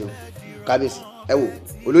 kábíyèsí ẹ wò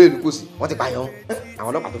olóyè lukosi wọ́n ti pààyàn àwọn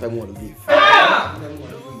ọlọ́pàá tó fẹ́ mú wọn lójú.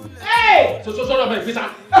 sọ̀rọ̀ ọmọ ìgbésà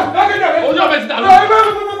ojú ọmọ ìsìtà lọ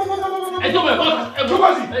ẹjọ́ mọ̀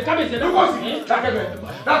ẹ̀kọ́ kábíyèsí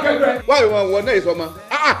wá ìwọ̀n wọ náà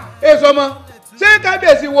èso ọmọ ṣé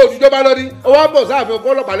kábíyèsí wo òjújọba lọ ní ọwọ́ bọ̀ sáàfin ọkọ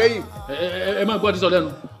ọlọ́pàá lẹ́yìn. ẹ máa gbọ́ ti sọ lẹ́nu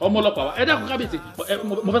ọmọ ọlọ́pàá wa ẹ dákun kábíyèsí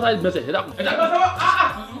mo fẹ́ sáré gbèsè ẹ dákun.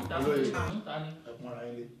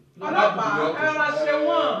 ọlọ́pàá ẹ máa ṣe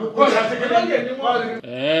wọ́n.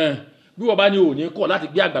 bí wọ́n bá ní òní kọ̀ láti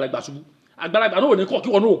gbé àgbàlagbà ṣubú àgbàlagbà náà òní kọ̀ kí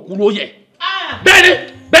wọ́n náà kú ló yẹ.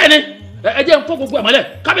 bẹ́ẹ̀ni ẹ jẹ́ n fọ́ gbogbo ẹ̀ mọ́lẹ̀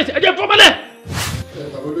kábíyèsí ẹ jẹ́ n fọ́ mọ́lẹ̀.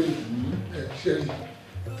 bàbá olóyè ṣẹ́rí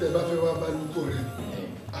tẹ́ bá fẹ́ wá bá lóko rẹ̀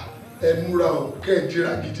ẹ múra o kẹ́ ẹ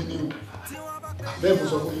jíra gidi ni o bẹ́ẹ̀ mo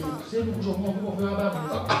sọ fún yín. ṣé lóko sọ fún ọ fún ọ fẹ́ wá bá mi.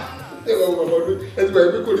 ẹ wọ bàbá olóyè ẹ ti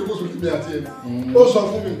bàyẹ̀ pé kò ní kó sùn mi àti ẹ̀ ó sọ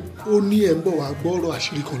fún mi. ó ní ẹ̀ ń bọ̀ wá gbọ́rọ̀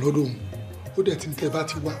àṣírí kan lọ́dọ̀ òun ó dẹ̀ ti ń tẹ́ bá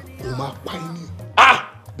ti wá òun máa pa yín ní.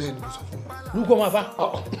 bẹ́ẹ̀ ni mo sọ fún un. lóko máa fa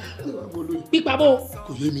pípa bó.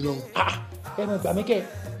 kò yé mi náà. ẹ máa gbà mí kẹ́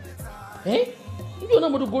ẹ níbi ọ̀nà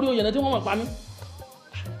mọ́tò gorí oyè náà tí wọ́n máa pa mí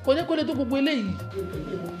kò ní kó lè tó gbogbo eléyìí.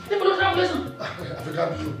 níbo ló sáà fẹsùn.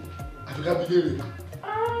 àfikà bí léèrè.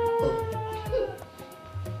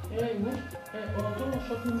 ọ̀rọ̀ tó ń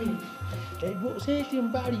sọ fún mi ṣé kí n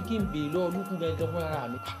bá rí kí n bèè lọ lókun gẹ́gẹ́ fún ara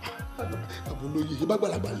mi. àbólóyè ṣe bá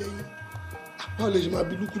gbàlagbà lẹ́yìn báwo lè ṣe máa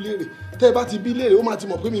bí lúkú léèrè tẹ́ ẹ bá ti bí léèrè ó máa ti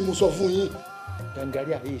mọ̀ pé mi mo sọ fún yín.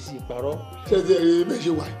 gàǹgàrí àyè sí ìparọ́. ṣé ẹ ẹ bẹ́ẹ̀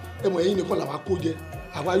ṣe wà ẹ mọ̀ ẹ̀yin nìkan làwa kó jẹ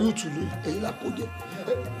àwa yóò tù lóyè ẹ̀yin là kó jẹ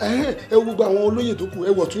ẹ wo gbogbo àwọn olóyè tó kù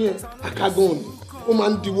ẹ wọ̀ tún yẹn àkágàn òní ó máa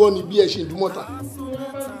ń diwọ́ ni bí ẹ ṣe ìdúmọ̀ta.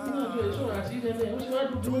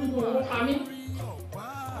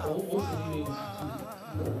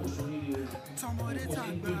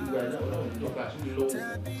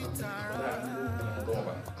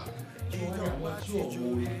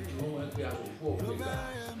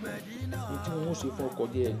 tí wọ́n ṣe fún ọkọ̀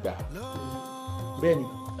jẹ́ ẹgbàá bẹ́ẹ̀ ni.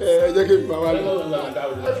 ẹ jẹ́ kí n bá wa lọ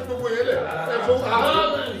ẹ fi gbogbo yẹn lẹ ẹ fún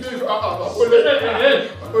olè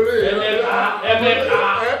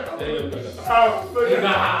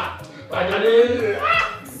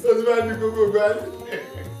ó ti máa ní gbogbo gbà ní.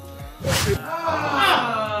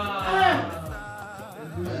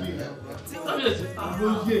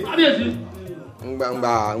 kábíyèsí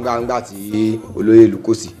ngbà tí olóyè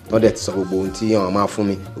Lukosi tán dẹ̀ ti sọ gbogbo ohun tí àwọn máa fún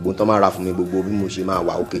mi gbogbo ohun tán máa ra fún mi gbogbo bí mo ṣe máa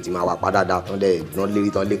wà òkè tí máa wà padà tán dẹ̀ tán lérí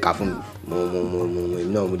tán lè ka fún mi mo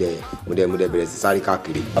èmi náà mo dẹ̀ bẹ̀rẹ̀ sí sáré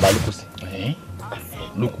káàkiri. baba Lukosi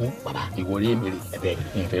lóko ìwọ rí èmi rí ẹbẹ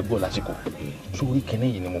ìfẹ́ bọ̀ lásìkò sórí kẹ́nẹ́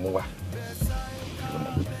yìí ni mo mú wá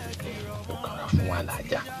ó kàn ra fún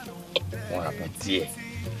alájà wọn ra fún tiẹ̀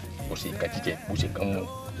bó ṣe nǹkan jíjẹ bó ṣe kàn mú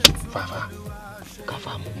fàáfà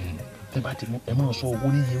káfà mú ẹ bá ti mú ẹ máa sọ owó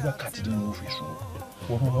ní iye wákàtí tí wọn ò fi sùn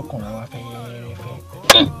wọn lọkàn wa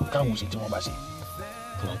fẹ́ẹ́rẹ́fẹ́ káwọn ṣe tí wọn bá ṣe.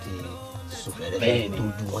 tí wọn ti sùn fẹ́rẹ́fẹ́ tó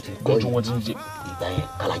ju wọn ti kọ́ wọn ti ń ṣe. ìgbà yẹn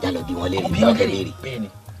kálájà lọ bí wọn lè rí bí wọn tẹ̀lé rí. bẹ́ẹ̀ni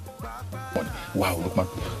wà á olùpọn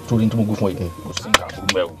torí tó mọ gbé fún ẹ kò sí nǹkan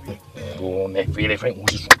àbúrò mẹ o tó ẹ fẹ́rẹ́fẹ́ wọn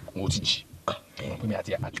ti sùn wọn ti jí pẹ̀lú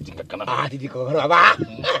àti àtúntì kankan náà. àtúntì kankan náà bá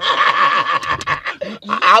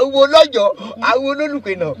àwọn lọ́jọ́ àwọn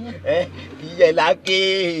olólùpẹ̀ náà kìyẹ̀ lákè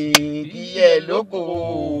kìyẹ̀ lóko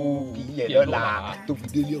kìyẹ̀ lọ́la tó fi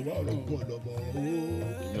délé ọwọ́ ọ̀rọ̀ gbọ́ lọ́mọ.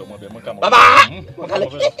 bàbá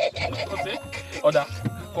ọ̀dà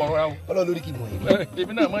kọ̀ọ̀rọ̀ ra o. ọlọ́run lórí kì í mọ̀ yẹn.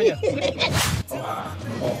 èmi náà mọ̀ yẹn.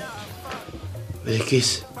 Belkis.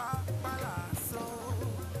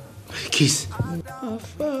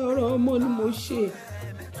 àfa ọ̀rọ̀ ọmọ ni mo ṣe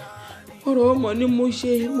ọ̀rọ̀ ọmọ ni mo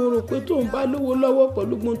ṣe mo rò pé tóun bá lówó lọ́wọ́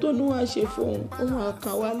pẹ̀lú gbọ́n tó ní wàá ṣe fóun òun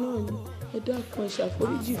àkànwá náà ni ẹ dákun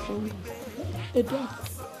ṣàforíjì fún mi ẹ dákun.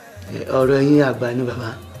 ọ̀rọ̀ yín àgbà ni bàbá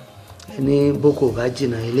ẹni boko bá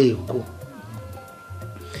jìnnà eléyìí kó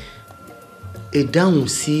ìdáhùn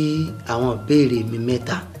sí àwọn ìbéèrè mi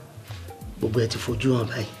mẹ́ta gbogbo ẹ ti fojú hàn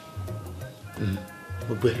báyìí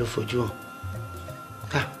gbogbo ẹ ló fojú hàn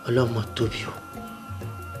ọlọ́mọ tóbi o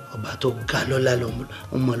ọba tó ga lọ́lá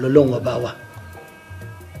ọmọ lọ́lọ́wọ́n ọba wa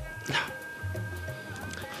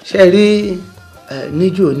ṣe rí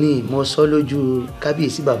níjó ní mo sọ lójú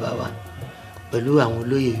kábíyèsí bàbá wa pẹ̀lú àwọn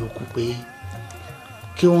olóyè yòókù pé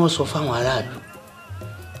kí wọ́n sọ fáwọn aráàlú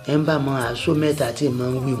ẹ̀ ń bá mọ Aaso Metta tí ì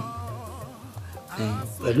máa ń wíwù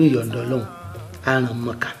pẹ̀lú ìyọ̀ǹda Ọlọ́run àrùn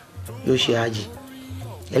mọ̀ká yóò ṣe àjì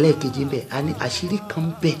ẹlẹ́ẹ̀kejì bẹ́ẹ̀ a ní àṣírí kan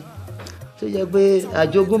bẹ́ẹ̀ tó jẹ́ pé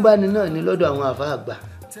àjogúnbáni náà ní lọ́dọ̀ àwọn àfa àgbà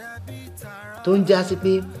tó ń já sí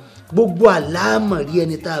pé gbogbo àlámọ̀rí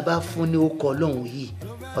ẹni tá a bá fún ní okọ̀ Ọlọ́run yìí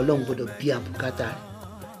Ọlọ́run gbọ́dọ̀ bí àbùkátà rẹ̀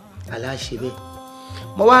aláṣẹ bẹ́ẹ̀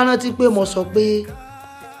mo wá rántí pé mo sọ pé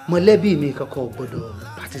mọ̀lẹ́bí mi kankan ò gbọ́dọ̀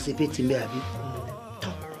participate ń bẹ àbí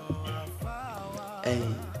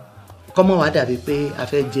kọ́mọ wa dàbí pé a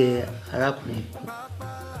fẹ́ jẹ arákùnrin kù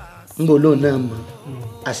ńgbò lóun náà mọ̀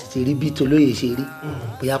a sì ti rí bí tolóyè ṣe rí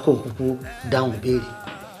bóyá kò kúkú dáhùn béèrè.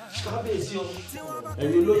 kábíyèsí o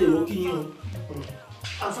ẹ̀yin olóyè mo kí yín o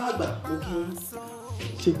afáàgbà mo kí yín.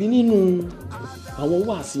 ṣèbí nínú àwọn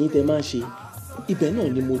wáàsí yín tẹ máa ń ṣe ibẹ̀ náà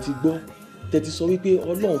ni mo ti gbọ́ tẹ ti sọ wípé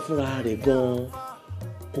Ọlọ́run fúnra rẹ̀ gan-an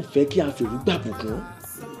kò fẹ́ kí a fèrú gbàbùkún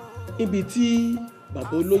níbi tí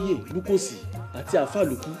bàbá olóyè Lukosi àti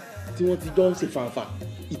àfàlùkù tí wọ́n ti jọ ń ṣe fàǹfà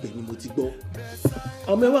ibẹ̀ ni mo ti gbọ́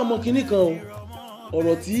àmọ́ ẹ wá mọ kinní kan o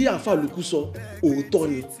ọ̀rọ̀ tí àfàlùkù sọ òótọ́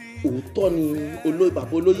ni bàbá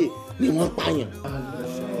olóyè ni wọ́n pààyàn.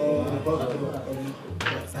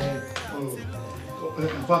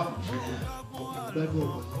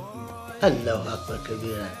 Allahu akbar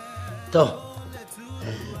kabira tó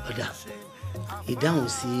ọ̀dà ìdáhùn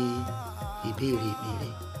sí ìbéèrè mi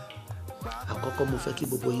rẹ̀ àkọ́kọ́ mo fẹ́ kí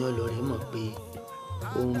gbogbo yín lọ rẹ̀ mọ̀ pé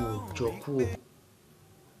òun ò jọ kú o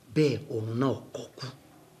bẹ́ẹ̀ òun náà kọ́ kú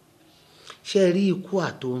ṣe rí ikú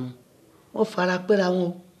àtòrun wọ́n fara pẹ́ra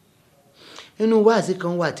wọn inú wáàsí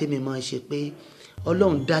kan wà tèmi máa ń ṣe pé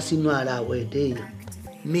Ọlọ́run dá sínú ara àwọ̀ ẹ̀dá èèyàn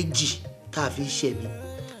méjì tá a fi ṣẹ̀mí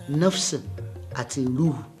nafsan àti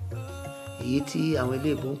ruhu èyí tí àwọn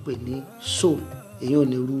eléèbó ń pè ní soul èyí ò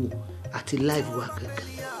ní ruhu àti life wa kankan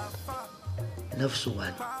nafsan wa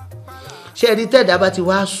ni ṣe rí tẹ́ẹ̀dá bá ti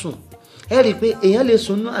wá sùn ẹ rí i pé èèyàn lè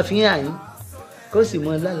sùn náà àfihàn àyín kó sì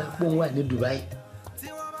mọ lálàpọ̀ ń wà ní Dubai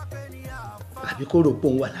àbí kó rò pé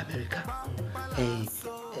òun wà l'Amẹ́ríkà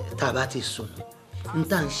tá a bá ti sùn ń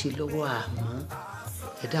tà ń ṣe lọ́wọ́ àmọ́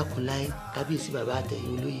ẹ dákun láyé kábíyèsí bàbá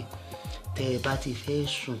àtẹ̀yìn olóyè tẹ́ ẹ bá ti fẹ́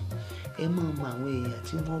sùn ẹ mọ̀ mọ àwọn èèyàn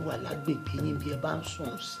tí wọ́n wà lágbègbè yín bí ẹ bá ń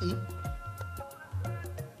sùn sí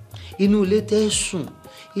inú ilé tẹ́ sùn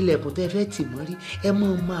ilẹ̀kùn tẹ́ fẹ́ tì mọ́rí ẹ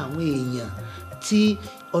mọ̀ mọ àwọn èèyàn tí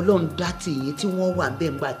Ọlọ́run dá tì yín tí wọ́n wà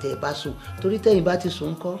bẹ́ẹ̀ ńgbà tẹ́ ẹ bá sùn torí tẹ́yìn bá ti sùn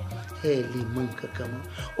ńkọ́ ẹ lè mọ nǹkan kan mọ́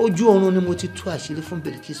ojú oorun ni mo ti tú àṣírí fún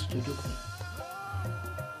Belkis tó jókòó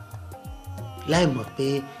láì mọ̀ pé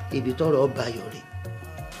ibi tọ́rọ̀ ọba yọ̀ rè.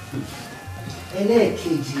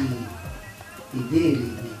 ẹlẹ́ẹ̀kejì ìbéèrè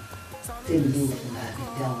mi tèmi ní òfin àbí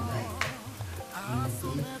dáhùn báyìí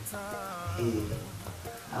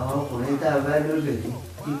àwọn ọkùnrin tá a bá lóbìnrin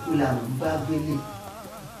ikú làwọn ń bá gbélé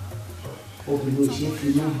obìnrin ò ṣe é fi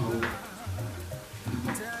inú hàn ó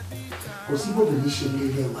kò sí bóbìnrin ṣe lè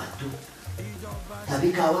rẹwà tó tàbí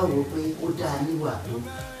ká wá wò pé ó dáa níwà tó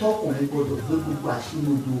tọkùnrin gbọ́dọ̀ gbé gbogbo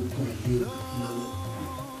àṣírí okùn ilé lọ́wọ́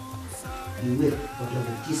ìwé ọ̀dọ̀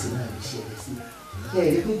bìkísì náà lè ṣẹlẹ̀ sí ẹ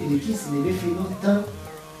rí pé bìkísì lè rí finú tán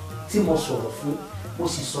tí mo sọ̀rọ̀ fún mo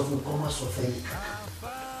sì sọ fún kọ́ má sọ fẹ́yìn kankan.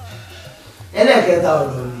 ẹlẹ́kẹta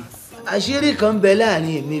ọ̀rọ̀ mi àṣírí kan bẹ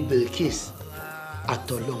láàrin èmi bìkísì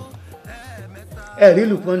àtọ̀lọ́hún ẹ̀rí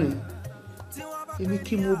lùpọ̀nù èmi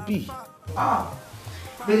kí mo bì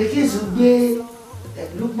bìkísì gbé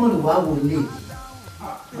lùpọ̀nù wá wò lé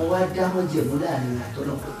mo wá dá mọ́jẹ̀mú láàrin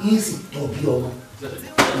àtọ̀lọ́hún yìí sì tọ́ bí ọmọ.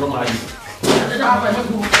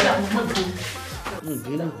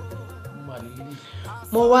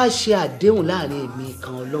 mo wá ṣe àdéhùn láàrin èmi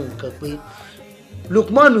kan ọlọ́run kan pé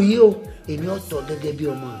Lukman yìí o èmi ọ̀tọ̀ gẹ́gẹ́ bí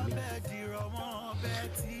ọmọ mi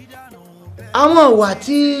àwọn ìwà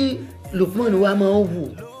tí Lukman wa máa ń hù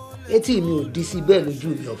etí mi ò di sí bẹ́ẹ̀ lójú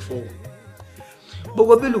mi ọ̀fọ́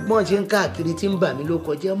gbogbo bí Lukman ṣe ń káàkiri tí ń bà mí ló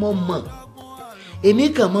kọjá mọ́ mọ̀ èmi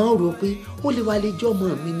kàn máa ń rò pé ó lè wá lè jọ́ ọmọ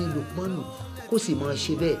mi ní Lukman kó sì máa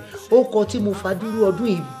ṣe bẹ́ẹ̀ ó kọ tí mo fàdúró ọdún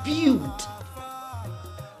yìí build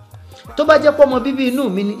tó bá jẹ́ pọ́ ọmọ bíbí inú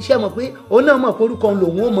mi ni ṣé mọ̀ pé òun náà mọ̀ pé orúkọ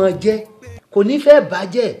lòun ó máa jẹ́ kò ní fẹ́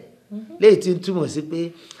bàjẹ́ léyìí tí ń túmọ̀ sí pé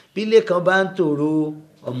bí ilé kan bá ń tòrò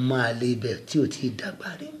ọmọ àlè ibẹ̀ tí ò tí ì dàgbà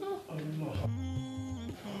rẹ̀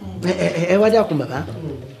ẹ wá dákun bàbá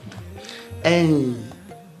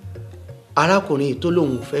arákùnrin tó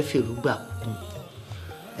lòun fẹ́ fèrú gbà kún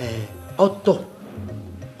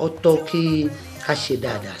ọ̀tọ̀ kí ká ṣe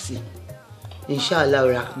dáadáa sí inshallah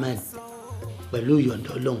rahman pẹ̀lú ìyọ̀ǹda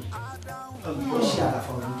Ọlọ́run.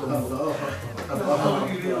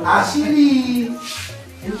 àṣírí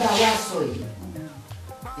nígbà wá sọ yìí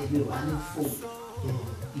èmi wà ní fóònù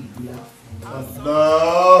ìlú la.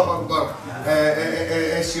 Allahu Akbar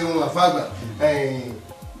ẹ ṣeun àfàgbà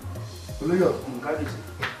olóyè kábíyèsí.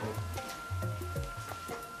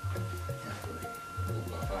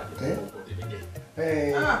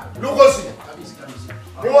 lókòsì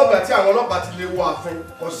níwọ̀n ìgbà tí àwọn ọlọ́pàá ti lè wọ ààfin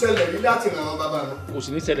kò ṣẹlẹ̀ rí láti ràn án bàbá mi. kò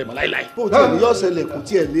sì ní ṣẹlẹ̀ mọ́ láíláí. bó tiẹ̀ ní yóò ṣẹlẹ̀ kò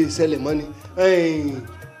tiẹ̀ lè ṣẹlẹ̀ mọ́ ni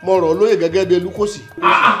mo rọ̀ lóye gẹ́gẹ́ bí lókòsì.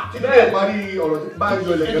 tí bẹ́ẹ̀ parí ọ̀rọ̀ tí bá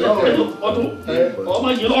yọ ilẹ̀ kẹ́lẹ́ ọ̀rọ̀ yìí. ọmọ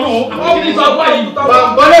yìí lọ́rùn àwọn kìí sọ wáyé.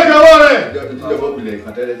 bọ́lá fi ọwọ́ rẹ̀.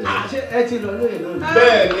 ẹ ti lọ lóye lónìí.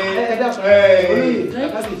 bẹ́ẹ̀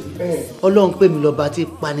ni Ọlọ́run pè mí lọ́ba tí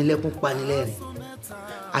panilẹ́kún panilẹ́rìn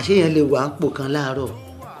àṣeyàn lè wà ń pò kan láàárọ̀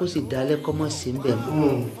kó sì dalẹ́ kọ́mọ́ sí ń bẹ̀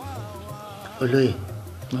mọ́ olóyè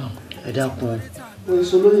ẹ dákun. o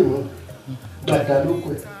èso lóyè mọ́ gbàdá ló kọ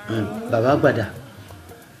ẹ̀. bàbá gbàdá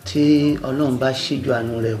tí Ọlọ́run bá ṣíjú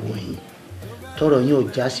àánú rẹ̀ wọ̀nyí tọrọ yín ò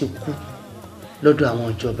já sí kú lọ́dọ̀ àwọn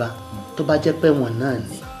ìjọba tó bá jẹ́ pé wọ́n náà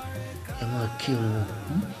ni ẹ máa kírun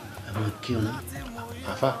ẹ máa kírun.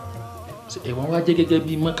 àfa ẹ̀wọ̀n wá jẹ́ gẹ́gẹ́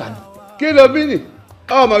bí mọ́kà ni. kí ló bí nì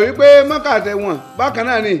ọmọ wípé mọ́kà tẹ̀wọ̀n bákan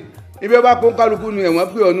náà ni ibi ọba kó kálukú nu ẹ̀wọ̀n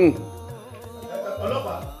pé ọ̀nù.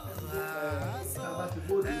 ọlọ́pàá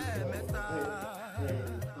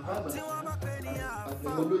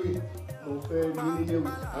olóyè mo fẹ́ rí nílé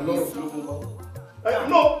wò alọ́rọ̀ ló mú bọ́.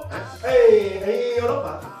 no ẹ̀yin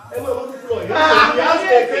ọlọ́pàá ẹ máa mọ́ tó lọ he has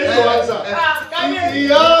a case to answer he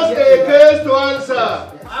has a case to answer.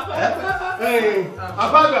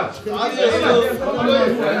 Abaga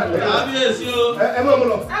kábíyèsí o. ẹ mọ̀ mọ̀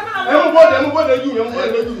lọ ẹ mú bọ́ọ̀dù ojú mi ẹ mú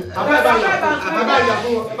bọ́ọ̀dù ojú mi Abaga yà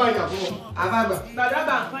fún wọn ẹ bá yà fún wọn Abaga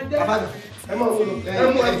ẹ mọ̀ mọ̀ lọ ẹ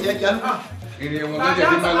mú ẹ jẹ́ kíá. ìrìn ẹ̀wọ̀n tó jẹ́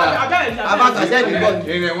ti máa lára Abaga sẹ́ni bọ́ọ̀dù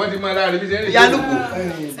ìrìn ẹ̀wọ̀n ti máa lára ibi sẹ́ni. Yanuku.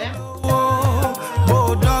 bó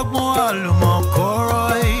dọ́gbọ́n àlùmọ̀kọ́rọ́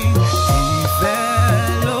ìfẹ́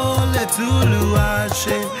ló lè túlù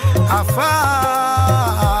àṣẹ àfáà.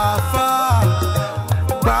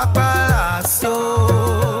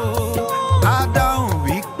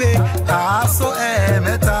 Aaso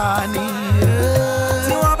ẹ̀mẹ́ta ni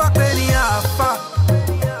tí wọ́n bá pè ní àfà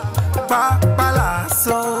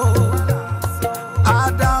pápálàsọ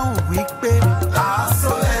adáhùn wípé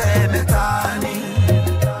aaso ẹ̀mẹ́ta ni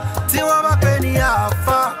tí wọ́n bá pè ní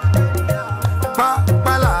àfà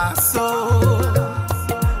pápálàsọ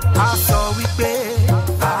aṣọ wípé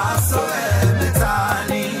aaso ẹ̀mẹ́ta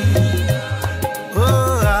ni ó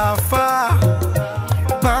àfà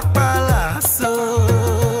pápálàsọ.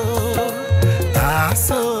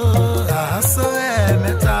 Aaso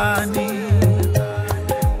ẹ̀mẹ́ta ni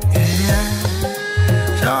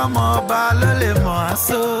ṣọmọ ọba ló lè mọ̀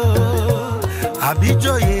Aaso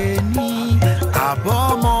àbíjòyè ní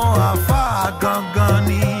àbọ̀mọ̀ àfáà gangan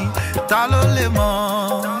ni ta ló lè mọ̀.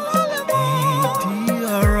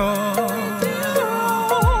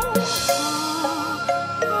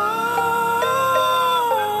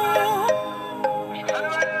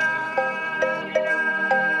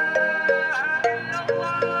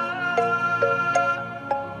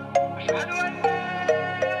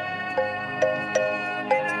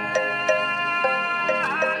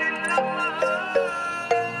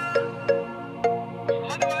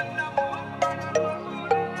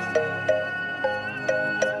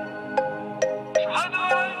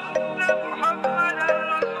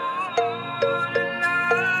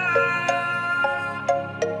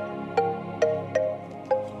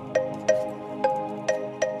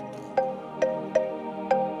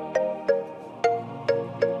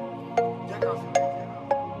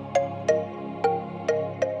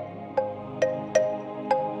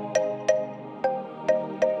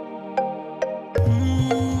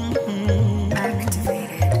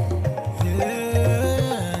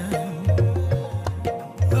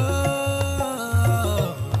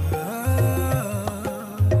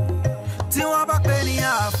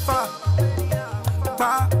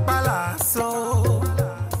 Pàpàlàsọ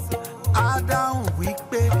Ádáhùn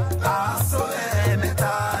wípé Aaso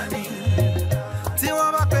ẹ̀ẹ̀mẹ́ta ni tí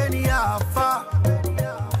wọ́n bá pè ní àfà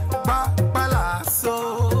Pàpàlàsọ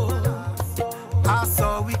Aaso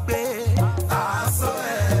wípé Aaso